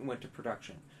went to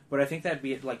production. But I think that'd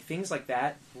be like things like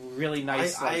that, really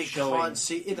nice. I showing. can't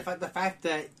see the fact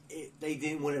that they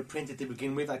didn't want it printed to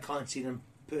begin with. I can't see them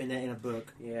putting that in a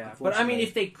book. Yeah, but I mean,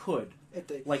 if they could, If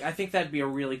they- like, I think that'd be a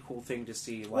really cool thing to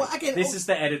see. Like, Well, again, this is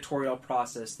the editorial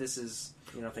process. This is,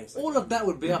 things like all of that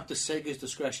would be up to Sega's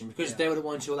discretion, because they were the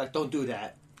ones who were like, "Don't do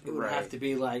that." It would Right. have to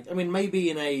be like, I mean, maybe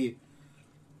in a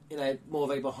more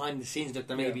of a behind the scenes look,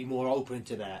 they may be more open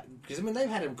to that, because I mean they've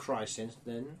had him cry since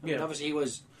then. I mean, obviously he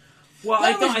was. Well,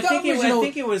 That I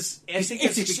think it was. I think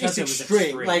it's because it was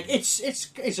extreme. Like it's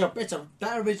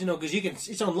that original, because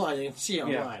it's online. You can see it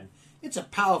Yeah. online. It's a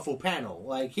powerful panel.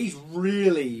 Like he's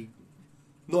really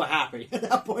not happy at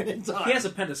that point in time. He has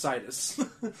appendicitis.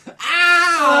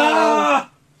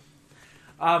 Ah!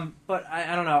 But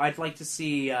I don't know. I'd like to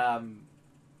see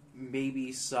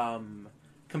maybe some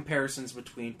comparisons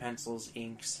between pencils,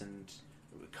 inks, and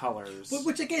colors.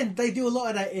 Which again, they do a lot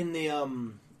of that in the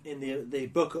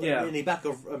book, Yeah. in the back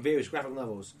of various graphic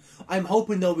novels. I'm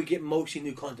hoping though we get mostly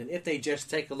new content. If they just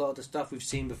take a lot of the stuff we've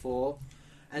seen before,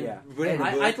 and put it in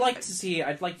a book. I'd like to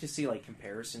see like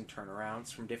comparison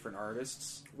turnarounds from different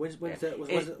artists. When's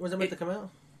that meant to come out?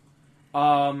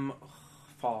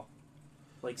 Fall,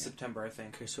 like September, I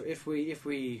think. Okay, so if we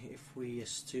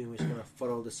assume it's going to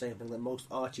follow the same thing that most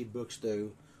Archie books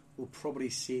do, we'll probably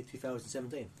see it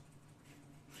 2017.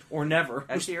 Or never.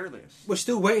 That's the earliest. We're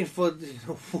still waiting for the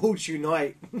Worlds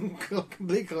Unite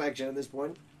complete collection at this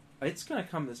point. It's gonna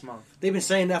come this month. They've been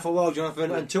saying that for a while, Jonathan.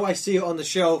 Until I see it on the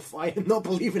shelf, I am not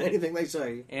believing anything they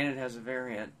say. And it has a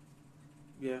variant.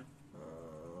 Yeah.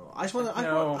 I just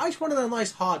wanted a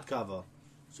nice hardcover.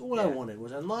 That's all I wanted,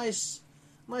 was a nice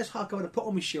hardcover to put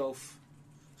on my shelf,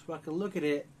 so I can look at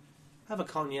it, have a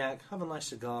cognac, have a nice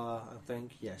cigar, and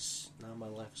think, yes, now my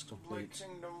life is complete.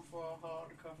 kingdom for a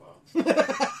hardcover.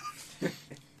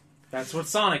 That's what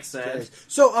Sonic said.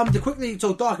 So,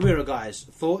 Dark Mirror, guys,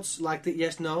 thoughts? Liked it?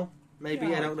 Yes, no, maybe.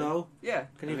 Yeah, I don't know. Yeah.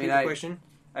 Can you repeat the question?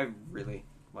 I really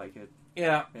like it.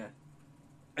 Yeah. Yeah.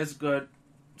 It's good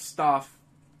stuff.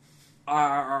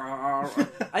 I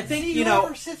think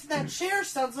Whoever sits in that chair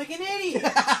sounds like an idiot.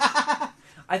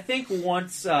 I think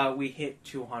once we hit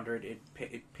 200, it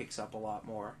picks up a lot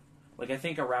more. Like I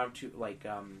think around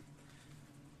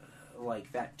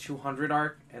like that 200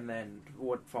 arc, and then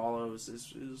what follows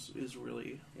is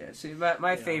really See,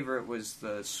 my favorite was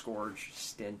the Scourge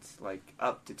stint, like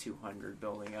up to 200,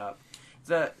 building up.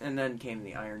 And then came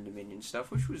the Iron Dominion stuff,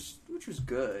 which was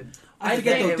good. I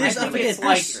think it's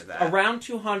like around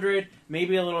 200,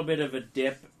 maybe a little bit of a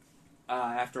dip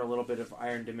after a little bit of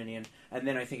Iron Dominion, and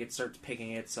then I think it starts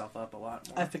picking itself up a lot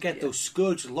more. I forget though.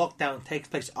 Scourge Lockdown takes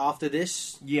place after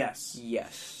this. Yes.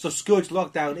 So Scourge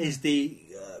Lockdown is the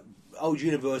old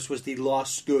universe was the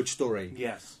last Scourge story.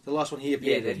 Yes. The last one he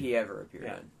appeared that in. he ever appeared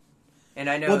in. And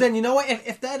I know. Well, then you know what?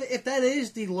 If that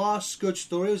is the last Scourge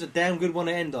story, it was a damn good one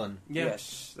to end on. Yeah.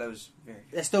 Yes, that was very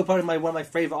good. That's still probably one of my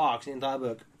favorite arcs in the entire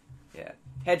book. Yeah.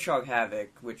 Hedgehog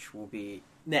Havoc, which will be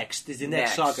Next is the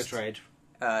next saga trade.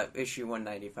 Issue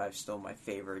 195, still my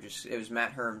favorite. It was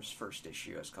Matt Herm's first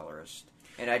issue as colorist,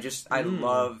 and I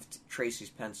loved Tracy's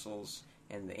pencils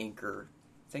and the inker.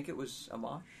 I think it was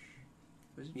Amash.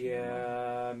 Was it?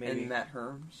 Yeah, maybe. And Matt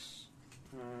Herm's.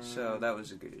 So that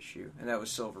was a good issue, and that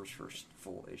was Silver's first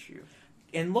full issue.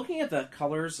 And looking at the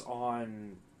colors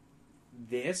on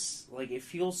this, like, it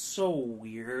feels so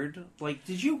weird. Like,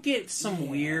 did you get some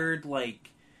weird, like,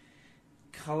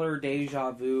 color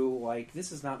deja vu? Like,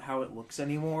 this is not how it looks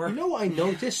anymore. You know what I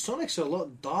noticed? Sonic's a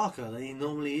lot darker than he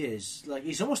normally is. Like,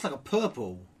 he's almost like a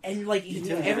purple. And, like,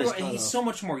 Yeah, he's so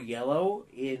much more yellow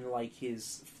in, like,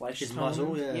 his flesh His tone.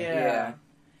 muzzle, yeah. Yeah.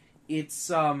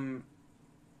 It's,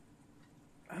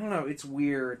 I don't know, it's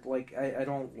weird. Like, I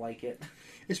don't like it.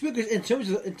 It's because in terms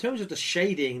of the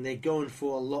shading, they're going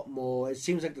for a lot more. It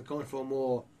seems like they're going for a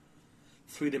more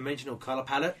three-dimensional color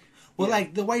palette. Well,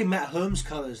 like the way Matt Herm's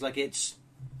colors, like it's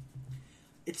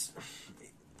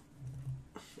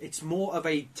more of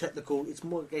a technical. It's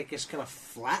more, I guess, kind of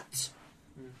flat.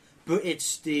 But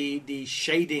it's the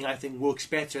shading, I think, works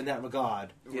better in that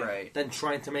regard, Right. than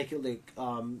trying to make it look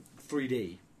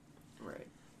 3D. Right.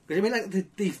 Because I mean, like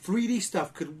the 3D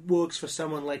stuff works for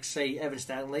someone like, say, Evan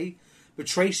Stanley, but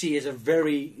Tracy is a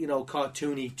very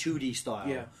cartoony 2D style.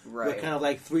 Yeah. Right. Where kind of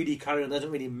like 3D coloring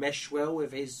doesn't really mesh well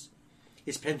with his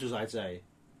pencils, I'd say.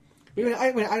 I mean,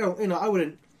 I don't, I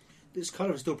wouldn't. This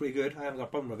color is still pretty good. I haven't got a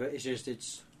problem with it. It's just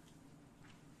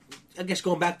I guess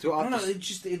going back to it, I don't know.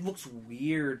 It looks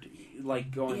weird,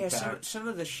 like going Yeah, back. some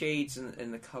of the shades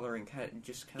and the coloring kind of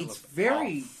It's look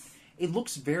very. off. It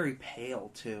looks very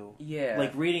pale too. Yeah.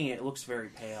 Like reading it looks very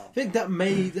pale. I think that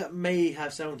may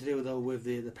have something to do though with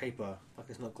the paper, like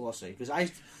it's not glossy. Because I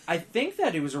think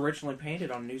that it was originally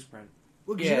painted on newsprint.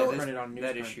 well, 'cause Yeah, you know, that's- printed on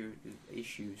that newsprint.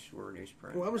 issues were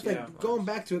newsprint. well, I was Yeah. going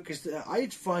back to it because I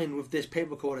find with this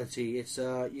paper quality, it's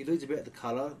you lose a bit of the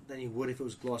color than you would if it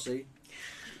was glossy.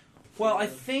 Well, I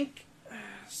think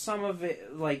some of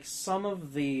it, like some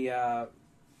of the,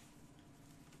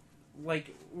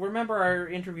 like remember our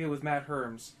interview with Matt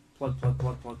Herms. Plug.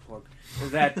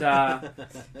 That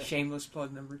Shameless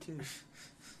plug number 2.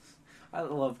 I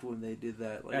loved when they did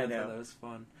that. Like, I I know. thought that was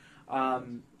fun.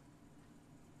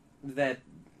 That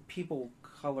people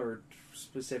colored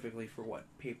specifically for what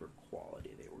paper quality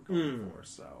they were going for.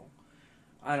 So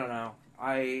I don't know.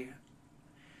 I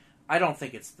don't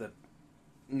think it's the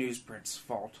newsprint's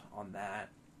fault on that.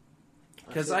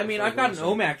 Because I mean, I've got an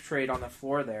OMAC trade on the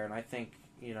floor there, and I think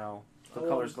the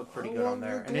colors look pretty good on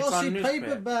there, and it's on glossy newsprint.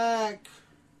 paperback.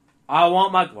 I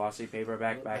want my glossy paper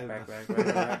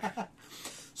back.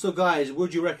 So, guys,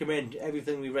 would you recommend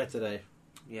everything we read today?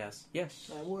 Yes. Yes.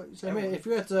 So, I mean, if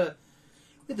you had to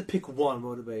pick one,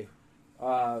 what would it be?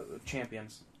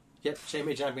 Champions. Yep,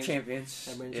 same champion. Champions.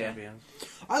 Champions. Yeah. Champions.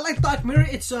 I like Dark Mirror.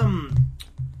 It's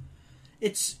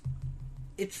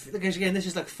because again, this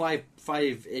is like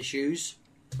five issues.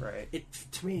 Right. It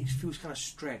to me it feels kind of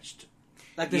stretched.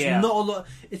 Like there's Yeah. not a lot.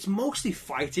 It's mostly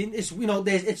fighting. It's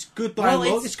it's good Well,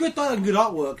 dialogue. it's good dialogue and good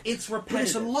artwork. It's But it's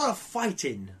repetitive. a lot of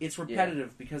fighting. It's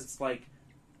repetitive because it's like,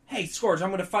 hey, Scourge, I'm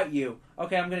going to fight you.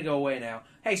 Okay, I'm going to go away now.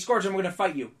 Hey, Scourge, I'm going to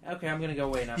fight you. Okay, I'm going to go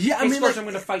away now. Yeah, I hey, mean, Scourge, like, I'm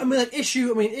going to fight I mean, you. like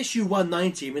issue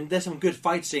 190. I mean, there's some good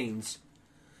fight scenes,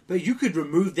 but you could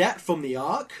remove that from the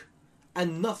arc,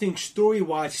 and nothing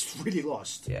story-wise is really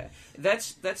lost. Yeah,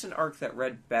 that's an arc that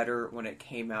read better when it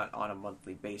came out on a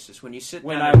monthly basis. When you sit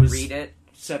When down I and was- read it,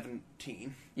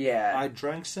 17. yeah, I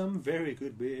drank some very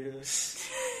good beer.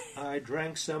 I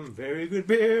drank some very good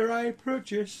beer I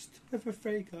purchased with a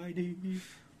fake ID.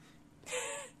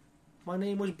 My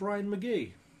name was Brian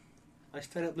McGee. I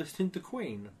started up listening to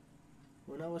Queen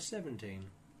when I was 17.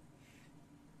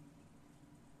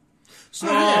 So,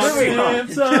 moving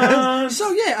on.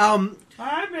 So yeah,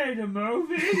 I made a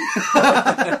movie.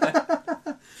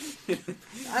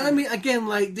 and I mean again,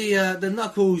 like the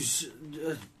Knuckles,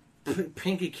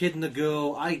 Pinky Kid and the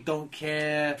Girl. I don't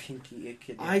care. Pinky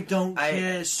Kid. I don't I-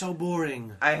 care. It's so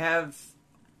boring. I have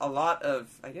a lot of,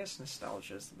 I guess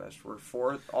nostalgia is the best word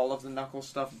for all of the Knuckles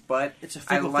stuff, but It's a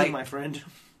fickle I like- thing, my friend.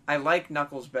 I like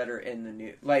Knuckles better in the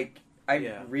new. Like, I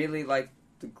Yeah. really like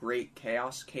the Great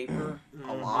Chaos Caper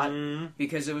a lot Mhm.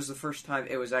 because it was the first time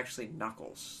it was actually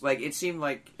Knuckles. Like, it seemed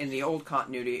like in the old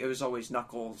continuity, it was always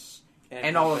Knuckles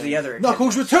and all of the other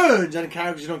Knuckles attendants. returns and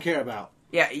characters you don't care about.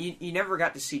 Yeah, you never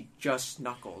got to see just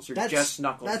Knuckles or just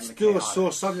Knuckles. That's in the still a chaotic.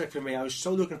 sore subject for me. I was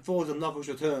so looking forward to Knuckles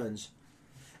returns,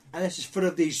 and it's just full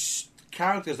of these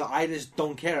characters that I just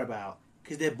don't care about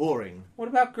because they're boring. What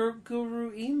about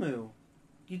Guru Emu?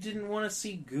 You didn't want to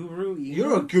see Guru Emu?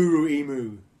 You're a Guru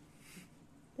Emu.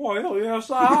 Well,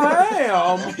 yes, I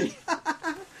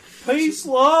am. Peace,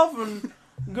 love, and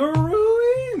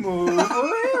Guru Emu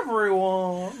for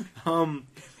everyone.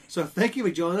 So thank you for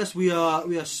joining us. We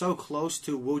are so close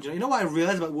to World Unite. You know what I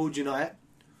realized about World Unite?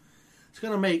 It's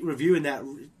going to make reviewing that.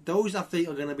 Those I think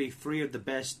are going to be 3 of the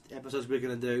best episodes we're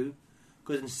going to do.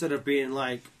 Because instead of being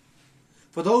like,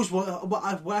 for those, what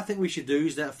I think we should do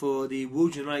is that for the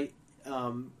World Unite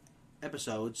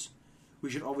episodes, we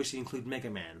should obviously include Mega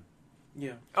Man.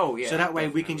 Yeah. Oh yeah. So that way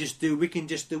we definitely. can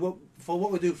just do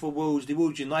what we do for the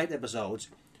World Unite episodes.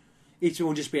 Each one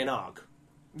will just be an arc.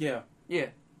 Yeah. Yeah.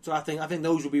 So I think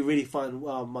those will be really fun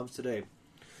months to do.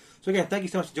 So again, thank you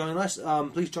so much for joining us.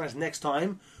 Please join us next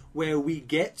time where we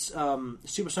get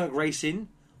Supersonic Racing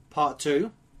Part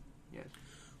 2. Yes.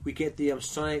 We get the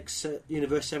Sonic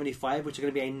Universe 75, which is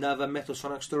going to be another Metal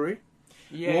Sonic story.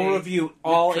 Yeah. We'll review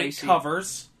all 8 Tracy.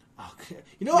 covers. Okay.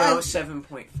 You know what? No, I-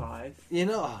 7.5. You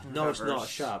know, no, it's Covers. not.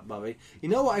 Shut up, Bobby. You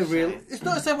know what I really... It's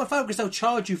not a 7.5 because they'll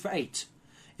charge you for 8.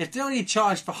 If they only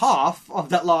charged for half of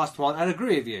that last one, I'd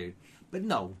agree with you. But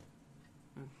no.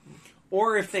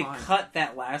 Or if they Fine. cut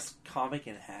that last comic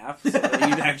in half, so that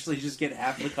you'd actually just get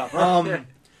half the cover.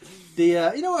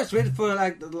 You know what's weird for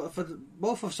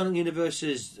both of Sonic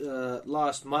Universe's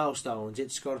last milestones,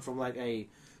 it's gone from like a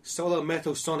solo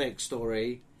Metal Sonic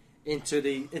story into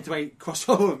a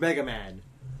crossover with Mega Man.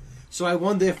 So I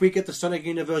wonder if we get the Sonic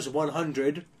Universe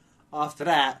 100. After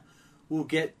that, we'll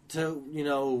get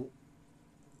to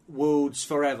Worlds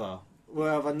Forever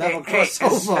Well, another Hey,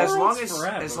 crossover.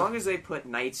 as long as they put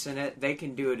knights in it, they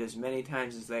can do it as many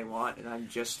times as they want, and I'm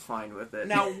just fine with it.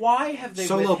 Now, why have they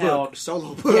Solo withheld? book.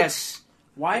 Solo book. Yes.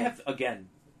 Why have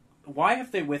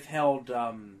they withheld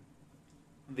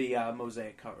the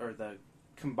mosaic cover or the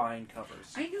combined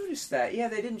covers? I noticed that. Yeah,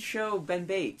 they didn't show Ben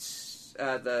Bates.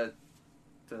 The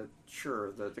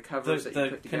covers that you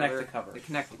put together. the cover. The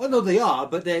connect. Well, no, they are,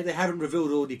 but they haven't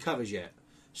revealed all the covers yet.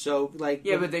 So, like,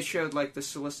 Yeah, but they showed like the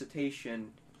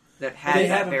solicitation that had They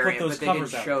that haven't put variant, those but they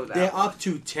covers didn't out. show that. they're one. up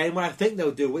to 10. What I think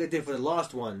they'll do, what they did for the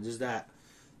last ones, is that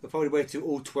they'll probably wait to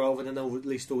all 12 and then they'll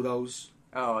release all those.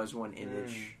 Oh, as one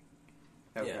image.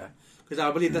 Okay. Yeah. Because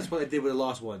I believe that's what they did with the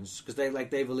last ones. Because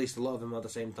they released a lot of them at the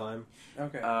same time.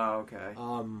 Okay. Oh, okay.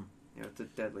 Yeah, The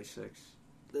Deadly Six.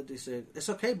 They said, it's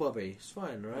okay, Bobby. It's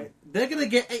fine, right? They're going to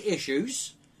get 8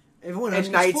 issues. Everyone else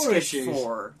And gets Knights 4 gets issues.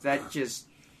 4. That just...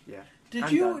 Yeah. Did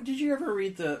I'm you done. ever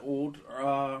read the old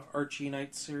Archie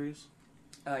Knights series?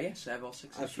 Yes, I have all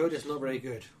 6 I've issues. heard it's not very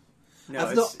good.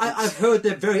 No, I've heard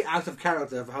they're very out of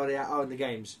character for how they are in the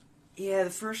games. Yeah, the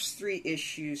first 3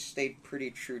 issues stayed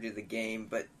pretty true to the game,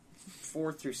 but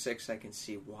 4 through 6 I can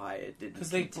see why it didn't Because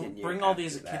they continue bring all after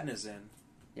these that. echidnas in.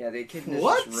 Yeah, the echidnas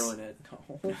What? just ruin it.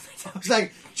 I was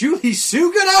like, Julie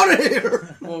Sue, get out of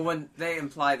here! Well, when they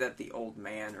imply that the old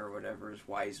man or whatever is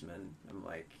Wiseman, I'm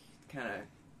like, kind of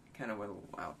went a little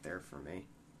out there for me.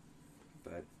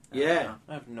 But I don't Yeah. know.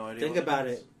 I have no idea. Think what about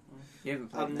is. it. You haven't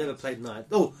played I've never Knights? played Knights.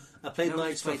 Oh, I played No,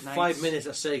 Knights for just played 5 Knights. minutes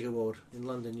at Sega World in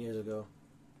London years ago.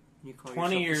 You call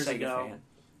 20 yourself a years Sega ago. fan.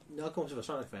 No, I come to a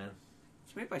Sonic fan.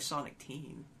 It's made by Sonic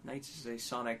Team. Knights is a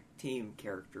Sonic Team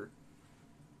character.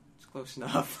 It's close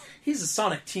enough. He's a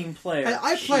Sonic Team player.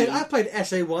 I played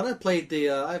SA1. I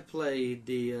played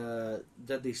the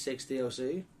Deadly Six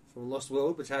DLC from Lost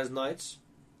World, which has Knights.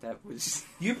 That was...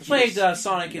 You played Yes.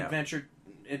 Sonic No.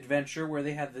 Adventure, where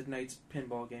they had the Knights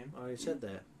pinball game. I already said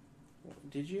that.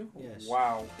 Did you? Yes.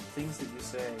 Wow, things that you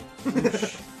say.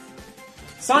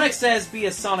 Sonic says, "Be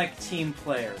a Sonic Team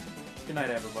player." Good night,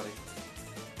 everybody.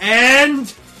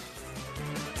 And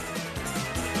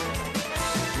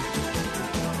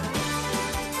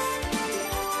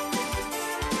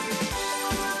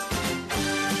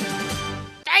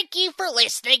Thank you for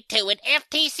listening to an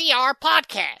FTCR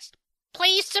podcast.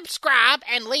 Please subscribe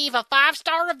and leave a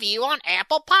 5-star review on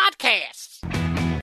Apple Podcasts.